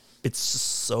about it. It's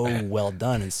just so well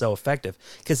done and so effective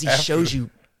because he shows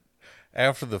you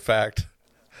after the fact,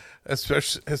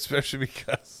 especially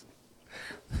because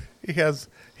he has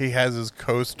his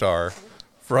co-star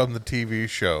from the TV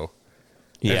show.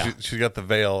 Yeah, she's got the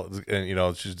veil, and you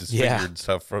know she's disfigured and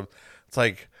stuff. From it's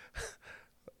like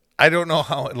I don't know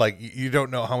how you don't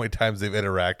know how many times they've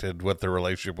interacted, what their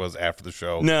relationship was after the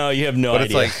show. No, you have no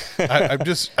idea. It's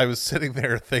like I was sitting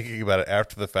there thinking about it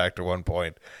after the fact at one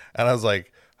point, and I was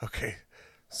like, okay,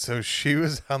 so she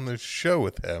was on the show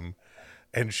with him,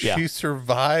 and she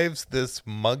survives this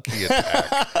monkey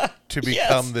attack to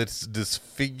become this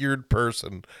disfigured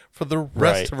person for the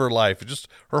rest of her life. Just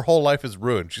her whole life is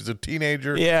ruined. She's a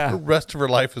teenager. Yeah. The rest of her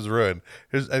life is ruined.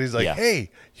 And he's like,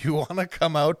 hey, you want to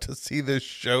come out to see this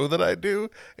show that I do?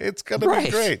 It's going to be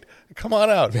great. Come on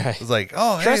out. Right. I was like,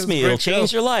 oh, hey, trust me, it'll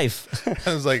change your life.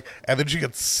 I was like, and then she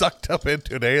gets sucked up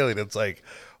into an alien. It's like,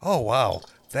 oh, wow,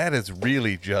 that is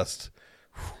really just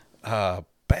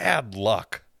bad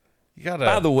luck.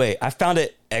 By the way, I found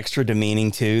it extra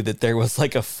demeaning too that there was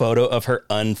like a photo of her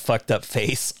unfucked up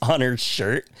face on her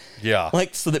shirt. Yeah.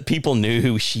 Like so that people knew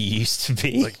who she used to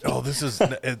be. Like, oh, this is,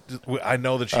 I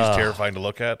know that she's terrifying to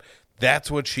look at. That's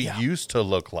what she used to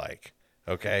look like.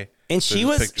 Okay. And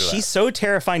she's so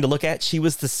terrifying to look at. She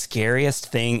was the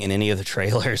scariest thing in any of the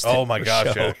trailers. Oh my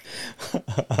gosh. Yeah.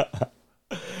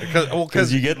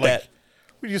 Because you get like, that.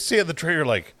 When you see it in the trailer,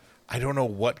 like, I don't know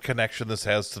what connection this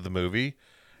has to the movie.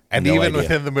 And even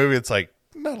within the movie, it's like,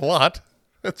 not a lot.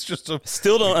 It's just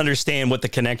still don't understand what the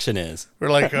connection is.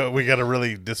 We're like, we got a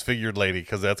really disfigured lady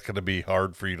because that's going to be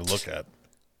hard for you to look at.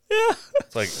 Yeah.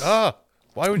 It's like,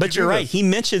 why would you But you're right. He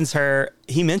mentions her.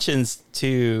 He mentions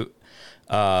to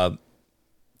Emerald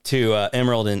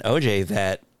and OJ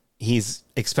that he's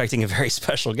expecting a very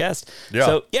special guest. Yeah.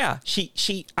 So yeah,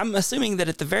 she I'm assuming that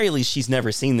at the very least she's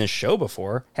never seen this show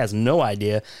before, has no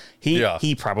idea.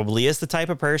 He probably is the type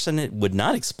of person that would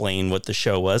not explain what the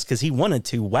show was because he wanted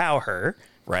to wow her,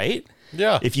 right?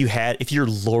 Yeah. If you're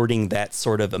lording that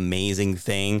sort of amazing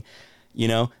thing, you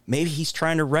know, maybe he's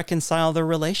trying to reconcile the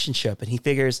relationship and he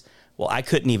figures, well, I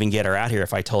couldn't even get her out here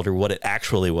if I told her what it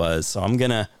actually was. So I'm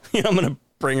gonna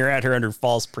bring her out here under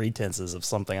false pretenses of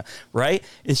something, right?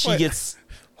 And she gets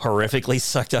horrifically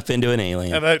sucked up into an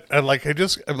alien. And I'm like,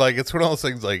 it's one of those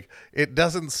things, like, it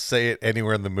doesn't say it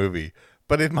anywhere in the movie,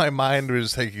 but in my mind, I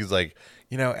was thinking, he's like,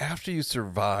 you know, after you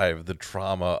survive the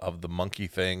trauma of the monkey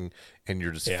thing and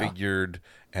you're disfigured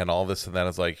and all this and that,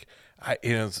 it's like,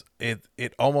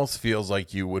 it almost feels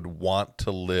like you would want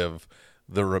to live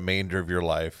the remainder of your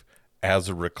life as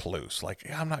a recluse. Like,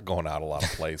 I'm not going out a lot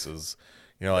of places.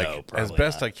 You know, like, as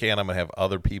best I can, I'm going to have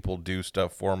other people do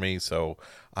stuff for me, so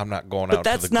I'm not going out to the grocery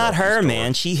store. But that's not her,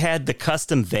 man. She had the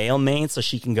custom veil made so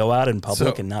she can go out in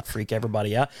public and not freak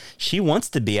everybody out. She wants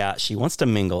to be out. She wants to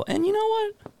mingle. And you know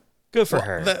what? Good for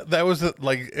her. That was,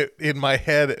 like, in my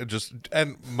head,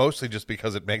 and mostly just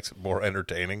because it makes it more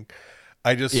entertaining.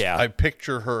 I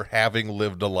picture her having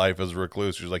lived a life as a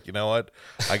recluse. She's like, you know what?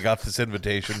 I got this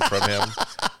invitation from him.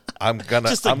 I'm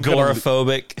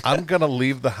agoraphobic. I'm gonna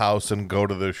leave the house and go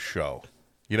to this show.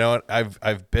 You know what?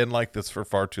 I've been like this for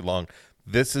far too long.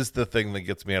 This is the thing that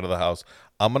gets me out of the house.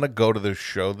 I'm gonna go to this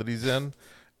show that he's in,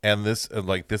 and this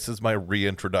is my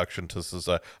reintroduction to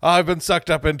society. Oh, I've been sucked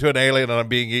up into an alien and I'm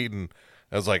being eaten.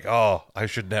 I was like, oh, I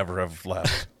should never have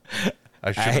left.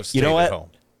 I should have stayed at home.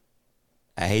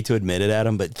 I hate to admit it,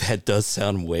 Adam, but that does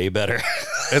sound way better.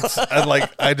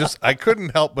 I couldn't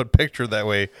help but picture that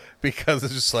way because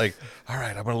it's just like, all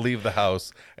right, I'm going to leave the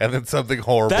house and then something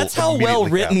horrible. That's how well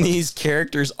written happens. these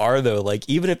characters are, though. Like,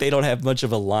 even if they don't have much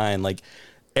of a line, like,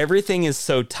 everything is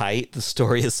so tight. The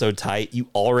story is so tight. You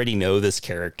already know this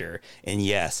character. And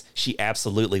yes, she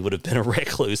absolutely would have been a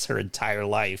recluse her entire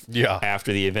life. Yeah.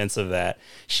 After the events of that.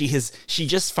 She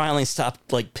just finally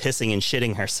stopped, like, pissing and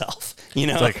shitting herself, you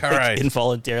know, it's like, all right.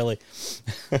 Involuntarily.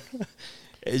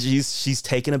 She's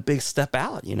taking a big step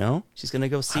out, you know. She's gonna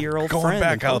go see her old friend. Going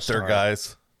back out there,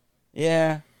 guys.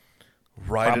 Yeah,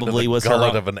 Right probably into the was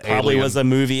gullet of an probably alien. was a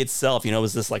movie itself. You know, it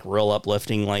was this like real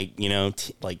uplifting, like, you know,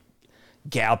 like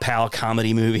gal pal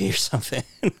comedy movie or something.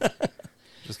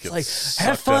 Just get Like,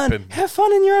 sucked up in. have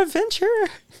fun in your adventure.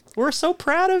 We're so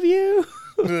proud of you.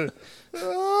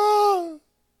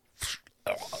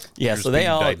 Yeah, so they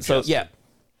all digested. so yeah.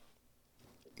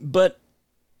 But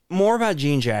more about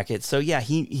Jean Jacket. So yeah,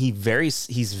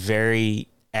 he's very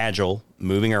agile,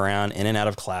 moving around in and out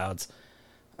of clouds.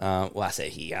 Well, I say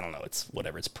he, I don't know, it's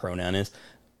whatever its pronoun is.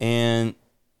 And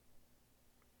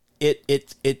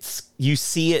it's you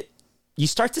see it, you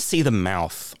start to see the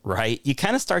mouth, right? You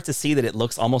kind of start to see that it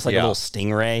looks almost like a little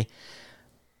stingray.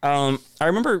 I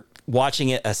remember watching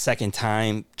it a second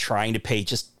time, trying to pay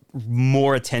just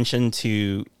more attention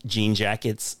to Jean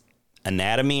Jacket's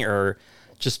anatomy or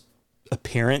just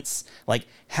appearance. Like,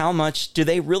 how much do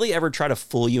they really ever try to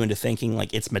fool you into thinking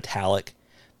like it's metallic?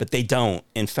 But they don't.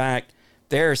 In fact,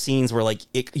 there are scenes where like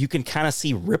you can kind of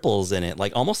see ripples in it,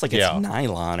 like almost like it's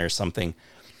nylon or something,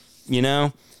 you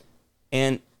know?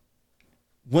 And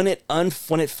when it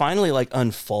finally like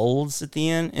unfolds at the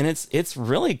end, and it's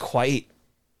really quite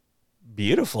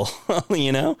beautiful,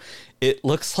 you know? It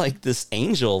looks like this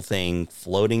angel thing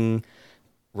floating,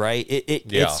 right?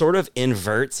 It sort of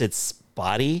inverts its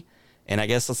body. And I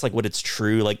guess that's like what it's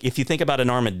true. Like if you think about an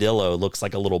armadillo, it looks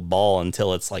like a little ball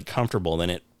until it's like comfortable. Then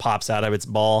it pops out of its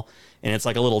ball and it's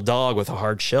like a little dog with a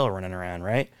hard shell running around,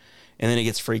 right? And then it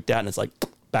gets freaked out and it's like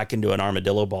back into an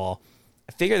armadillo ball.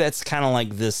 I figure that's kind of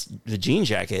like the Jean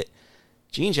Jacket.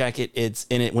 Jean Jacket, it's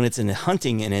in it when it's in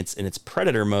hunting and it's in its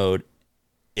predator mode.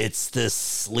 It's this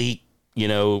sleek, you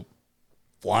know,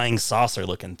 flying saucer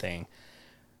looking thing.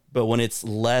 But when it's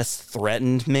less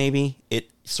threatened, maybe it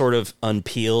sort of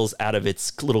unpeels out of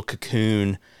its little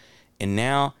cocoon, and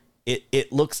now it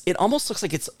almost looks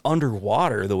like it's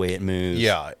underwater the way it moves.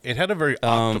 Yeah, it had a very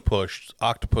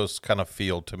octopus kind of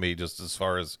feel to me, just as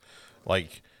far as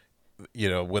like, you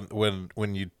know,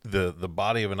 when you the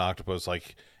body of an octopus,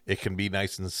 like it can be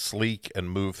nice and sleek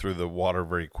and move through the water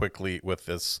very quickly with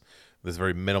this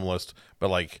very minimalist, but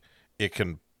like it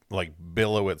can like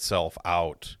billow itself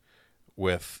out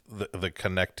with the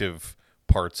connective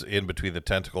parts in between the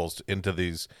tentacles into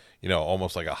these, you know,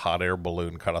 almost like a hot air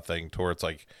balloon kind of thing, to where it's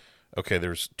like, okay,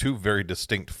 there's two very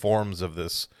distinct forms of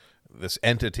this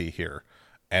entity here,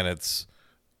 and it's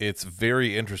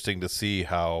very interesting to see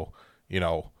how, you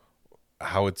know,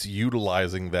 how it's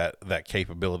utilizing that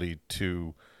capability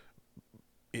to,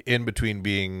 in between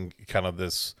being kind of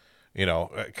this, you know,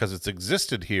 because it's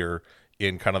existed here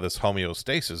in kind of this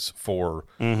homeostasis for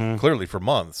clearly for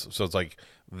months. So it's like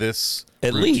this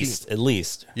at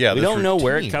least. Yeah, we don't know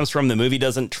where it routine. comes from. The movie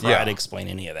doesn't try to explain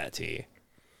any of that to you.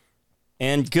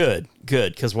 And good,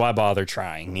 because why bother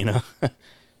trying, you know?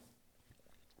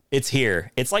 It's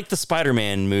here. It's like the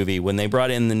Spider-Man movie when they brought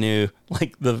in the new,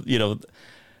 like the, you know,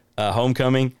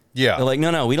 Homecoming. Yeah. They're like,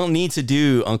 no, we don't need to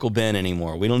do Uncle Ben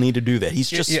anymore. We don't need to do that.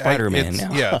 He's just Spider-Man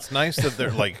now. Yeah, it's nice that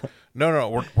they're like, no,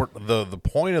 we're the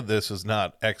point of this is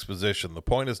not exposition. The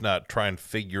point is not try and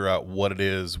figure out what it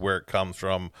is, where it comes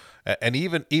from. And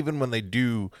even when they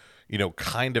do, you know,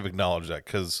 kind of acknowledge that,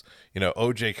 because, you know,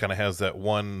 OJ kind of has that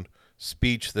one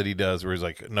speech that he does where he's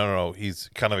like, no, he's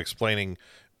kind of explaining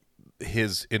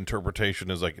his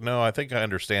interpretation is like, no, I think I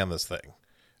understand this thing.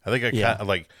 I think I kind of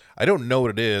like, I don't know what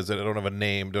it is, and I don't have a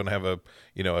name, don't have a,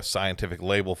 you know, a scientific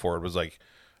label for it. It was like,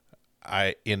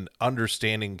 in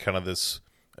understanding kind of this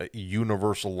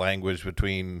universal language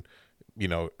between, you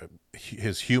know,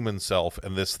 his human self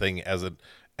and this thing as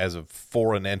a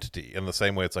foreign entity. In the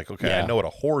same way, it's like, okay, I know what a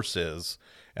horse is,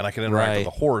 and I can interact Right.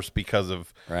 with the horse because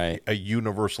of Right. a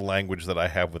universal language that I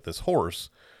have with this horse.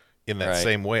 In that Right.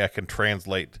 same way, I can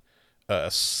translate a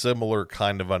similar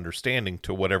kind of understanding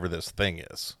to whatever this thing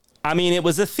is. I mean, it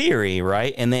was a theory,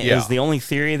 right? And it Yeah. was the only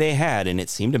theory they had, and it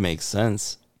seemed to make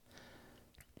sense.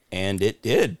 And it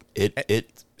did. It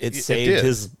saved did.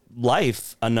 his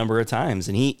life a number of times.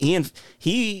 And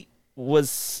he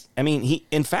was, I mean,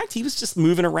 in fact, he was just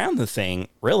moving around the thing,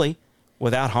 really,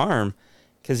 without harm,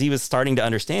 because he was starting to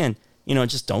understand,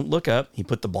 just don't look up. He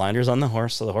put the blinders on the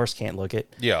horse so the horse can't look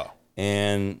it. Yeah.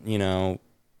 And,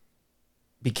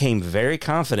 became very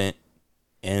confident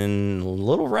and a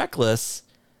little reckless.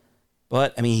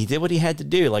 But, I mean, he did what he had to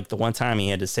do. Like the one time he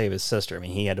had to save his sister. I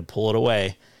mean, he had to pull it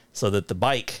away so that the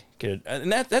bike could.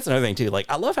 And that's another thing, too. Like,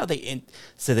 I love how they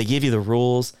give you the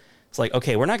rules. It's like,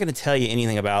 okay, we're not going to tell you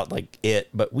anything about, like, it,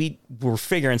 but we're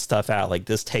figuring stuff out. Like,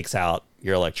 this takes out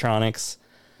your electronics.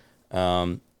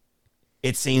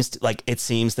 It seems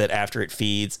that after it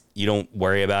feeds, you don't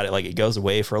worry about it. Like, it goes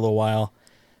away for a little while.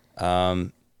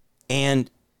 And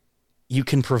you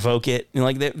can provoke it.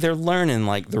 Like, they're learning,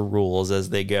 like, the rules as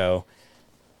they go.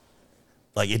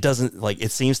 Like, it doesn't, like,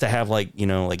 it seems to have, like,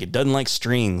 like, it doesn't like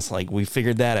strings. Like, we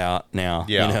figured that out now,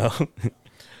 Yeah.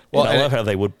 Well, I love how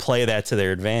they would play that to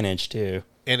their advantage too.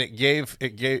 And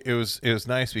it was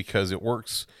nice because it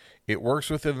works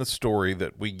within the story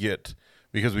that we get,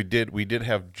 because we did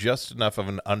have just enough of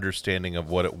an understanding of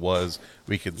what it was.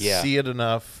 We could see it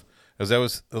enough, because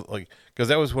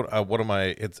that was one of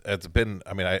my, it's been,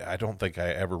 I mean, I don't think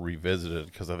I ever revisited,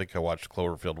 because I think I watched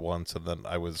Cloverfield once and then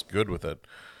I was good with it.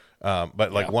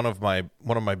 But like one of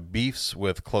my beefs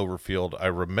with Cloverfield, I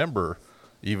remember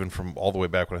even from all the way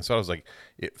back when I saw it, I was like,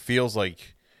 it feels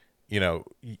like,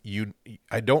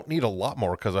 I don't need a lot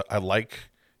more, because I like,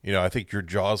 I think your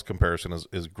Jaws comparison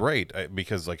is great,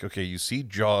 because, like, okay, you see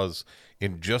Jaws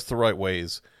in just the right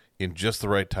ways, in just the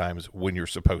right times when you're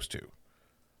supposed to.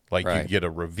 Like, Right. you get a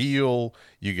reveal,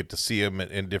 you get to see him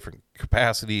in different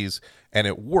capacities, and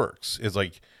it works. It's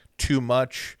like too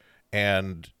much,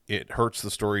 and it hurts the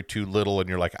story too little, and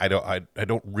you're like, I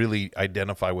don't really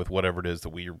identify with whatever it is that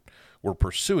we're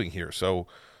pursuing here. So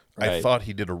I Right. thought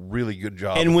he did a really good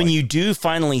job. And of, when like, you do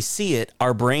finally see it,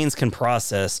 our brains can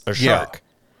process a shark,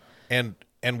 and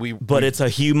but it's a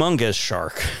humongous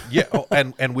shark. yeah,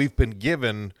 and we've been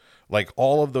given, like,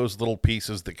 all of those little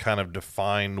pieces that kind of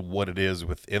define what it is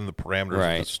within the parameters of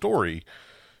Right. the story.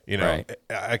 Right.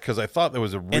 Because I thought there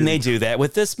was a really, And they do that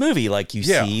with this movie. Like, you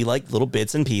Yeah. see, like, little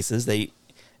bits and pieces.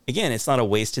 Again, it's not a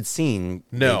wasted scene.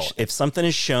 No. If something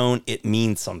is shown, it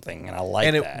means something, and I like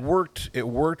and that. it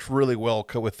worked really well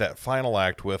with that final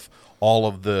act with all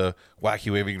of the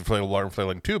wacky waving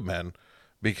flailing tube men,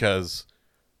 because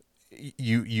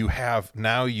you have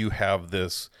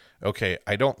this, okay,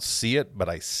 I don't see it, but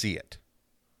I see it.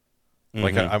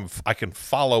 Like, I can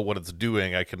follow what it's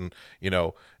doing. I can,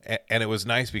 and it was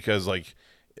nice because, like,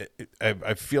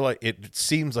 I feel like it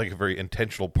seems like a very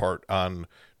intentional part on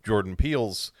Jordan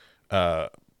Peele's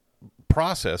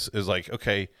process, is like,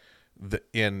 okay,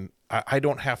 I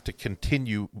don't have to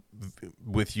continue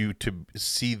with you to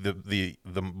see the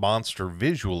monster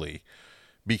visually,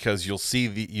 because you'll see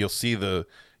the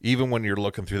even when you're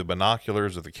looking through the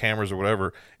binoculars or the cameras or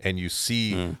whatever, and you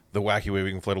see the wacky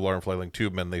waving flailing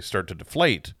tube men, they start to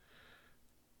deflate.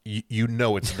 You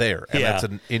know it's there, and Yeah.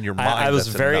 that's in your mind. It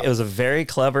was that's a very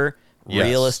clever, Yes.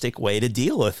 realistic way to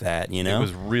deal with that. It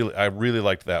was really, I really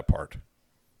liked that part.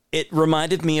 It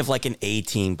reminded me of like an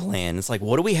A-team plan. It's like,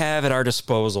 what do we have at our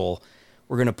disposal?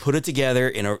 We're going to put it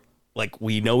together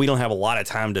we know we don't have a lot of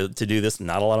time to do this,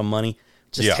 not a lot of money.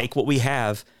 Just take what we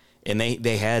have. And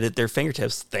they had at their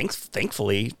fingertips,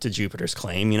 thankfully, to Jupiter's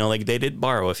claim, like, they did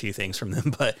borrow a few things from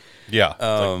them, but Yeah.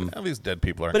 These dead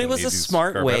people aren't. but it gonna was need a these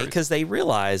smart spare way, batteries. because they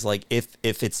realized, like, if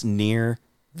it's near,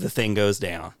 the thing goes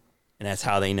down, and that's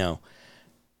how they know.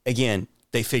 Again,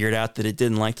 they figured out that it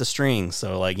didn't like the string,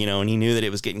 so, like, and he knew that it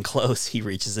was getting close. He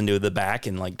reaches into the back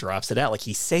and, like, drops it out. Like,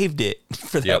 he saved it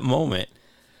for that moment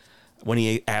when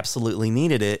he absolutely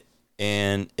needed it,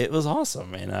 and it was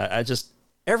awesome. And I just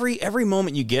every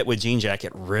moment you get with Jean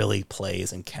Jacket really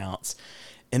plays and counts.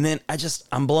 And then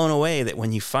I'm blown away that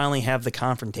when you finally have the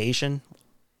confrontation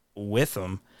with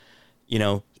him,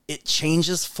 it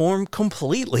changes form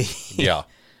completely. Yeah.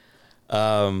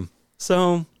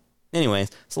 So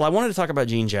anyways, I wanted to talk about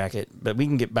Jean Jacket, but we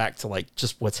can get back to, like,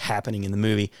 just what's happening in the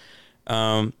movie.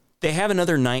 They have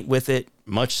another night with it,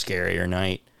 much scarier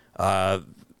night.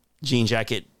 Jean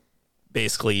Jacket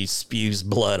basically spews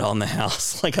blood on the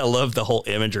house. Like, I love the whole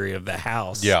imagery of the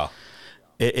house. Yeah.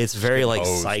 It's very, like,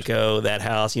 hosed. Psycho, that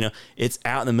house. It's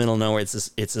out in the middle of nowhere. It's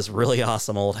this really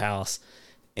awesome old house.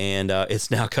 and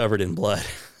it's now covered in blood.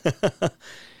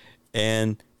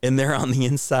 and they're on the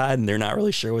inside, and they're not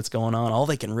really sure what's going on. All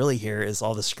they can really hear is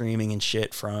all the screaming and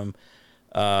shit from,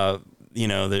 you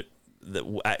know,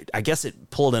 I guess it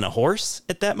pulled in a horse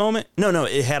at that moment. No,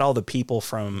 it had all the people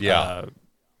from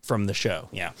the show.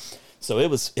 Yeah. So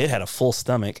it had a full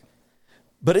stomach,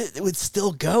 but it would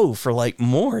still go for like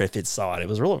more if it saw it. It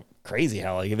was real crazy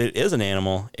how, like, if it is an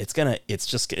animal, it's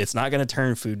not going to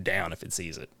turn food down if it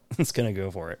sees it. It's going to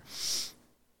go for it.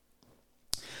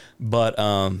 But,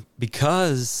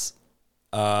 because,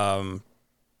 they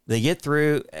get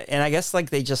through, and I guess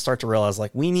like they just start to realize,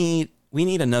 like, we need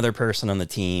another person on the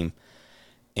team.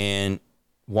 And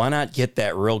why not get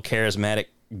that real charismatic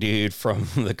dude from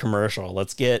the commercial?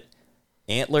 Let's get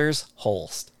Antlers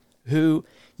Holst, who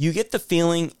you get the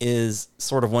feeling is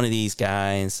sort of one of these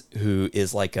guys who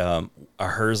is like a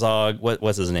Herzog.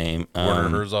 What's his name? Werner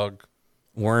Herzog.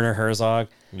 Werner Herzog.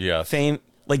 Yeah.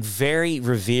 Like very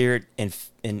revered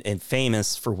and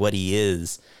famous for what he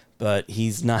is. But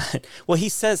he's not, well, he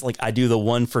says, like, I do the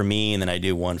one for me and then I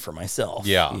do one for myself.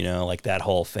 Yeah. You know, like that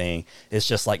whole thing. It's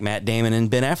just like Matt Damon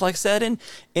and Ben Affleck said in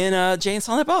Jay and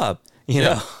Silent Bob. You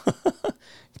know,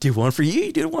 do one for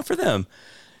you do one for them.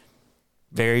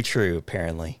 Very true,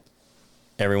 apparently.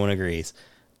 Everyone agrees.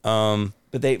 But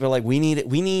they were like, we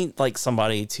need like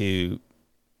somebody to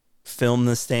film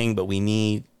this thing, but we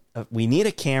need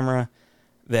a camera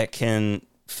that can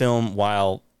film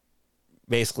while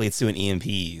basically it's doing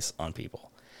EMPs on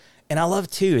people. And I love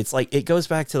too, it's like, it goes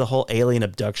back to the whole alien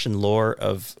abduction lore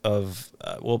of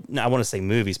well, I want to say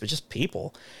movies, but just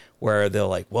people, where they're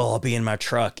like, well, I'll be in my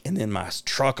truck and then my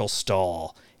truck will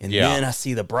stall. And then I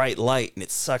see the bright light and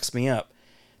it sucks me up.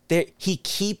 He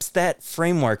keeps that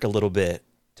framework a little bit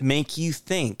to make you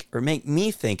think, or make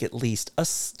me think at least,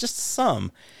 just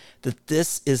some, that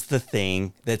this is the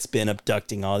thing that's been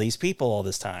abducting all these people all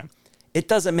this time. It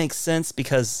doesn't make sense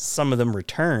because some of them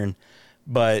return,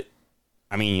 but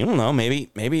I mean, you don't know, maybe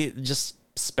it just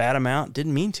spat them out,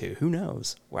 didn't mean to. Who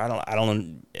knows? Well, I don't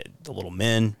know the little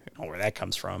men, I don't know where that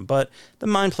comes from, but the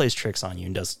mind plays tricks on you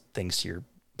and does things to your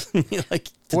like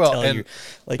to tell you,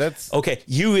 like, that's, okay,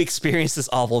 you experienced this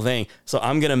awful thing, so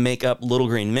I'm gonna make up little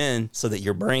green men so that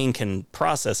your brain can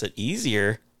process it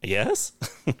easier, I guess.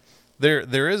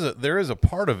 there is a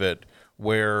part of it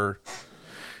where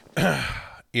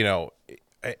you know,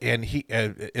 and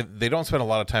they don't spend a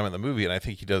lot of time in the movie, and I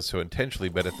think he does so intentionally,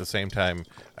 but at the same time,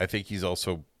 I think he's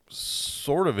also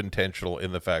sort of intentional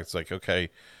in the fact it's like, okay,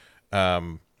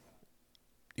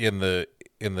 in the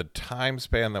time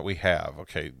span that we have,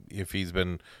 okay, if he's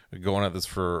been going at this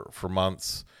for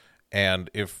months,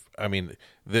 and if, I mean,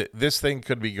 this thing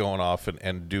could be going off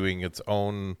and doing its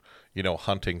own, you know,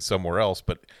 hunting somewhere else,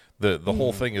 but the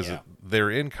whole thing is that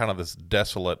they're in kind of this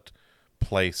desolate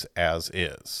place as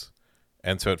is.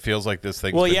 And so it feels like this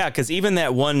thing. Well, yeah, because even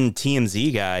that one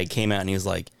TMZ guy came out and he was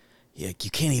like, yeah,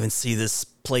 you can't even see this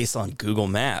place on Google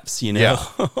Maps, you know?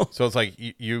 Yeah. So it's like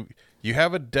you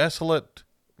have a desolate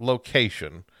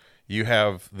location. You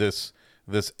have this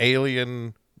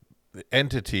alien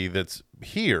entity that's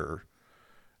here.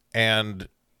 And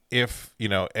if, you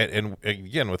know, and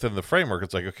again, within the framework,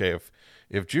 it's like, okay,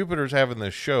 if Jupiter's having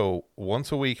this show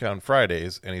once a week on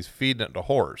Fridays and he's feeding it to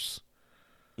horse,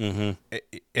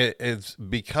 it's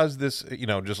because this, you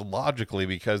know, just logically,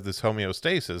 because this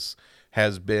homeostasis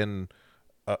has been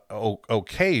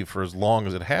okay for as long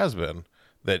as it has been,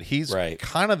 that he's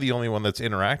kind of the only one that's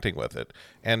interacting with it,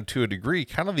 and to a degree,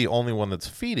 kind of the only one that's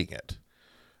feeding it.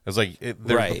 It's like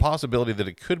there's the possibility that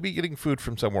it could be getting food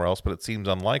from somewhere else, but it seems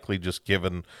unlikely just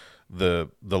given the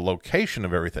location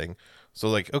of everything. So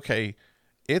like, okay,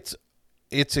 it's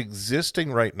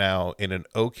existing right now in an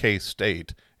okay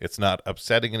state. It's not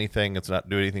upsetting anything. It's not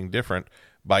doing anything different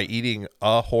by eating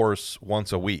a horse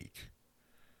once a week.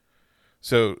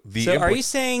 So are you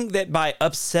saying that by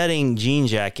upsetting Jean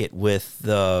Jacket with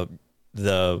the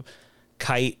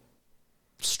kite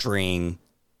string,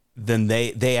 then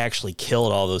they actually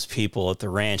killed all those people at the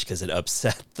ranch because it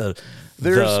upset the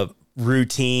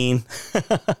routine?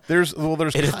 There's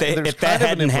if that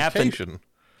hadn't happened,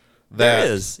 there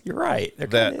is. You're right.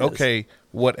 Okay,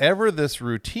 whatever this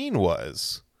routine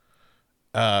was,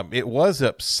 it was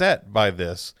upset by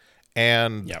this,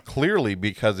 and clearly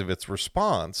because of its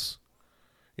response.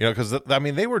 You know, because I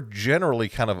mean, they were generally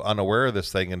kind of unaware of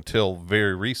this thing until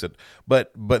very recent.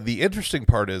 But the interesting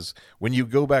part is when you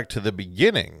go back to the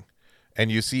beginning,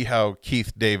 and you see how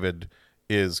Keith David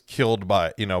is killed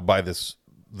by this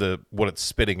what it's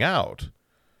spitting out.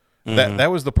 That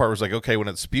was the part where it's like, okay, when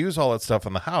it spews all that stuff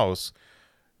in the house,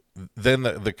 then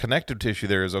the connective tissue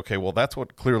there is okay. Well, that's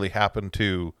what clearly happened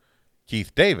to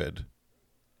Keith David.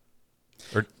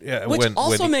 Or Which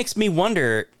also makes me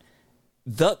wonder,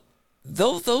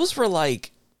 those were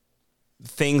like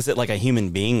things that like a human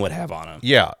being would have on him.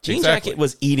 Yeah, Jean exactly. Jacket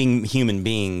was eating human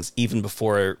beings even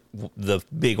before the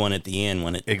big one at the end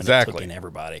when it took in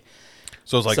everybody.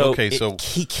 So it's like,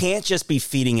 he can't just be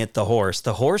feeding it the horse.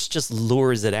 The horse just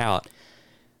lures it out.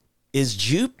 Is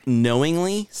Jupe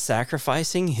knowingly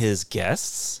sacrificing his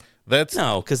guests?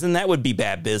 No, because then that would be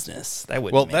bad business. That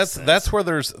would that's where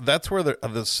there's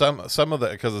some of the,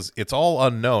 because it's all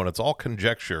unknown, it's all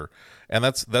conjecture, and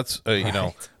that's you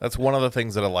know, that's one of the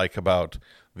things that I like about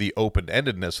the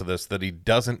open-endedness of this, that he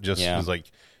doesn't just is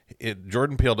like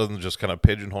Jordan Peele doesn't just kind of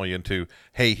pigeonhole you into,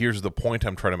 hey, here's the point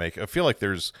I'm trying to make. I feel like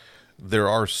there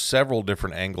are several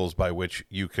different angles by which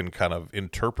you can kind of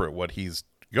interpret what he's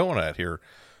going at here,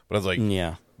 but I was like,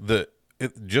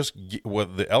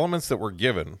 what the elements that were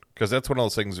given, because that's one of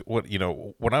those things. What, you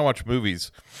know, when I watch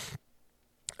movies,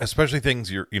 especially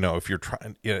things if you're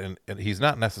trying, and he's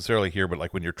not necessarily here, but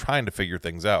like when you're trying to figure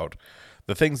things out,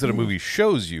 the things that a movie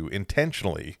shows you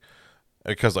intentionally,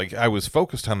 because like I was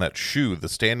focused on that shoe, the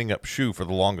standing up shoe, for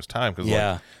the longest time, because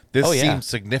like, this seems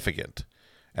significant,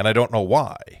 and I don't know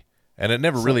why, and it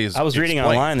never really is. I was reading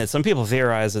online that some people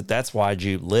theorize that that's why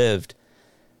Jupe lived,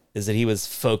 is that he was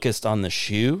focused on the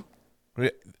shoe.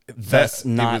 Thus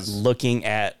not looking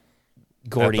at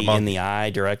Gordy in the eye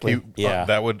directly.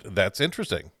 That's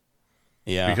interesting.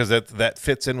 Yeah, because that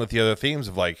fits in with the other themes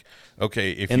of like,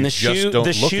 okay, if and you just don't look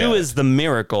at it. The shoe is the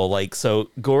miracle. Like, so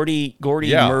Gordy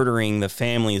murdering the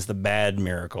family is the bad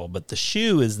miracle, but the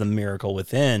shoe is the miracle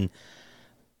within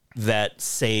that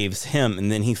saves him.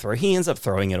 And then he ends up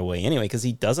throwing it away anyway because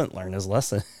he doesn't learn his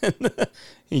lesson.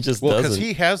 He just doesn't. Because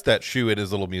he has that shoe in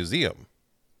his little museum.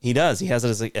 He does. He has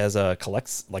it as a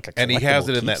and he has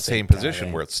it in that same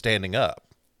position where it's standing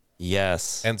up.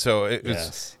 Yes. And so it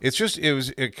was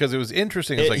because it was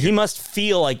interesting. It's like he must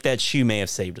feel like that shoe may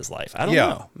have saved his life. I don't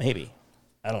know. Maybe.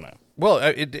 I don't know. Well,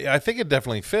 I think it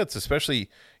definitely fits, especially,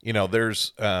 you know,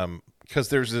 there's because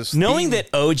there's this knowing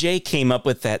that OJ came up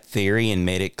with that theory and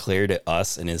made it clear to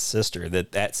us and his sister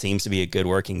that seems to be a good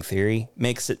working theory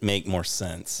makes it make more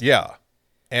sense. Yeah.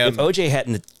 And if OJ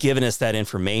hadn't given us that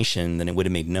information, then it would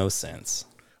have made no sense.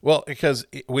 Well, because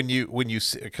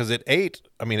because it ate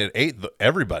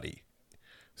everybody.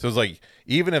 So it's like,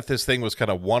 even if this thing was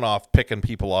kind of one-off, picking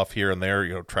people off here and there,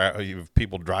 you know,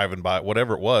 people driving by,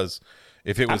 whatever it was,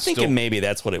 if it was, I'm thinking maybe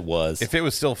that's what it was. If it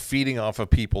was still feeding off of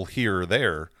people here or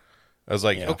there, I was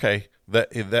like, okay,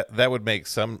 that would make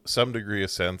some degree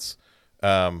of sense.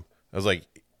 I was like,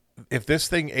 if this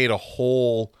thing ate a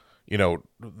whole. You know,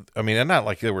 I mean, and not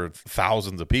like there were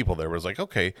thousands of people there. It was like,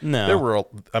 okay, no, there were.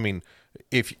 I mean,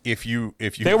 if you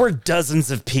there were dozens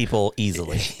of people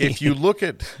easily. If you look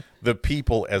at the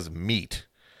people as meat,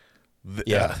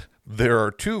 there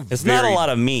are two. It's not a lot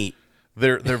of meat.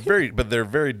 They're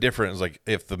very different. It's like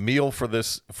if the meal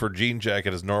for Jean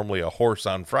Jacket is normally a horse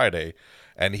on Friday,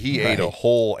 and he ate a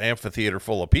whole amphitheater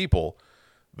full of people.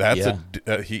 That's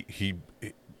he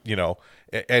you know,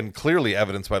 and clearly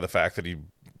evidenced by the fact that he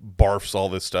barfs all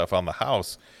this stuff on the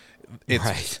house.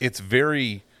 It's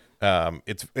very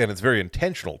it's very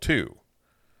intentional too.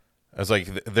 It's like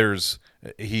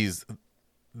he's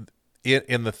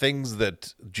in the things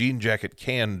that Jean Jacket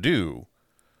can do.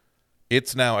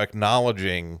 It's now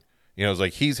acknowledging, you know, it's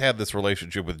like he's had this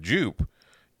relationship with Jupe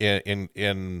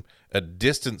in a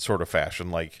distant sort of fashion.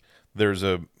 Like there's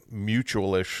a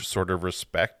mutual-ish sort of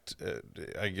respect,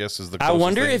 I guess is the closest I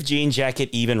wonder thing. if Jean Jacket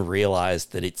even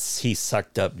realized that he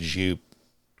sucked up Jupe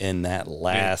in that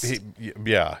last.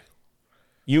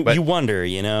 You wonder,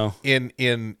 you know, in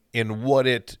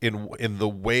the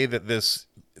way that this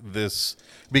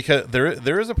because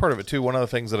there is a part of it too. One of the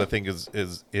things that I think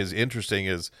is interesting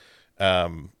is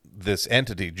this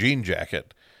entity, Jean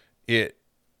Jacket.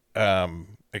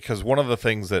 Because one of the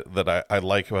things that I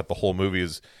like about the whole movie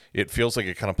is it feels like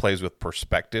it kind of plays with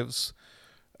perspectives,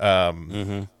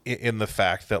 in the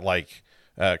fact that like,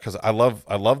 because I love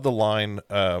the line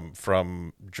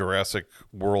from Jurassic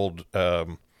World,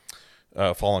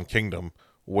 Fallen Kingdom,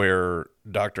 where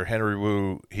Dr. Henry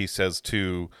Wu, he says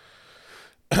to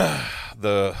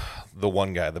the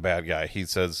one guy, the bad guy, he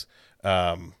says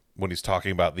when he's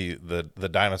talking about the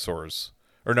dinosaurs.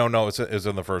 Or no, it's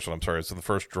in the first one. I'm sorry, it's in the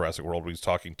first Jurassic World when he's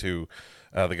talking to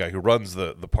the guy who runs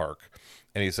the park,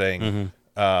 and he's saying,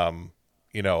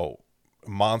 you know,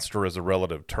 monster is a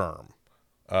relative term.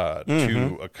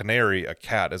 To a canary, a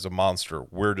cat is a monster.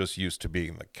 We're just used to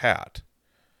being the cat.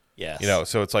 Yes, you know,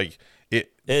 so it's like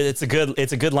it's a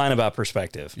good line about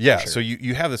perspective. Yeah, sure. So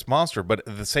you have this monster, but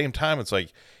at the same time, it's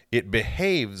like it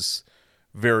behaves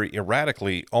very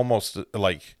erratically, almost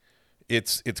like.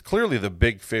 it's clearly the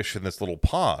big fish in this little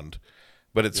pond,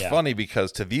 but it's funny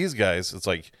because to these guys, it's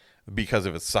like, because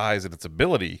of its size and its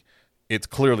ability, it's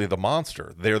clearly the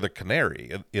monster. They're the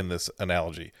canary in this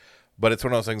analogy. But it's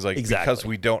one of those things like, because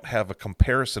we don't have a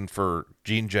comparison for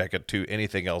Jean Jacket to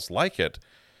anything else like it,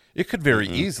 it could very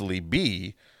easily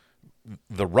be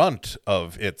the runt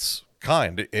of its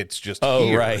kind. It's just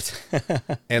here. Right.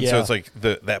 And so it's like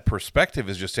that perspective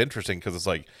is just interesting, because it's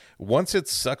like, once it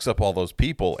sucks up all those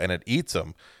people and it eats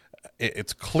them,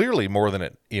 it's clearly more than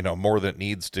it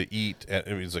needs to eat.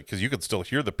 And it's like, because you can still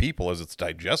hear the people as it's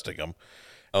digesting them.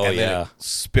 Oh, and then it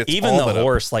spits even all the that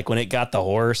horse, like when it got the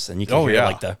horse, and you can hear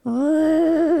like the.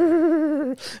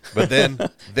 But then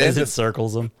as it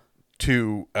circles them.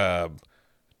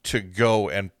 To go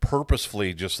and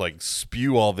purposefully just like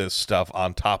spew all this stuff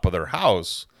on top of their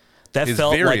house. That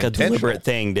felt like a deliberate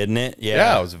thing, didn't it?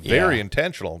 Yeah, it was very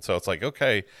intentional. And so it's like,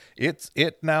 okay,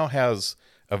 it now has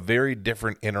a very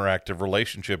different interactive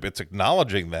relationship. It's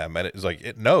acknowledging them, and it's like,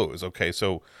 it knows. Okay,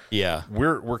 so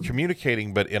we're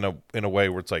communicating, but in a way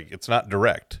where it's like, it's not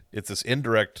direct. It's this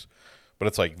indirect, but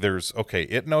it's like,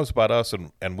 it knows about us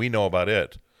and we know about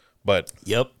it, but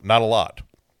not a lot.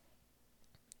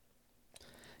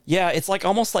 Yeah, it's like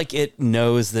almost like it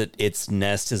knows that its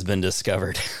nest has been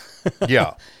discovered.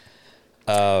 Yeah.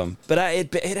 But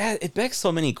it begs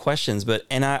so many questions,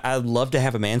 and I'd love to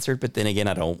have them answered, but then again,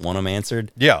 I don't want them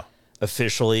answered. Yeah.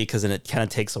 Officially, because then it kind of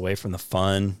takes away from the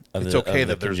fun of the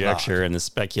conjecture and the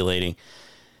speculating.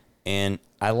 And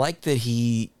I like that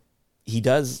he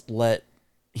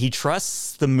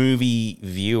trusts the movie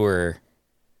viewer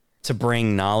to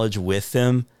bring knowledge with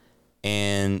them,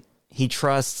 and he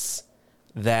trusts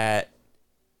that,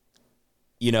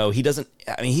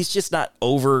 he's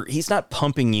not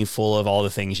pumping you full of all the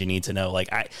things you need to know. Like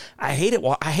I hate it.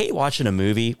 I hate watching a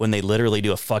movie when they literally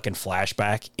do a fucking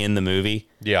flashback in the movie.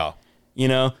 Yeah.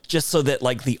 Just so that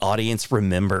like the audience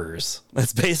remembers.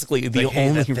 That's basically the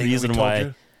only reason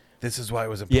why. This is why it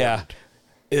was important. Yeah.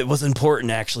 It was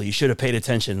important, actually. You should have paid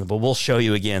attention, but we'll show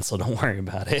you again, so don't worry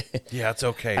about it. Yeah, it's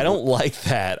okay. I don't like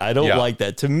that. I don't like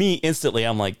that. To me, instantly,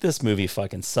 I'm like, this movie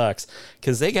fucking sucks,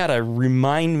 because they got to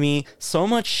remind me. So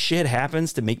much shit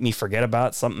happens to make me forget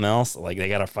about something else. Like, they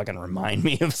got to fucking remind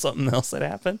me of something else that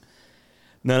happened.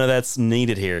 None of that's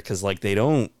needed here, because, like, they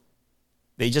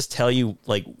just tell you,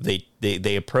 like,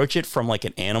 they approach it from like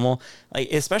an animal,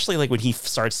 like, especially like when he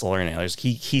starts to learn it,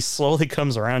 he slowly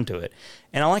comes around to it.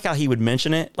 And I like how he would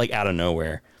mention it like out of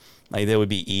nowhere, like they would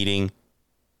be eating,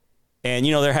 and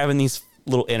they're having these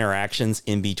little interactions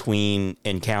in between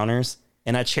encounters,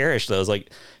 and I cherish those.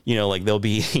 Like, like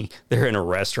they're in a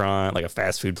restaurant, like a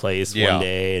fast food place one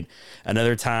day, and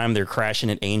another time they're crashing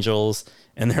at Angels,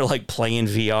 and they're like playing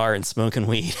VR and smoking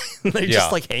weed. They're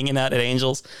just like hanging out at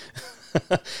Angels.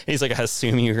 He's like, I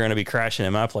assume you're going to be crashing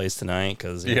at my place tonight,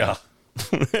 because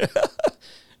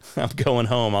I'm going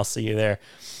home. I'll see you there.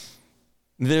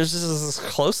 There's just this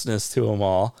closeness to them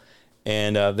all,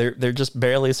 and they're just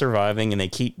barely surviving, and they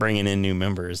keep bringing in new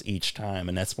members each time.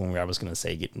 And that's when I was going to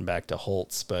say getting back to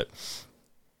Holtz, but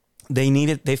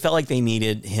they felt like they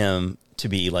needed him to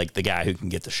be like the guy who can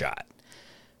get the shot,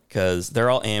 because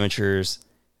they're all amateurs,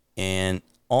 and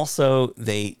also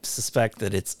they suspect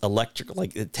that it's electrical,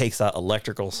 like it takes out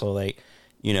electrical. So they,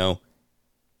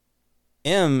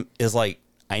 M is like,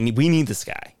 we need this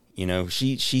guy.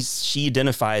 She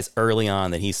identifies early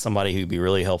on that he's somebody who'd be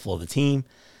really helpful to the team,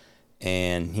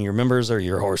 and he remembers her,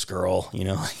 your horse girl.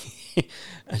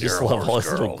 I just love all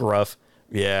this little gruff,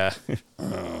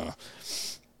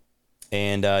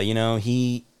 and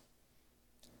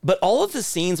but all of the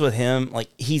scenes with him, like,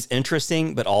 he's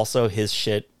interesting, but also his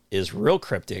shit is real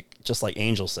cryptic, just like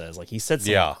Angel says. Like, he said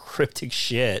some cryptic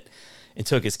shit and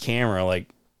took his camera, like,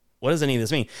 what does any of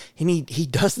this mean? And he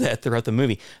does that throughout the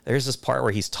movie. There's this part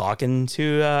where he's talking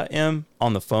to M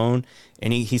on the phone,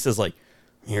 and he says, like,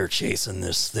 you're chasing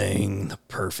this thing, the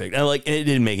perfect. And, like, it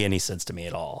didn't make any sense to me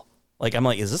at all. Like, I'm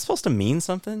like, is this supposed to mean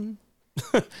something?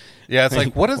 Yeah, it's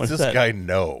like, what does this guy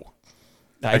know?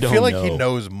 I feel like he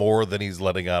knows more than he's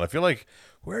letting on. I feel like,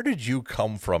 where did you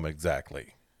come from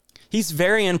exactly? He's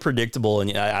very unpredictable,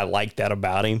 and I like that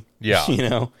about him. Yeah.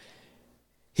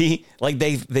 He, like,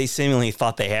 they seemingly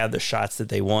thought they had the shots that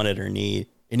they wanted or need.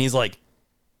 And he's like,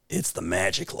 it's the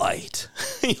magic light.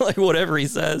 Like, whatever he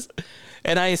says.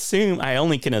 And I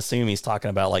only can assume he's talking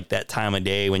about, like, that time of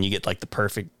day when you get, like, the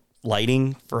perfect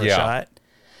lighting for a shot.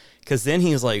 Because then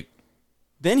he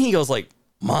goes, like,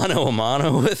 mano a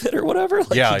mano with it or whatever.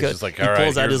 Like, he's just like, all right,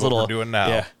 pulls out his little, we're doing now.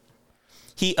 Yeah.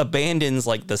 He abandons,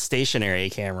 like, the stationary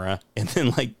camera and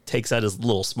then, like, takes out his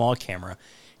little small camera.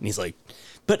 And he's like,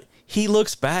 but he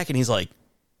looks back and he's like,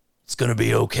 it's going to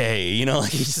be okay. You know,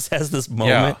 like he just has this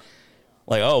moment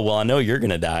like, oh, well, I know you're going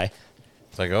to die.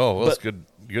 It's like, oh, well, it's good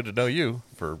to know you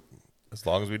for as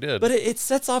long as we did. But it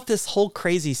sets off this whole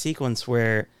crazy sequence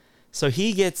where, so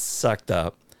he gets sucked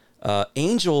up.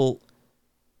 Angel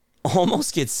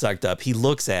almost gets sucked up. He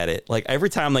looks at it. Like every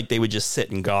time like they would just sit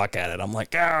and gawk at it. I'm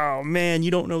like, oh man,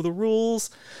 you don't know the rules.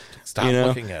 Stop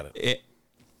looking at it.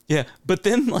 Yeah. But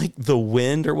then like the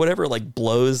wind or whatever like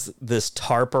blows this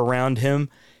tarp around him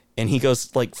and he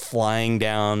goes like flying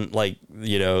down like,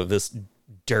 you know, this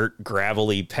dirt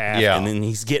gravelly path. Yeah. And then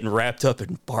he's getting wrapped up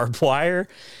in barbed wire.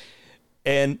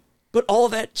 But all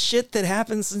of that shit that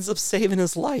happens ends up saving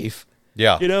his life.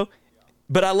 Yeah. You know?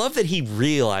 But I love that he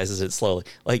realizes it slowly.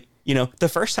 Like, you know, the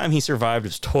first time he survived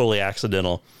was totally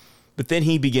accidental. But then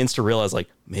he begins to realize, like,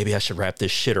 maybe I should wrap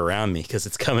this shit around me because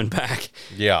it's coming back.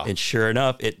 Yeah. And sure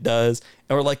enough, it does.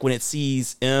 Or like when it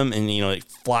sees him and, you know, it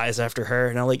flies after her.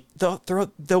 And I like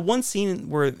the one scene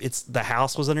where it's the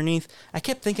house was underneath. I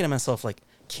kept thinking to myself, like,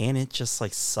 can it just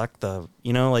like suck the,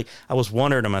 you know, like I was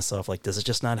wondering to myself, like, does it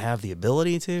just not have the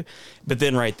ability to? But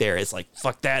then right there, it's like,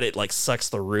 fuck that. It like sucks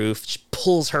the roof. She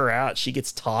pulls her out. She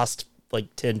gets tossed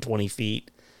like 10, 20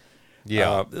 feet.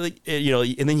 Yeah. You know,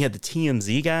 and then you had the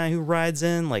TMZ guy who rides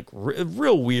in, like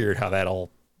real weird how that all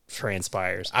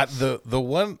transpires. The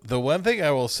one thing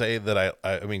I will say that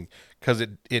I mean, because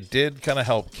it did kind of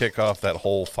help kick off that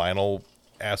whole final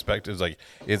aspect is like,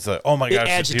 it's like, oh my gosh, it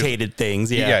agitated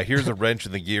things. Yeah. Here's a wrench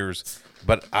in the gears.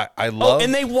 But I love. Oh,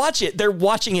 and they watch it. They're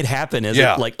watching it happen as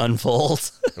it like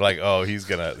unfolds. Like, oh, he's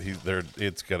dead.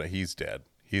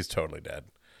 He's totally dead.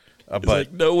 But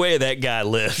like, no way that guy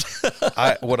lived.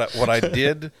 what I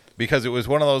did, because it was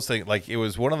one of those things, like it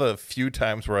was one of the few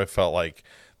times where I felt like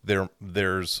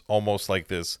there's almost like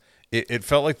this. It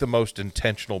felt like the most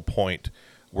intentional point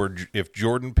where if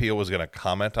Jordan Peele was going to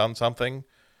comment on something,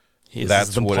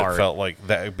 that's what it felt like.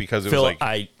 That because it was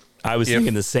like I was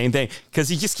thinking the same thing because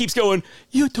he just keeps going.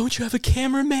 Don't you have a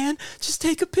camera, man? Just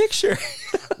take a picture.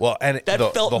 Well, and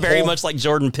that felt very much like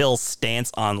Jordan Peele's stance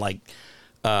on like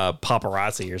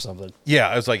paparazzi or something. Yeah,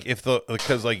 I was like, if the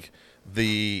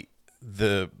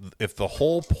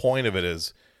whole point of it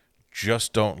is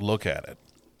just don't look at it.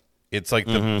 It's like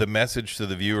the message to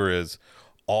the viewer is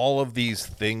all of these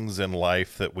things in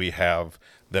life that we have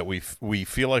that we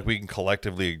feel like we can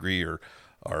collectively agree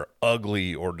are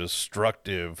ugly or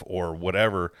destructive or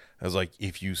whatever. I was like,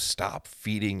 if you stop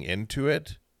feeding into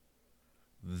it,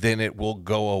 then it will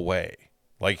go away.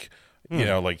 Like, you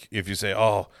know, like if you say,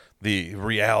 oh, the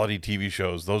reality TV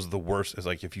shows, those are the worst. It's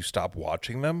like, if you stop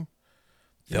watching them,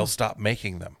 they'll stop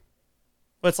making them.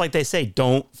 Well, it's like they say,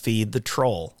 don't feed the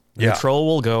troll. Yeah. The troll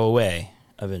will go away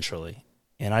eventually.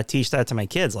 And I teach that to my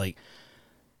kids. Like,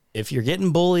 if you're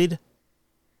getting bullied,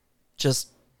 just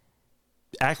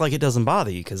act like it doesn't bother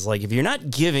you. Because, like, if you're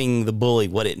not giving the bully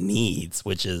what it needs,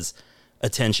 which is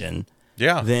attention,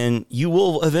 then you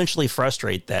will eventually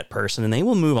frustrate that person and they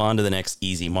will move on to the next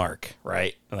easy mark,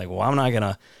 right? Like, well, I'm not going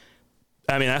to...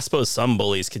 I mean, I suppose some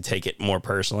bullies could take it more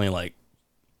personally, like,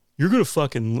 you're going to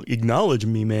fucking acknowledge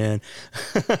me, man.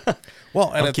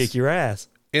 Well, and I'll kick your ass.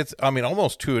 It's, I mean,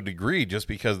 almost to a degree, just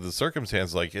because of the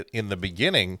circumstance. Like in the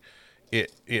beginning,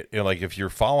 it like if you're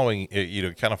following, you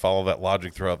know, kind of follow that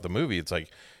logic throughout the movie. It's like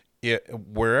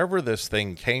wherever this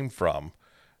thing came from,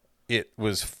 it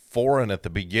was foreign at the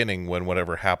beginning when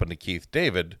whatever happened to Keith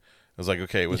David. It was like,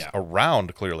 okay, it was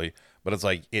around clearly, but it's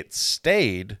like it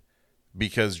stayed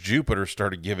because Jupiter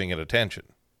started giving it attention.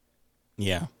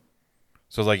 Yeah.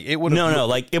 So like it would no,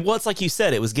 like it was like you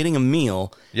said, it was getting a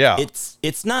meal. Yeah.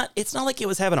 It's not like it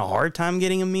was having a hard time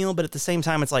getting a meal, but at the same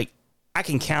time, it's like I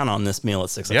can count on this meal at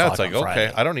 6 o'clock. Yeah, it's like on Friday.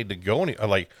 okay, I don't need to go any.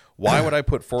 Like, why would I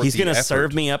put forth? He's going to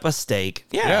serve me up a steak.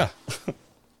 Yeah. I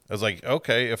was like,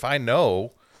 okay, if I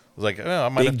know, I was like, oh, I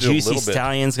might have to do a little bit. Juicy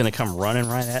stallion's going to come running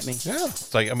right at me. Yeah,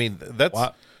 it's like, I mean, that's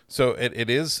so it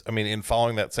is. I mean, in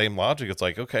following that same logic, it's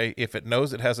like, okay, if it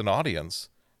knows it has an audience.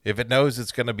 If it knows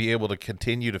it's going to be able to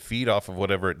continue to feed off of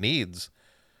whatever it needs,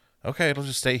 okay, it'll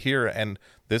just stay here. And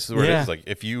this is where it is. Like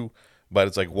but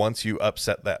it's like once you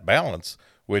upset that balance,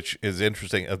 which is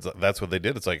interesting. That's what they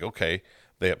did. It's like, okay,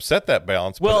 they upset that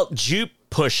balance. Well, Jupe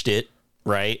pushed it,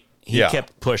 right? He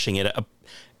kept pushing it. And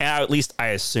at least I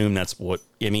assume that's what,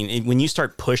 I mean, when you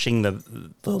start pushing the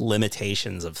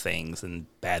limitations of things and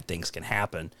bad things can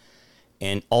happen.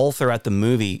 And all throughout the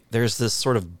movie, there's this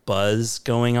sort of buzz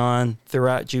going on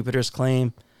throughout Jupiter's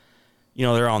Claim. You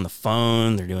know, they're on the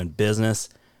phone, they're doing business.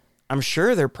 I'm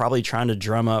sure they're probably trying to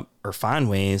drum up or find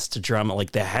ways to drum up.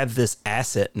 Like they have this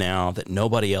asset now that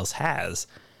nobody else has.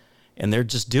 And they're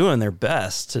just doing their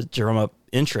best to drum up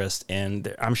interest,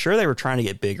 and I'm sure they were trying to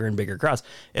get bigger and bigger crowds.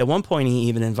 At one point, he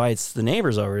even invites the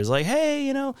neighbors over. He's like,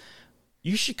 "Hey,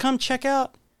 you should come check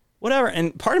out whatever."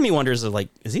 And part of me wonders, like,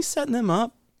 is he setting them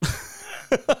up?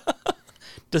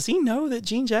 Does he know that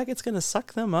Jean Jacket's going to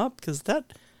suck them up? Because it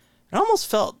almost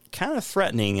felt kind of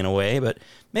threatening in a way, but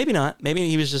maybe not. Maybe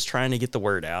he was just trying to get the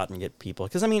word out and get people.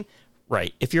 Because, I mean,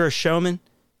 right, if you're a showman,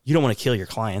 you don't want to kill your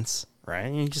clients, right?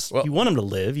 You want them to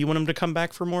live. You want them to come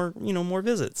back for more, more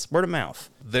visits, word of mouth.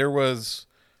 There was,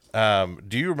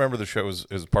 do you remember the show?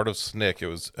 It was part of SNCC. It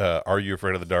was Are You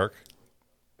Afraid of the Dark?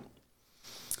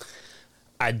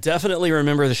 I definitely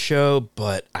remember the show,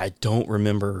 but I don't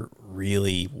remember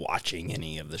really watching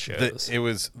any of the shows. It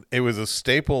was a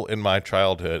staple in my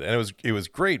childhood, and it was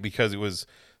great because it was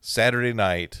Saturday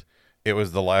night. It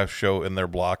was the last show in their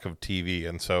block of TV,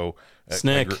 and so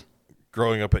SNCC.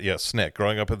 Growing up at SNCC.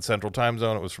 Growing up in the Central Time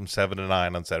Zone, it was from 7 to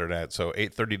 9 on Saturday night. So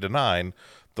 8:30 to 9,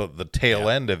 the tail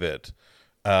end of it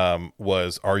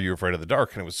was Are You Afraid of the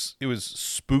Dark? And it was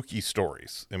spooky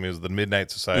stories. I mean, it was the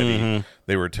Midnight Society. Mm-hmm.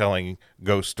 They were telling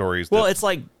ghost stories. Well, it's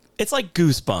like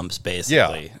Goosebumps,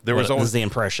 basically. Yeah, there was always the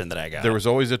impression that I got. There was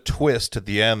always a twist at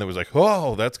the end that was like,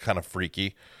 oh, that's kind of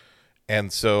freaky.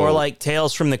 And so, or like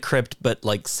Tales from the Crypt, but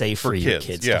like safe for your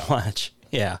kids to watch.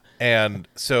 Yeah. And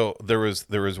so there was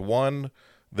one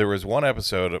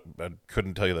episode, I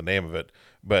couldn't tell you the name of it,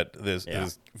 but this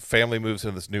family moves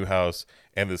into this new house,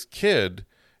 and this kid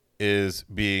is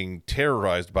being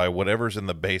terrorized by whatever's in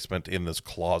the basement in this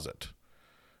closet.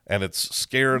 And it's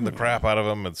scaring the crap out of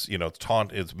him. It's,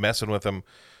 it's messing with him.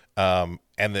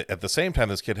 At the same time,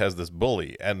 this kid has this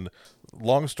bully. And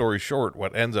long story short,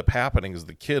 what ends up happening is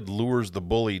the kid lures the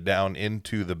bully down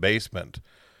into the basement,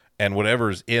 and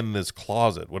whatever's in this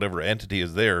closet, whatever entity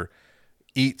is there,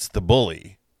 eats the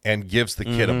bully and gives the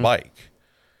kid a bike.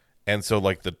 And so,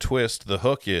 like, the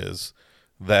hook is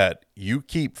that you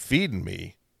keep feeding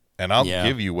me, and I'll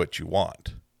give you what you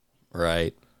want.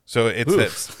 Right. So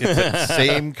it's that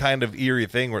same kind of eerie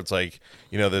thing where it's like,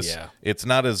 it's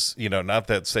not as, not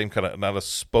that same kind of, not a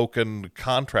spoken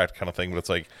contract kind of thing, but it's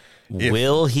like,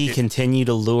 will he continue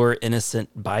to lure innocent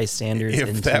bystanders?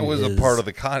 If that was a part of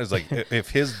the con, it's like,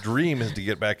 if his dream is to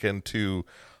get back into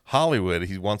Hollywood,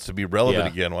 he wants to be relevant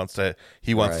again,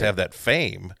 he wants to have that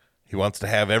fame. He wants to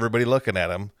have everybody looking at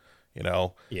him,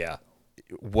 Yeah.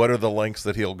 What are the lengths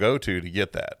that he'll go to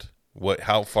get that?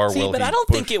 How far will he but I don't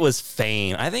think it was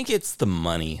fame. I think it's the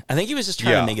money. I think he was just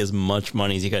trying to make as much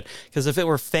money as he could. Because if it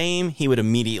were fame, he would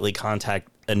immediately contact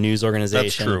a news organization.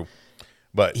 That's true.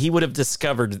 But he would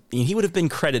have been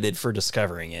credited for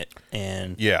discovering it.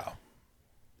 And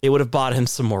it would have bought him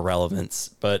some more relevance.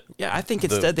 But yeah, I think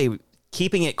instead they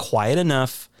keeping it quiet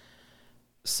enough.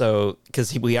 So,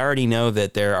 because we already know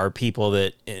that there are people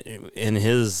that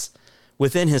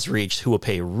within his reach who will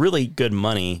pay really good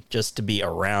money just to be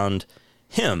around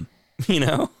him.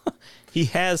 He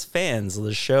has fans.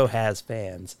 The show has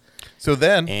fans. So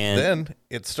then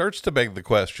it starts to beg the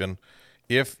question,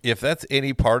 if that's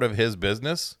any part of his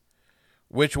business,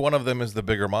 which one of them is the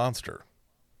bigger monster?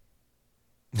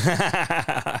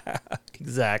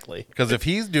 Exactly. Because if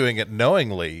he's doing it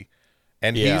knowingly,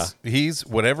 and he's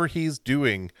whatever he's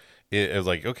doing is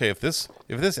like, okay, if this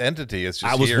entity is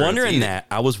just I was wondering that.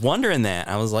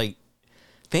 I was like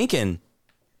thinking,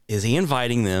 is he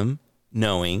inviting them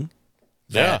knowing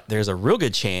that there's a real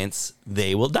good chance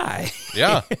they will die?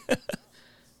 Yeah.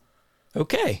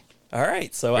 Okay. All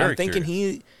right. So I'm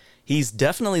thinking he's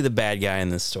definitely the bad guy in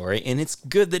this story, and it's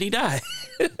good that he died.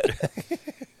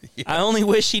 I only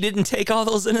wish he didn't take all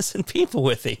those innocent people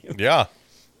with him. Yeah.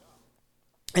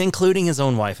 Including his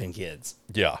own wife and kids.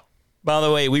 Yeah. By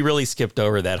the way, we really skipped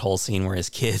over that whole scene where his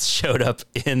kids showed up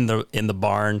in the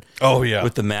barn. Oh yeah,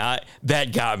 with the mat.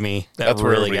 That got me. That's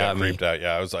really got me. Creeped out.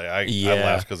 Yeah, I was like, I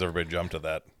laughed because everybody jumped at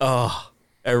that. Oh,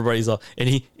 everybody's all,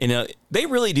 and they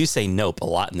really do say nope a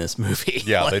lot in this movie.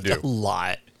 Yeah, they do a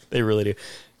lot. They really do.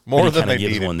 More than they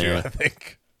needed to, I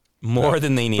think. More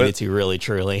than they needed to, really,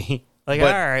 truly. Like, all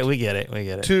right, we get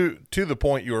it. To the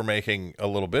point you were making a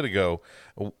little bit ago,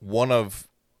 one of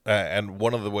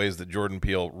the ways that Jordan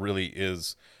Peele really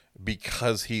is,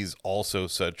 because he's also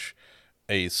such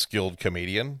a skilled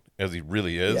comedian, as he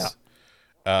really is,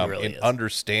 in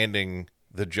understanding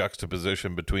the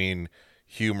juxtaposition between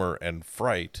humor and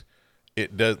fright,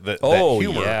 it does that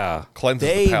humor cleanses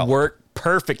the palate. They work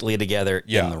perfectly together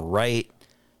in the right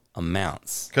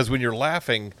amounts. Because when you're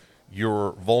laughing,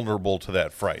 you're vulnerable to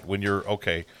that fright. When you're,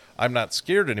 okay, I'm not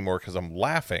scared anymore because I'm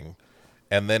laughing,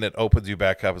 and then it opens you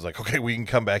back up. It's like, okay, we can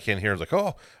come back in here. It's like,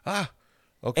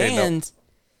 okay. And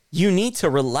you need to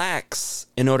relax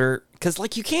in order, because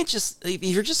like you can't just, if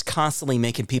you're just constantly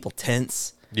making people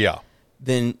tense. Yeah.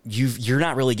 then you're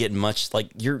not really getting much, like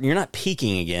you're not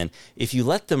peaking again. If you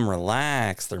let them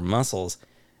relax their muscles,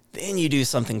 then you do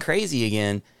something crazy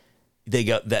again. They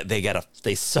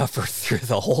suffer through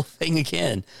the whole thing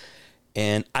again.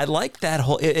 And I like that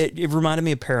whole, it reminded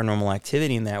me of Paranormal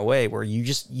Activity in that way, where you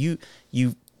just, you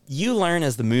learn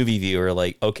as the movie viewer,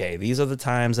 like, okay, these are the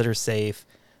times that are safe.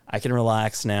 I can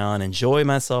relax now and enjoy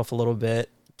myself a little bit,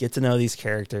 get to know these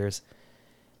characters.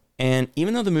 And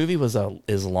even though the movie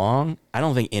is long, I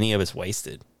don't think any of it's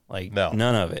wasted. Like, no.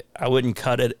 None of it. I wouldn't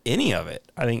cut it, any of it.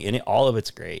 I think all of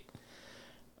it's great.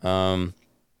 I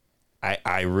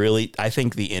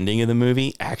think the ending of the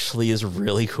movie actually is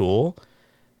really cool.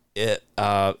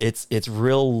 It's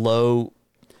real low,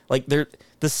 like the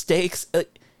stakes.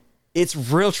 It's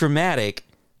real dramatic,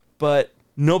 but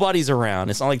nobody's around.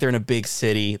 It's not like they're in a big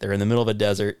city. They're in the middle of a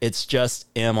desert. It's just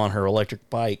Em on her electric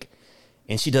bike,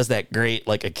 and she does that great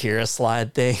like Akira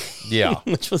slide thing. Yeah,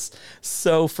 which was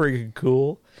so freaking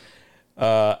cool.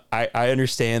 I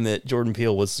understand that Jordan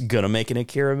Peele was gonna make an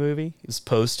Akira movie. He was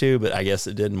supposed to, but I guess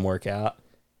it didn't work out.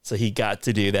 So he got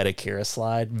to do that Akira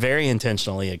slide, very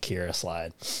intentionally Akira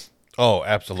slide. Oh,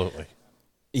 absolutely.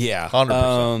 Yeah,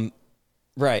 100%.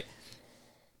 Right.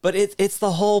 But it's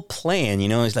the whole plan, you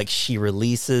know. It's like she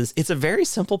releases. It's a very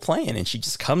simple plan, and she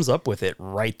just comes up with it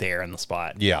right there on the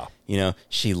spot. Yeah, you know,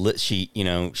 she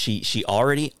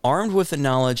already armed with the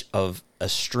knowledge of a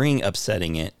string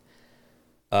upsetting it,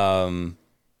 and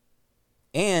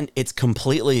it's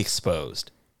completely exposed.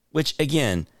 Which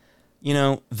again, you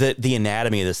know, the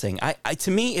anatomy of this thing. I to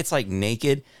me, it's like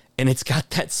naked, and it's got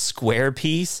that square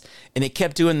piece, and it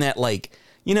kept doing that, like,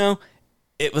 you know,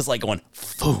 it was like going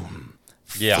boom.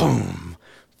 Yeah. Boom.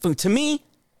 Boom. To me,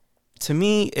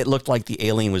 it looked like the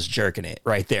alien was jerking it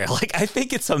right there. Like, I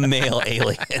think it's a male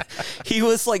alien. He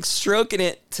was like stroking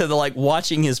it to the, like,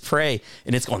 watching his prey,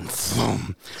 and it's going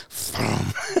boom,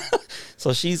 boom.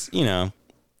 So she's, you know,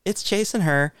 it's chasing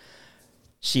her.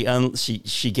 She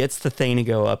gets the thing to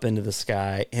go up into the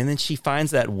sky, and then she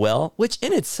finds that well, which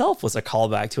in itself was a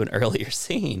callback to an earlier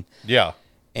scene. Yeah.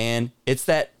 And it's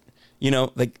that, you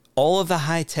know, like all of the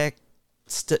high tech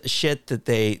shit that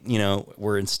they, you know,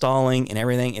 were installing and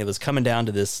everything, it was coming down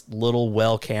to this little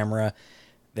well camera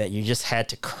that you just had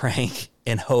to crank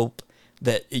and hope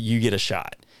that you get a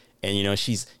shot. And, you know,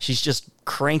 she's just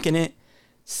cranking it,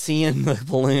 seeing the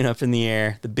balloon up in the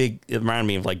air. It reminded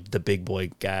me of like the Big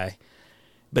Boy guy,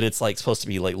 but it's like supposed to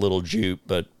be like Little Jupe,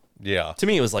 but yeah, to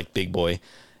me it was like Big Boy.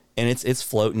 And it's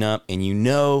floating up, and you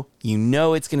know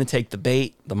it's gonna take the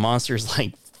bait. The monster's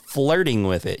like flirting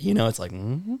with it, you know, it's like,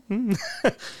 and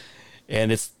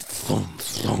it's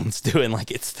doing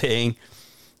like its thing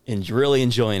and really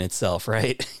enjoying itself,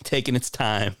 right? Taking its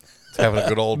time, having a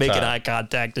good old making time. eye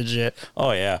contact and shit.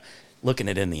 Oh yeah, looking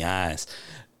it in the eyes.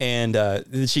 And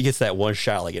then she gets that one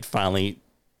shot, like it finally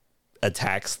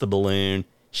attacks the balloon.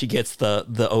 She gets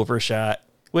the overshot,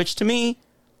 which to me,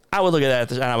 I would look at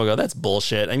that and I would go, that's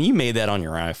bullshit. I mean, you made that on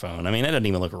your iPhone. I mean, that doesn't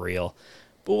even look real,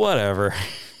 but whatever.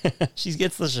 She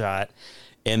gets the shot,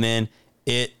 and then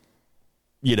it,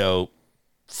 you know,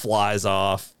 flies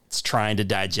off. It's trying to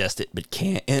digest it, but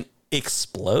can't, and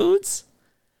explodes.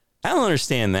 I don't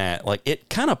understand that. Like, it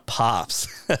kind of pops.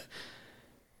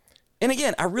 And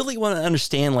again, I really want to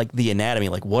understand, like, the anatomy.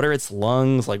 Like, what are its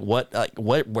lungs? Like,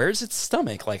 where's its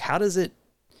stomach? Like, how does it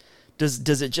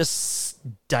just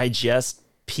digest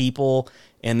people,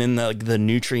 and then the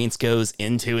nutrients goes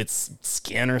into its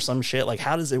skin or some shit? Like,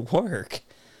 how does it work?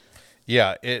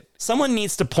 Yeah, someone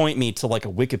needs to point me to like a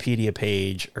Wikipedia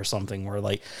page or something where,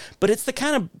 like, but it's the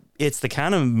kind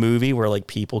of movie where like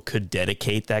people could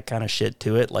dedicate that kind of shit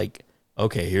to it. Like,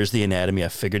 okay, here's the anatomy. I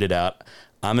figured it out.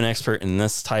 I'm an expert in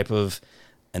this type of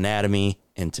anatomy,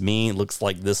 and to me, it looks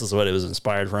like this is what it was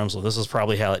inspired from. So this is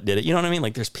probably how it did it. You know what I mean?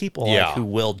 Like, there's people like, who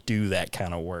will do that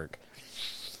kind of work.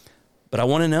 But I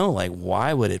want to know, like,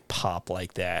 why would it pop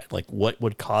like that? Like, what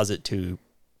would cause it to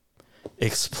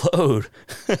explode?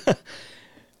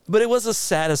 But it was a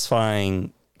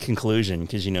satisfying conclusion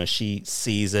because, you know, she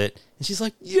sees it and she's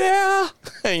like, yeah,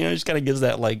 you know, just kind of gives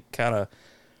that like kind of,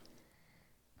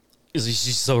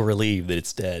 she's so relieved that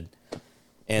it's dead.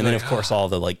 And then of course all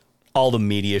the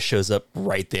media shows up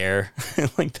right there.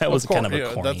 Like, that was kind of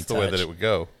a corny that's the way that it would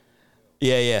go.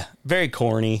 Yeah, very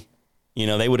corny. You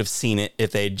know, they would have seen it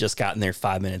if they'd just gotten there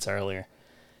 5 minutes earlier.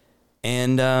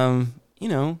 And you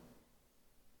know,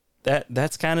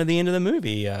 that's kind of the end of the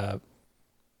movie.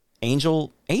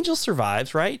 Angel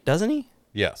survives, right? Doesn't he?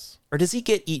 Yes. Or does he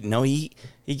get eaten? No, he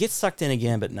gets sucked in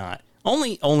again, but not.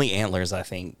 Only Antlers, I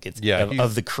think. It's Yeah,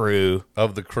 of the crew.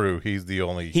 Of the crew, he's the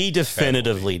only. He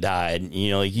definitively died.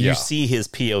 You know, like you Yeah. see his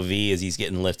POV as he's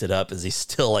getting lifted up, as he's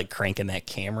still like cranking that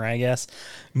camera, I guess.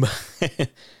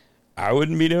 But I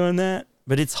wouldn't be doing that.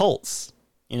 But it's Holtz.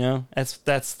 You know,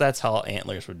 that's how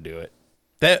Antlers would do it.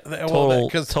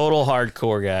 Total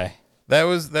hardcore guy. That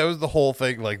was the whole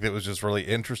thing. Like, that was just really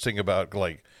interesting about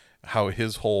like how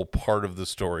his whole part of the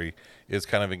story is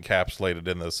kind of encapsulated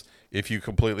in this. If you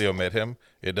completely omit him,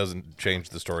 it doesn't change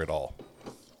the story at all.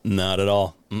 Not at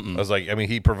all. Mm-mm. I was like, I mean,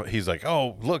 he's like,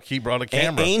 oh look, he brought a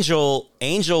camera.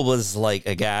 Angel was like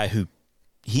a guy who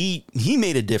he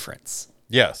made a difference.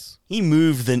 Yes, He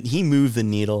moved the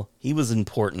needle. He was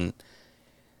important.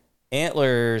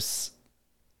 Antlers,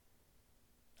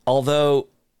 although,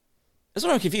 that's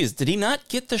what I'm confused. Did he not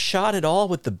get the shot at all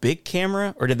with the big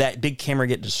camera, or did that big camera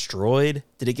get destroyed?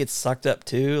 Did it get sucked up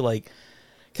too? Like,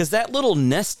 because that little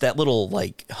nest, that little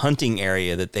like hunting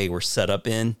area that they were set up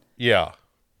in, yeah.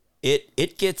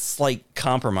 it gets like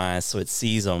compromised, so it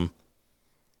sees them.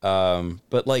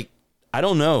 But like, I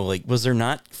don't know. Like, was there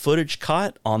not footage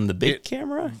caught on the big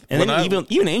camera? And then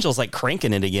even Angel's like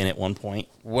cranking it again at one point.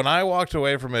 When I walked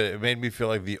away from it, it made me feel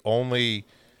like the only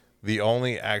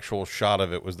actual shot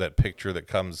of it was that picture that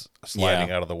comes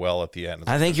sliding out of the well at the end.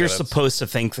 I think you're supposed to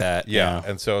think that. Yeah.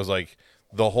 And so it was like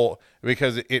the whole,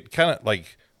 because it kind of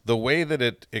like the way that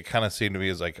it kind of seemed to me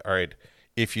is like, all right,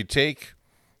 if you take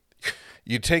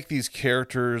these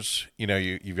characters, you know,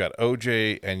 you've got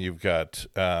OJ and you've got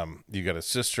a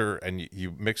sister, and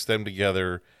you mix them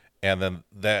together, and then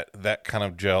that kind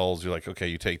of gels. You're like, okay,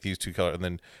 you take these two colors,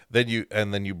 and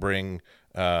then you bring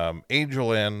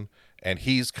Angel in, and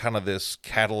he's kind of this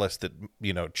catalyst that,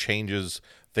 you know, changes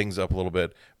things up a little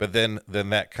bit. But then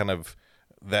that kind of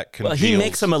that congeals. Well, he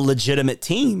makes them a legitimate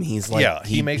team. He's like, yeah,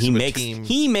 he makes them a team.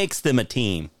 He makes them a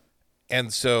team.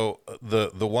 And so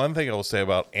the one thing I will say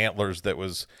about Antlers that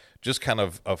was just kind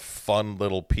of a fun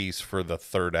little piece for the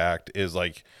third act is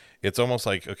like, it's almost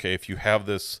like, okay, if you have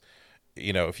this,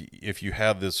 you know, if you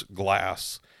have this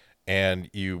glass and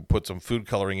you put some food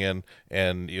coloring in,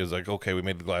 and it was like, okay, we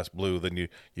made the glass blue, then you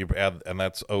add, and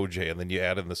that's OJ, and then you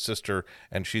add in the sister,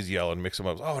 and she's yellow, and mix them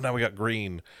up. Oh, now we got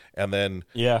green, and then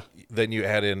then you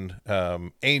add in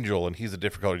Angel, and he's a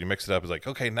different color. You mix it up. It's like,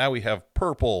 okay, now we have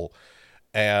purple.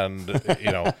 And you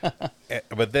know,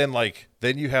 but then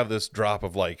you have this drop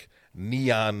of like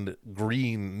neon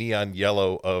green, neon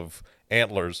yellow of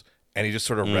Antlers, and he just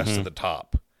sort of rests at the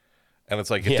top, and it's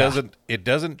like it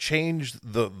doesn't change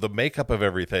the makeup of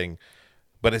everything,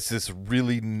 but it's this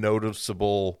really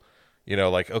noticeable, you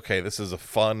know, like, okay, this is a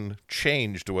fun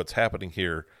change to what's happening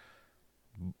here.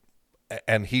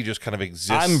 And he just kind of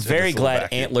exists. I'm very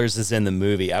glad Antlers is in the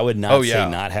movie. I would not say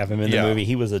not have him in the movie.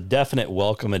 He was a definite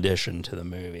welcome addition to the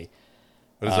movie.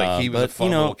 It was like he was a fun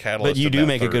little catalyst. But you do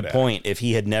make a good point. If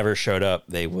he had never showed up,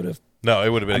 they would have. No, it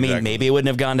would have been. I mean, maybe it wouldn't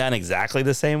have gone down exactly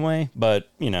the same way, but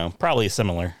you know, probably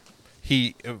similar.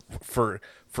 He for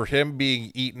him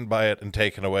being eaten by it and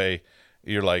taken away,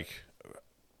 you're like,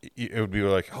 it would be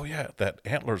like, oh yeah, that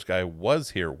Antlers guy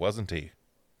was here, wasn't he?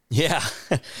 Yeah,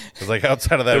 it's like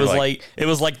outside of that, it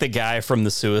was like the guy from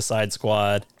the Suicide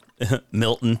Squad,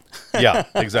 Milton. Yeah,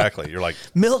 exactly. You're like,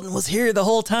 Milton was here the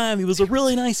whole time. He was a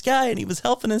really nice guy, and he was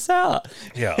helping us out.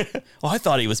 Yeah. Well, I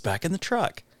thought he was back in the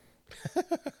truck.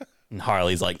 And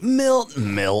Harley's like,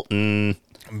 Milton.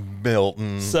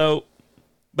 So,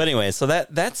 but anyway, so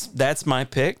that's my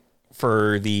pick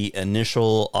for the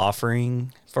initial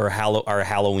offering for our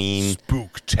Halloween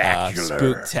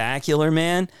spooktacular,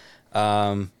 man.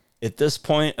 At this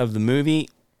point of the movie.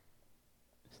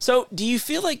 So do you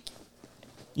feel like,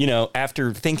 you know,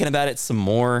 after thinking about it some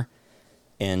more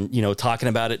and, you know, talking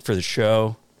about it for the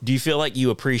show, do you feel like you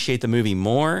appreciate the movie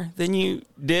more than you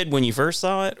did when you first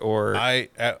saw it? Or I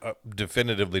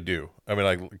definitively do. I mean,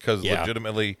 like, because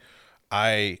legitimately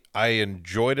I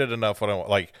enjoyed it enough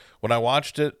when I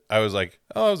watched it, I was like,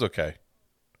 oh, it was okay.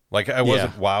 Like, I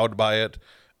wasn't wowed by it.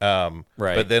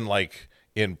 Right. But then, like,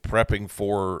 in prepping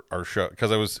for our show,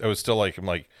 because I was still like, I'm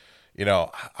like, you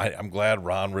know, I'm glad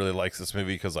Ron really likes this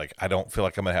movie, because like I don't feel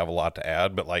like I'm gonna have a lot to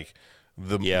add, but like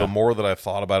the more that I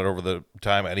thought about it over the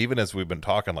time, and even as we've been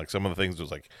talking, like some of the things was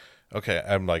like, okay,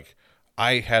 I'm like,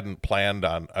 I hadn't planned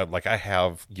on like, I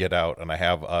have Get Out and I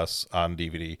have Us on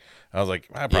DVD, and I was like,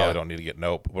 I probably don't need to get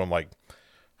Nope, but I'm like,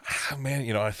 man,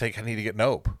 you know, I think I need to get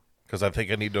Nope, because I think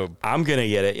I need to. I'm gonna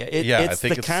get it. It's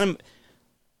the kind of.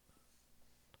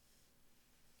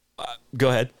 Go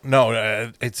ahead. No,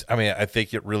 I mean, I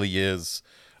think it really is,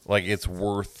 like, it's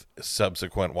worth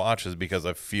subsequent watches, because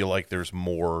I feel like there's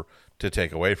more to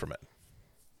take away from it.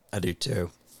 I do too.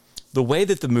 the way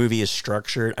that the movie is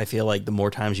structured, I feel like the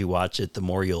more times you watch it, the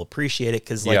more you'll appreciate it.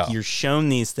 Cause like you're shown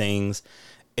these things,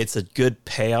 it's a good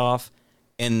payoff.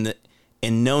 And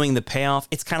knowing the payoff,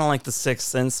 it's kind of like The Sixth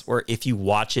Sense, where if you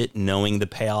watch it knowing the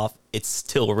payoff, it's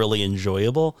still really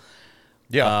enjoyable.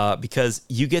 Yeah. Because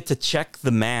you get to check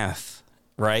the math,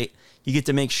 right? You get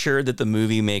to make sure that the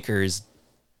movie maker's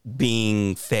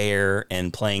being fair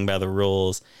and playing by the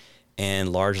rules,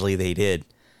 and largely they did.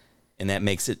 And that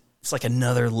makes it's like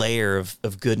another layer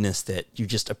of goodness that you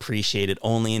just appreciated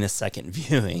only in a second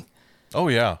viewing. Oh,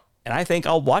 yeah. And I think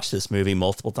I'll watch this movie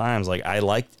multiple times. Like I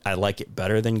like it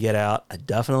better than Get Out. I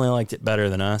definitely liked it better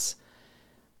than Us.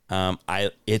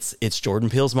 It's Jordan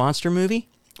Peele's monster movie.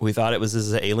 We thought it was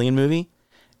his alien movie,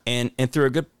 and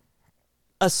through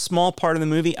a small part of the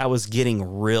movie, I was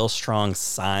getting real strong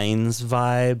Signs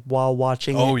vibe while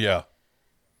watching it. Oh yeah,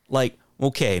 like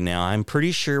okay, now I'm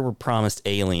pretty sure we're promised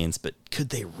aliens, but could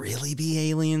they really be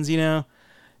aliens? You know.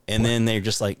 And then they're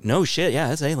just like, no shit, yeah,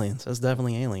 that's aliens. That's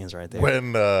definitely aliens right there.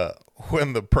 When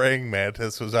the praying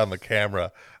mantis was on the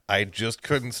camera, I just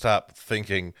couldn't stop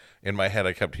thinking in my head.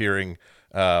 I kept hearing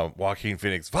Joaquin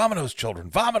Phoenix, "Vamonos, children,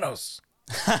 vamonos."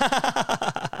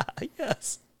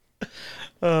 Yes.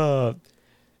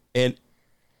 And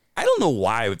I don't know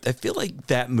why. I feel like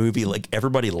that movie, like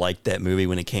everybody liked that movie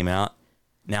when it came out.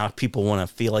 Now people want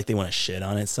to feel like they want to shit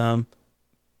on it some.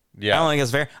 Yeah. I don't think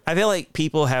it's fair. I feel like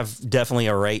people have definitely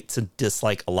a right to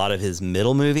dislike a lot of his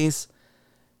middle movies,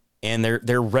 and they're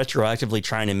retroactively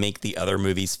trying to make the other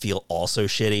movies feel also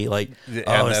shitty. Like,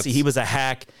 see, he was a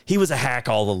hack. He was a hack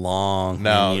all along.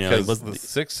 No, because The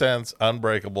Sixth Sense,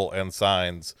 Unbreakable, and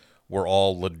Signs were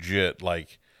all legit,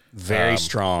 like very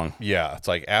strong. Yeah, it's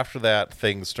like after that,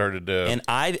 things started to. And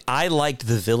I liked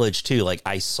The Village too. Like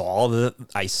I saw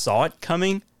it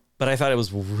coming. But I thought it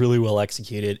was really well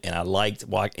executed, and I liked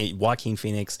Joaquin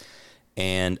Phoenix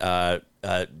and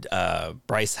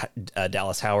Bryce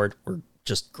Dallas Howard were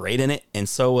just great in it, and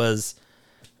so was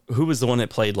who was the one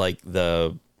that played like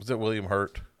the was it William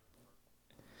Hurt?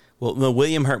 Well, no,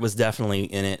 William Hurt was definitely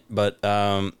in it, but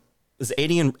was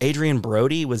Adrian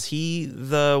Brody, was he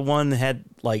the one that had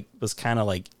like was kind of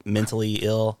like mentally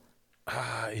ill?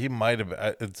 He might have.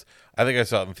 I think I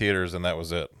saw it in theaters, and that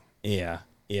was it. Yeah.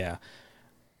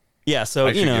 Yeah, so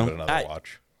I should give it another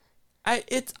watch. I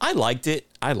liked it.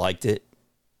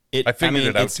 I figured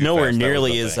it out it's too nowhere fast.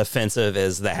 nearly as offensive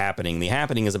as The Happening. The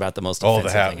Happening is about the most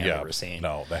offensive thing I've ever seen.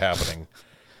 No, The Happening.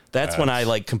 That's when I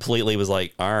like completely was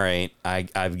like, all right,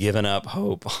 I've given up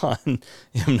hope on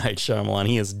M. Night Shyamalan.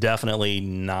 He is definitely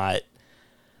not,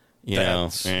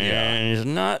 he's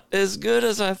not as good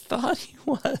as I thought he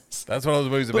was. That's one of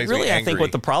those movies that but makes really, me angry. I think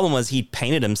what the problem was, he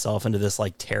painted himself into this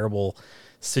like terrible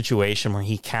situation where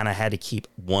he kind of had to keep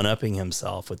one-upping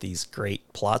himself with these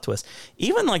great plot twists.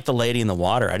 Even like The Lady in the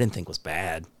Water, I didn't think was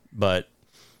bad, but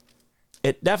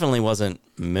it definitely wasn't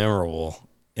memorable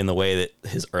in the way that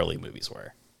his early movies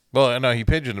were. Well, no, he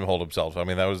pigeonholed himself. I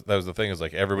mean, that was the thing, is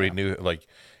like everybody knew, like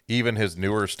even his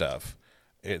newer stuff,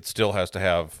 it still has to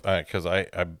have, because I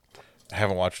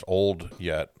haven't watched Old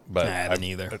yet, but I haven't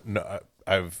either. No,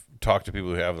 I've talked to people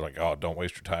who have, like, oh, don't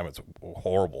waste your time, it's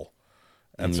horrible.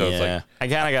 And so it's like, I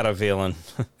kind of got a feeling.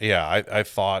 Yeah, I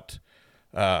thought,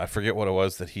 I forget what it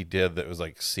was that he did that was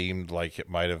like seemed like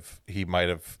he might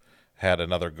have had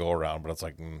another go around, but it's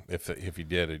like if he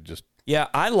did, it just. Yeah,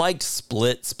 I liked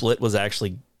Split. Split was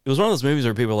actually, it was one of those movies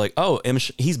where people were like, oh,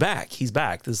 he's back.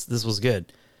 This was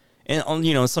good.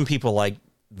 And some people like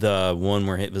the one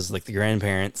where it was like the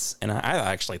grandparents, and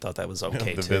I actually thought that was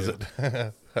okay the too. Visit.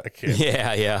 I can't.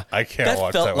 Yeah. I can't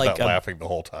watch that without laughing the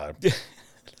whole time.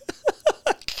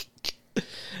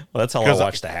 Well, that's how I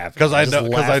watch The Happening. Because I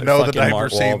know the diaper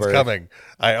scene's coming.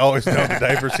 I always know the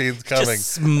diaper scene's coming.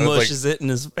 Just smushes it in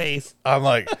his face. I'm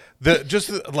like,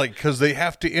 because they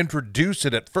have to introduce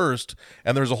it at first,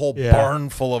 and there's a whole barn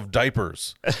full of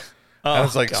diapers. And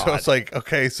it's like, God. So it's like,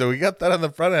 okay, so we got that on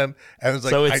the front end, and it's like,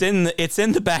 so it's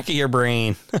in the back of your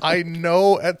brain. I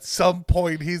know at some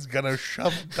point he's gonna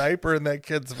shove a diaper in that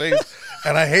kid's face,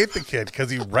 and I hate the kid because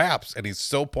he raps and he's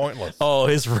so pointless. Oh,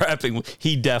 his rapping,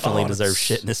 he definitely deserves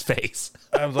shit in his face.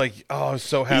 I was like, oh, I was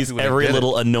so happy. He's when every he did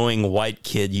little annoying white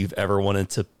kid you've ever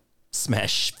wanted to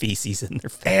smash feces in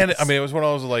their face. And I mean, it was when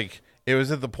I was like, it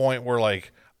was at the point where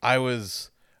like I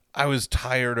was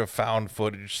tired of found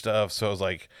footage stuff, so I was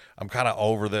like, I'm kind of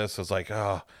over this. I was like,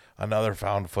 oh, another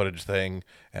found footage thing,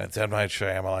 and it's M. Night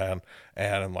Shyamalan,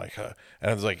 and I'm like, and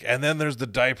I was like, and then there's the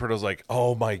diaper, and I was like,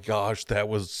 oh my gosh, that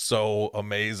was so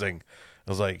amazing.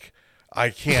 I was like, I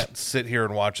can't sit here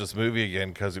and watch this movie again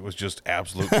because it was just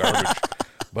absolute garbage.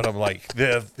 But I'm like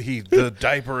the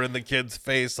diaper in the kid's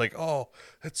face, like, oh,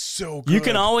 that's so good. You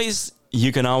can always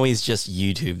just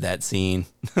YouTube that scene.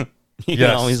 You can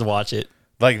Yes. always watch it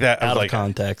like that. I out was of like,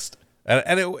 context.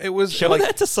 and it was Show like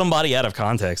that to somebody out of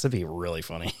context. That'd be really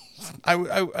funny. I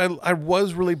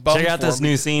was really bummed. Check out for this him.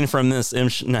 new scene from this M.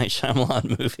 Night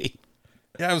Shyamalan movie.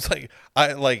 Yeah, I was like,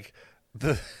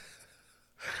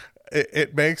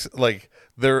 it makes like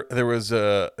there was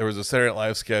a Saturday Night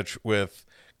Live sketch with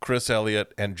Chris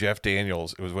Elliott and Jeff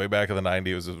Daniels. It was way back in the 90s.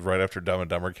 It was right after Dumb and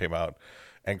Dumber came out.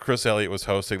 And Chris Elliott was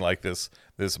hosting like this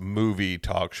movie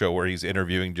talk show where he's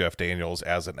interviewing Jeff Daniels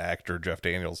as an actor, Jeff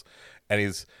Daniels. And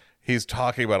he's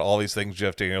talking about all these things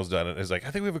Jeff Daniels done. And he's like,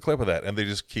 I think we have a clip of that. And they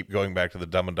just keep going back to the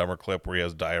Dumb and Dumber clip where he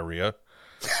has diarrhea.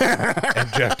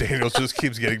 And Jeff Daniels just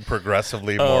keeps getting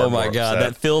progressively more Oh and my more god,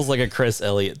 upset. that feels like a Chris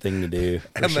Elliott thing to do. for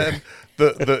And sure. then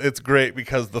the it's great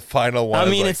because the final one I is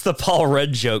mean, like, it's the Paul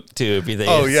Rudd joke too. If you think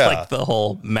Oh, it's yeah. like the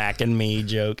whole Mac and me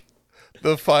joke.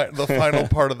 the final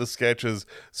part of the sketch is,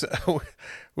 so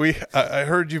I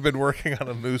heard you've been working on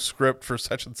a new script for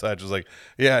such and such. It's like,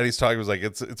 yeah, and he's talking. He was like,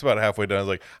 it's about halfway done. I was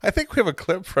like, I think we have a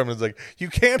clip from it. It's like, you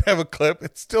can't have a clip.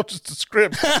 It's still just a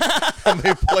script. And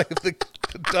they play the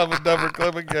Dumb and Dumber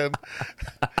clip again.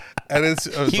 And I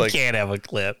was You like, can't have a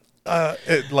clip.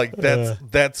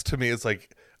 that's to me. It's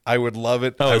like, I would love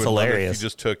it. Oh, I it's would love it hilarious. if you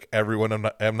just took every one of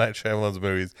M. Night Shyamalan's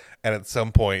movies, and at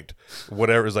some point,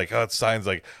 whatever is like, oh, it signs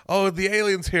like, oh, the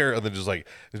alien's here, and then just like,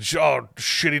 oh,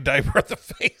 shitty diaper at the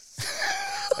face.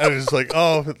 And it's like,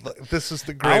 oh, this is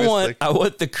the greatest thing. I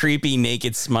want the creepy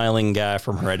naked smiling guy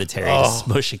from Hereditary to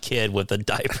smush a kid with a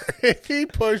diaper. If he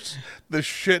pushed the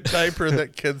shit diaper in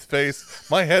that kid's face,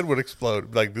 my head would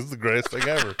explode. Like, this is the greatest thing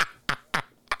ever.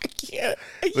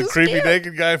 The creepy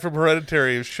naked guy from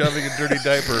Hereditary is shoving a dirty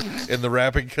diaper in the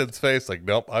rapping kid's face. Like,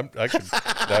 nope,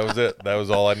 that was it. That was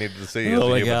all I needed to see. as Oh a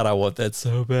my human. god, I want that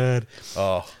so bad. Oh,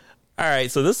 All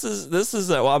right, so this is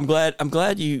well, I'm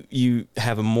glad you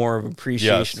have a more of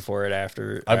appreciation Yes. for it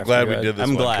after. I'm glad we after- did this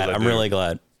I'm one, glad. 'cause I I'm do. really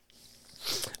glad.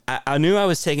 I knew I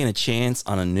was taking a chance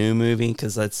on a new movie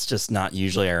because that's just not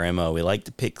usually our MO. We like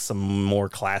to pick some more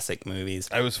classic movies.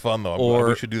 that was fun though. Or-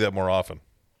 We should do that more often.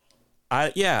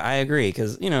 I agree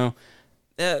because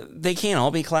they can't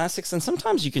all be classics, and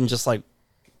sometimes you can just like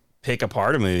pick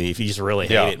apart a movie if you just really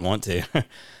hate Yeah. it and want to. But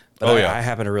Oh, yeah. I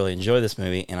happen to really enjoy this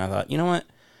movie, and I thought, you know what,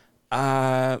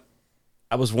 I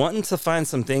was wanting to find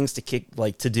some things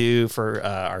to do for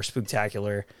our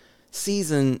Spooktacular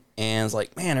season, and I was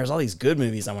like, man, there's all these good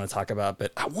movies I want to talk about,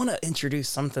 but I want to introduce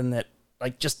something that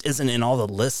like just isn't in all the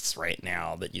lists right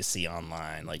now that you see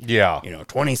online. Like, Yeah.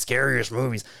 20 scariest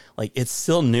movies. Like, it's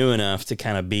still new enough to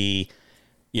kind of be,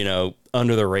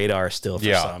 under the radar still for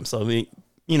Yeah. some. So,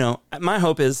 my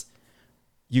hope is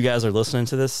you guys are listening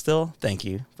to this still. Thank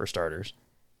you, for starters.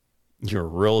 You're a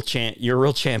real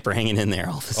champ for hanging in there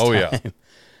all this time. Oh, yeah.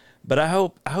 But I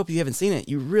hope you haven't seen it.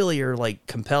 You really are like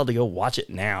compelled to go watch it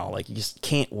now. Like, you just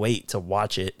can't wait to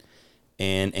watch it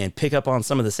and pick up on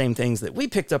some of the same things that we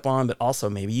picked up on, but also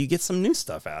maybe you get some new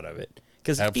stuff out of it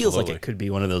because it feels like Absolutely. it could be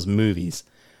one of those movies.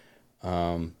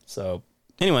 So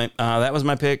anyway, that was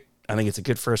my pick. I think it's a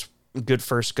good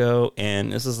first go,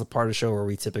 and this is the part of the show where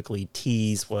we typically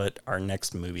tease what our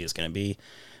next movie is going to be.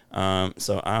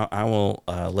 So I will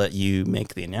let you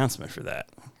make the announcement for that.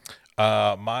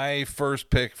 My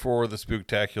first pick for the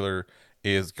Spooktacular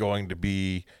is going to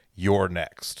be You're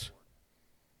Next.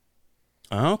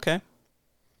 Oh, okay.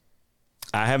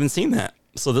 I haven't seen that,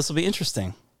 so this will be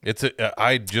interesting.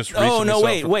 I just recently Oh, no,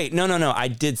 saw wait. No. I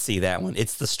did see that one.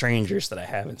 It's The Strangers that I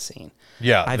haven't seen.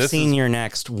 Yeah, I've this seen is- Your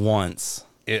Next once.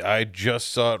 I just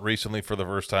saw it recently for the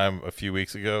first time a few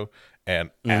weeks ago and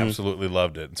absolutely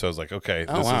loved it. And so I was like, okay,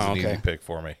 this is an easy pick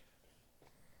for me.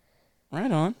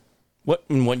 Right on. What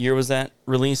year was that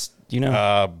released? Do you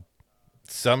know?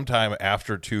 Sometime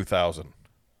after 2000.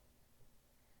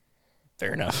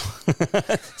 Fair enough.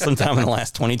 Sometime in the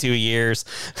last 22 years.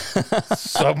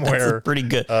 Somewhere. Pretty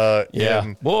good.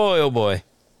 Yeah. Boy, oh boy.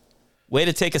 Way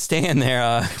to take a stand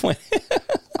there.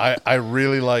 I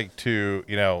really like to,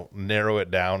 narrow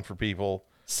it down for people.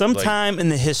 Sometime in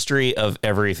the history of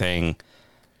everything,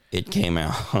 it came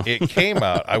out. It came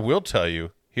out. I will tell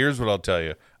you. Here's what I'll tell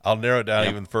you. I'll narrow it down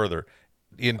even further.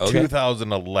 In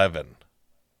 2011,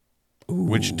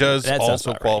 which does that sounds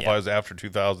also about right, qualify as after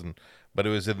 2000, but it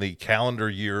was in the calendar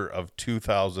year of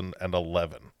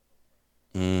 2011.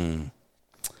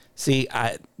 See,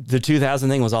 the 2000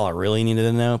 thing was all I really needed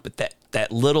to know, but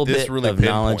that little This bit really of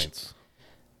knowledge, pinpoints.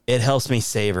 it helps me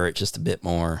savor it just a bit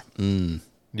more.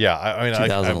 Yeah, I mean,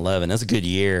 2011, that's a good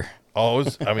year.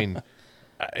 always. I mean,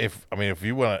 if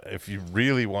you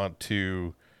really want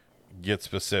to get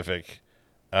specific,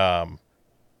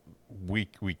 we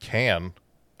can,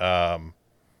 because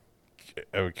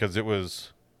it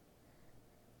was,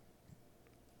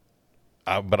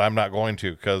 but I'm not going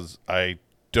to because I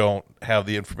don't have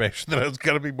the information that I was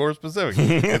going to be more specific.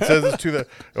 It says it's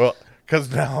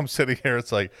because now I'm sitting here.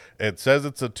 It's like it says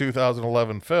it's a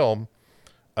 2011 film,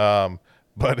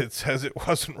 but it says it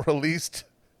wasn't released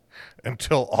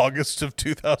until August of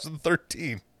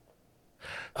 2013.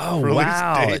 Oh, Release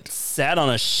wow. date. It sat on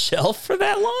a shelf for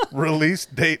that long? Release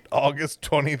date August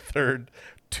 23rd,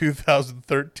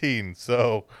 2013.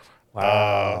 So,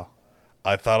 Wow.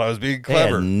 I thought I was being They had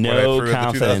clever. when I no threw in the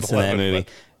confidence in that 2011, movie.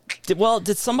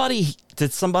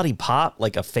 Did somebody pop,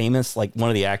 like a famous, like one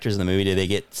of the actors in the movie? Did they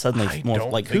get suddenly I more,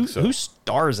 don't like think who so. who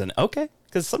stars in it? Okay.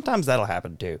 Because sometimes that'll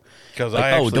happen too. Because Like, I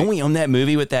actually, don't we own that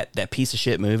movie with that piece of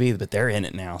shit movie? But they're in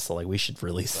it now, so like we should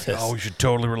release this. oh, we should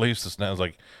totally release this now. I was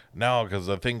like, no, because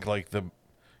I think like the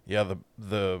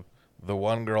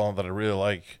one girl that I really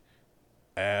like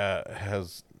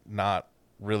has not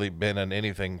really been in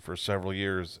anything for several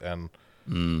years, and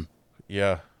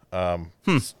yeah,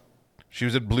 she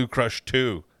was in Blue Crush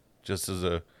 2, just as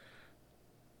a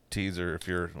teaser. If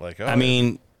you're like, oh, I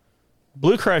mean,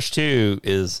 Blue Crush 2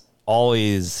 is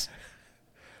always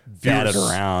batted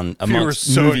around you were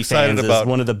amongst so movie excited fans about as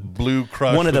one of the Blue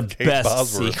Crush, one of the with Kate best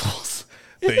Bosworth sequels.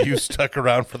 that you stuck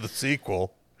around for the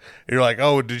sequel. You're like,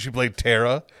 oh, did she play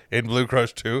Tara in Blue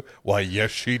Crush 2? Why,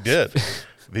 yes, she did.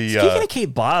 Speaking of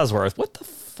Kate Bosworth, what the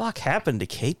fuck happened to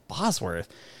Kate Bosworth?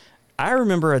 I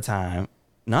remember a time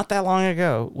not that long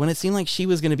ago when it seemed like she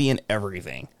was going to be in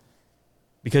everything,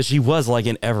 because she was like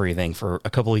in everything for a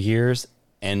couple of years,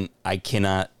 and I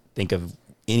cannot think of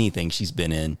anything she's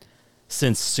been in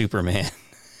since Superman.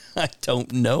 I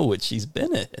don't know what she's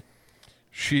been in.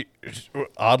 She,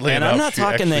 oddly And enough, I'm not she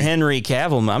talking the actually- Henry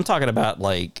Cavill. I'm talking about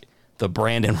like the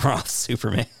Brandon Roth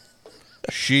Superman.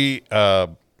 She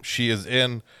is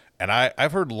in, and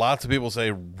I've heard lots of people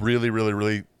say really, really,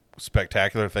 really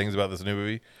spectacular things about this new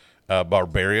movie,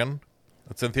 Barbarian.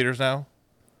 That's in theaters now.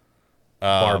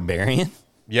 Barbarian.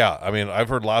 Yeah, I mean, I've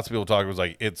heard lots of people talk. It was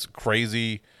like, it's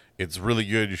crazy, it's really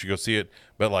good, you should go see it.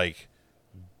 But like,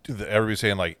 everybody's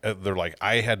saying like, they're like,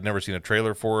 I had never seen a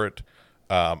trailer for it,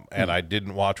 and I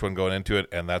didn't watch one going into it,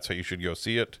 and that's how you should go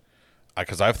see it.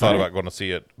 Because I've thought about going to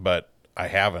see it, but I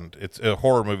haven't. It's a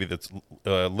horror movie that's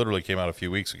literally came out a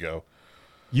few weeks ago.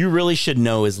 You really should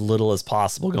know as little as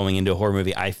possible going into a horror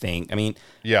movie, I think. I mean,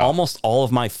 Yeah. almost all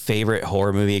of my favorite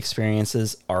horror movie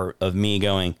experiences are of me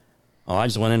going, oh, I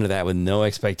just went into that with no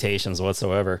expectations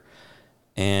whatsoever.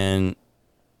 And,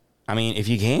 I mean, if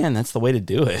you can, that's the way to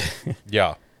do it.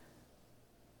 Yeah.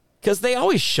 Because they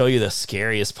always show you the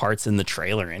scariest parts in the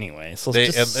trailer anyway. So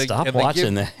just stop and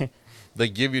watching that. They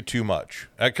give you too much.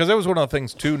 Because that was one of the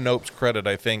things, to Nope's credit,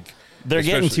 I think. They're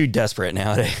getting especially- too desperate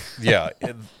nowadays. Yeah,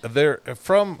 they're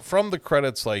from the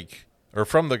credits, like, or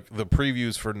from the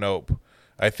previews for Nope.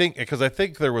 I think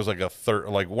there was like a third,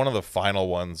 like one of the final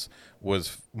ones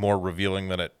was more revealing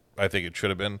than I think it should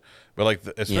have been. But like,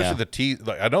 especially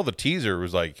like, I know the teaser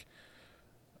was like,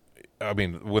 I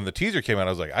mean, when the teaser came out, I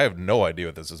was like, I have no idea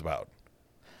what this is about.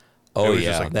 Oh was yeah,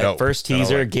 just like, that nope. first And I was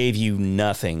teaser like- gave you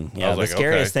nothing. Yeah, was the like,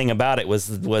 scariest okay. thing about it was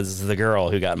the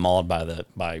girl who got mauled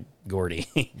by Gordy.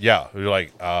 Yeah, you're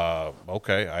like,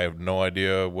 okay, I have no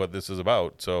idea what this is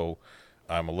about, so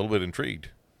I'm a little bit intrigued.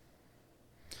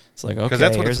 It's like, okay,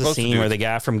 that's what here's it's a supposed to scene do. where the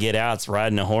guy from Get Out's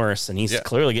riding a horse, and he's Yeah.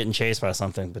 clearly getting chased by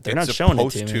something, but they're It's not showing it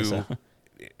to supposed me. So.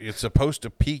 It's supposed to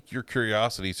pique your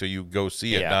curiosity, so you go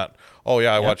see it. Yeah. Not, oh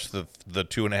yeah, I Yep. watched the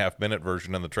 2.5 minute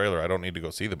version in the trailer. I don't need to go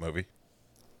see the movie.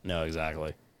 No,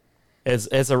 exactly. It's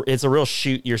a real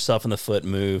shoot yourself in the foot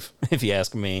move, if you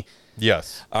ask me.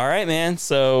 Yes, All right, man.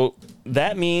 So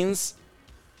that means,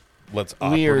 let's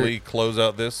We're- awkwardly close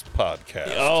out this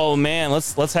podcast. oh man,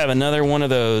 let's have another one of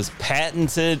those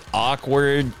patented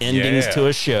awkward endings Yeah. to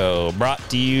a show, brought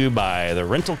to you by the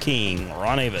Rental King,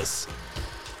 Ron Avis.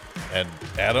 And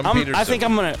Adam I Peterson. think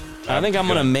I'm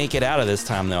gonna make it out of this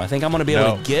time though. I think I'm gonna be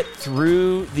able to get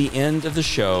through the end of the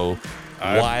show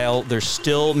while there's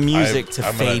still music to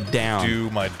I'm fade gonna down. Do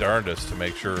my darndest to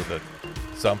make sure that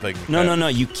something. No,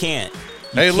 you can't. You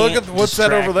Hey, look can't at what's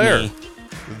that over distract there?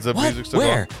 me. Is the What? music still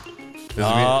Where? going? Is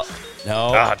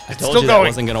No, I it's told still you that going.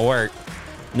 wasn't gonna work.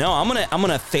 No, I'm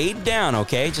gonna fade down.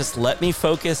 Okay, just let me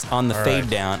focus on the fade right.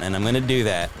 down, and I'm gonna do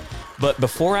that. But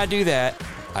before I do that,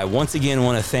 I once again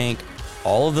want to thank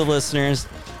all of the listeners,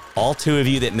 all 2 of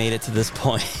you that made it to this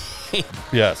point.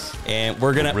 Yes. And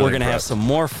we're gonna Really have impressed. some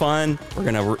more fun. We're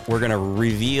gonna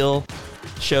reveal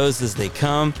shows as they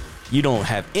come. You don't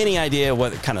have any idea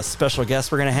what kind of special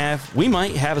guests we're gonna have. We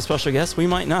might have a special guest. We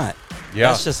might not. Yeah.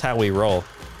 That's just how we roll.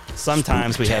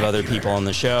 Sometimes we have other people on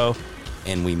the show,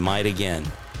 and we might again.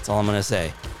 That's all I'm going to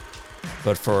say.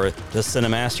 But for the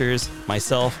Cinemasters,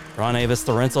 myself, Ron Avis,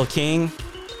 the Rental King,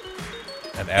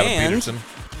 And Adam Peterson.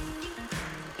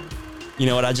 You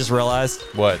know what I just realized?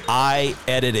 What? I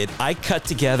cut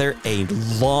together a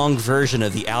long version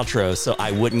of the outro so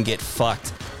I wouldn't get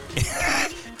fucked.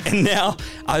 And now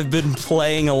I've been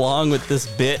playing along with this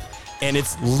bit, and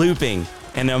it's looping.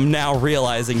 And I'm now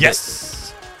realizing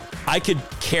Yes. that I could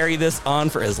carry this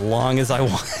on for as long as I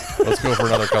want. Let's go for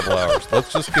another couple hours.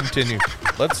 Let's just continue.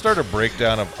 Let's start a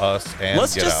breakdown of us and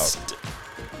Get Out.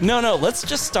 No, let's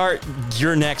just start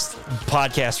your next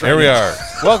podcast right There we now. are.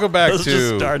 Welcome back Let's to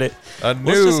just start it. a Let's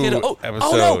new just get it.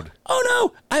 episode. Oh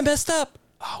no, I messed up.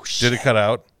 Oh shit. Did it cut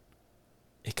out?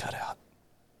 It cut out.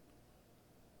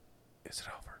 Is it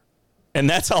over? And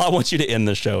that's how I want you to end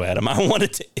the show, Adam. I want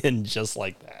it to end just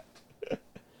like that.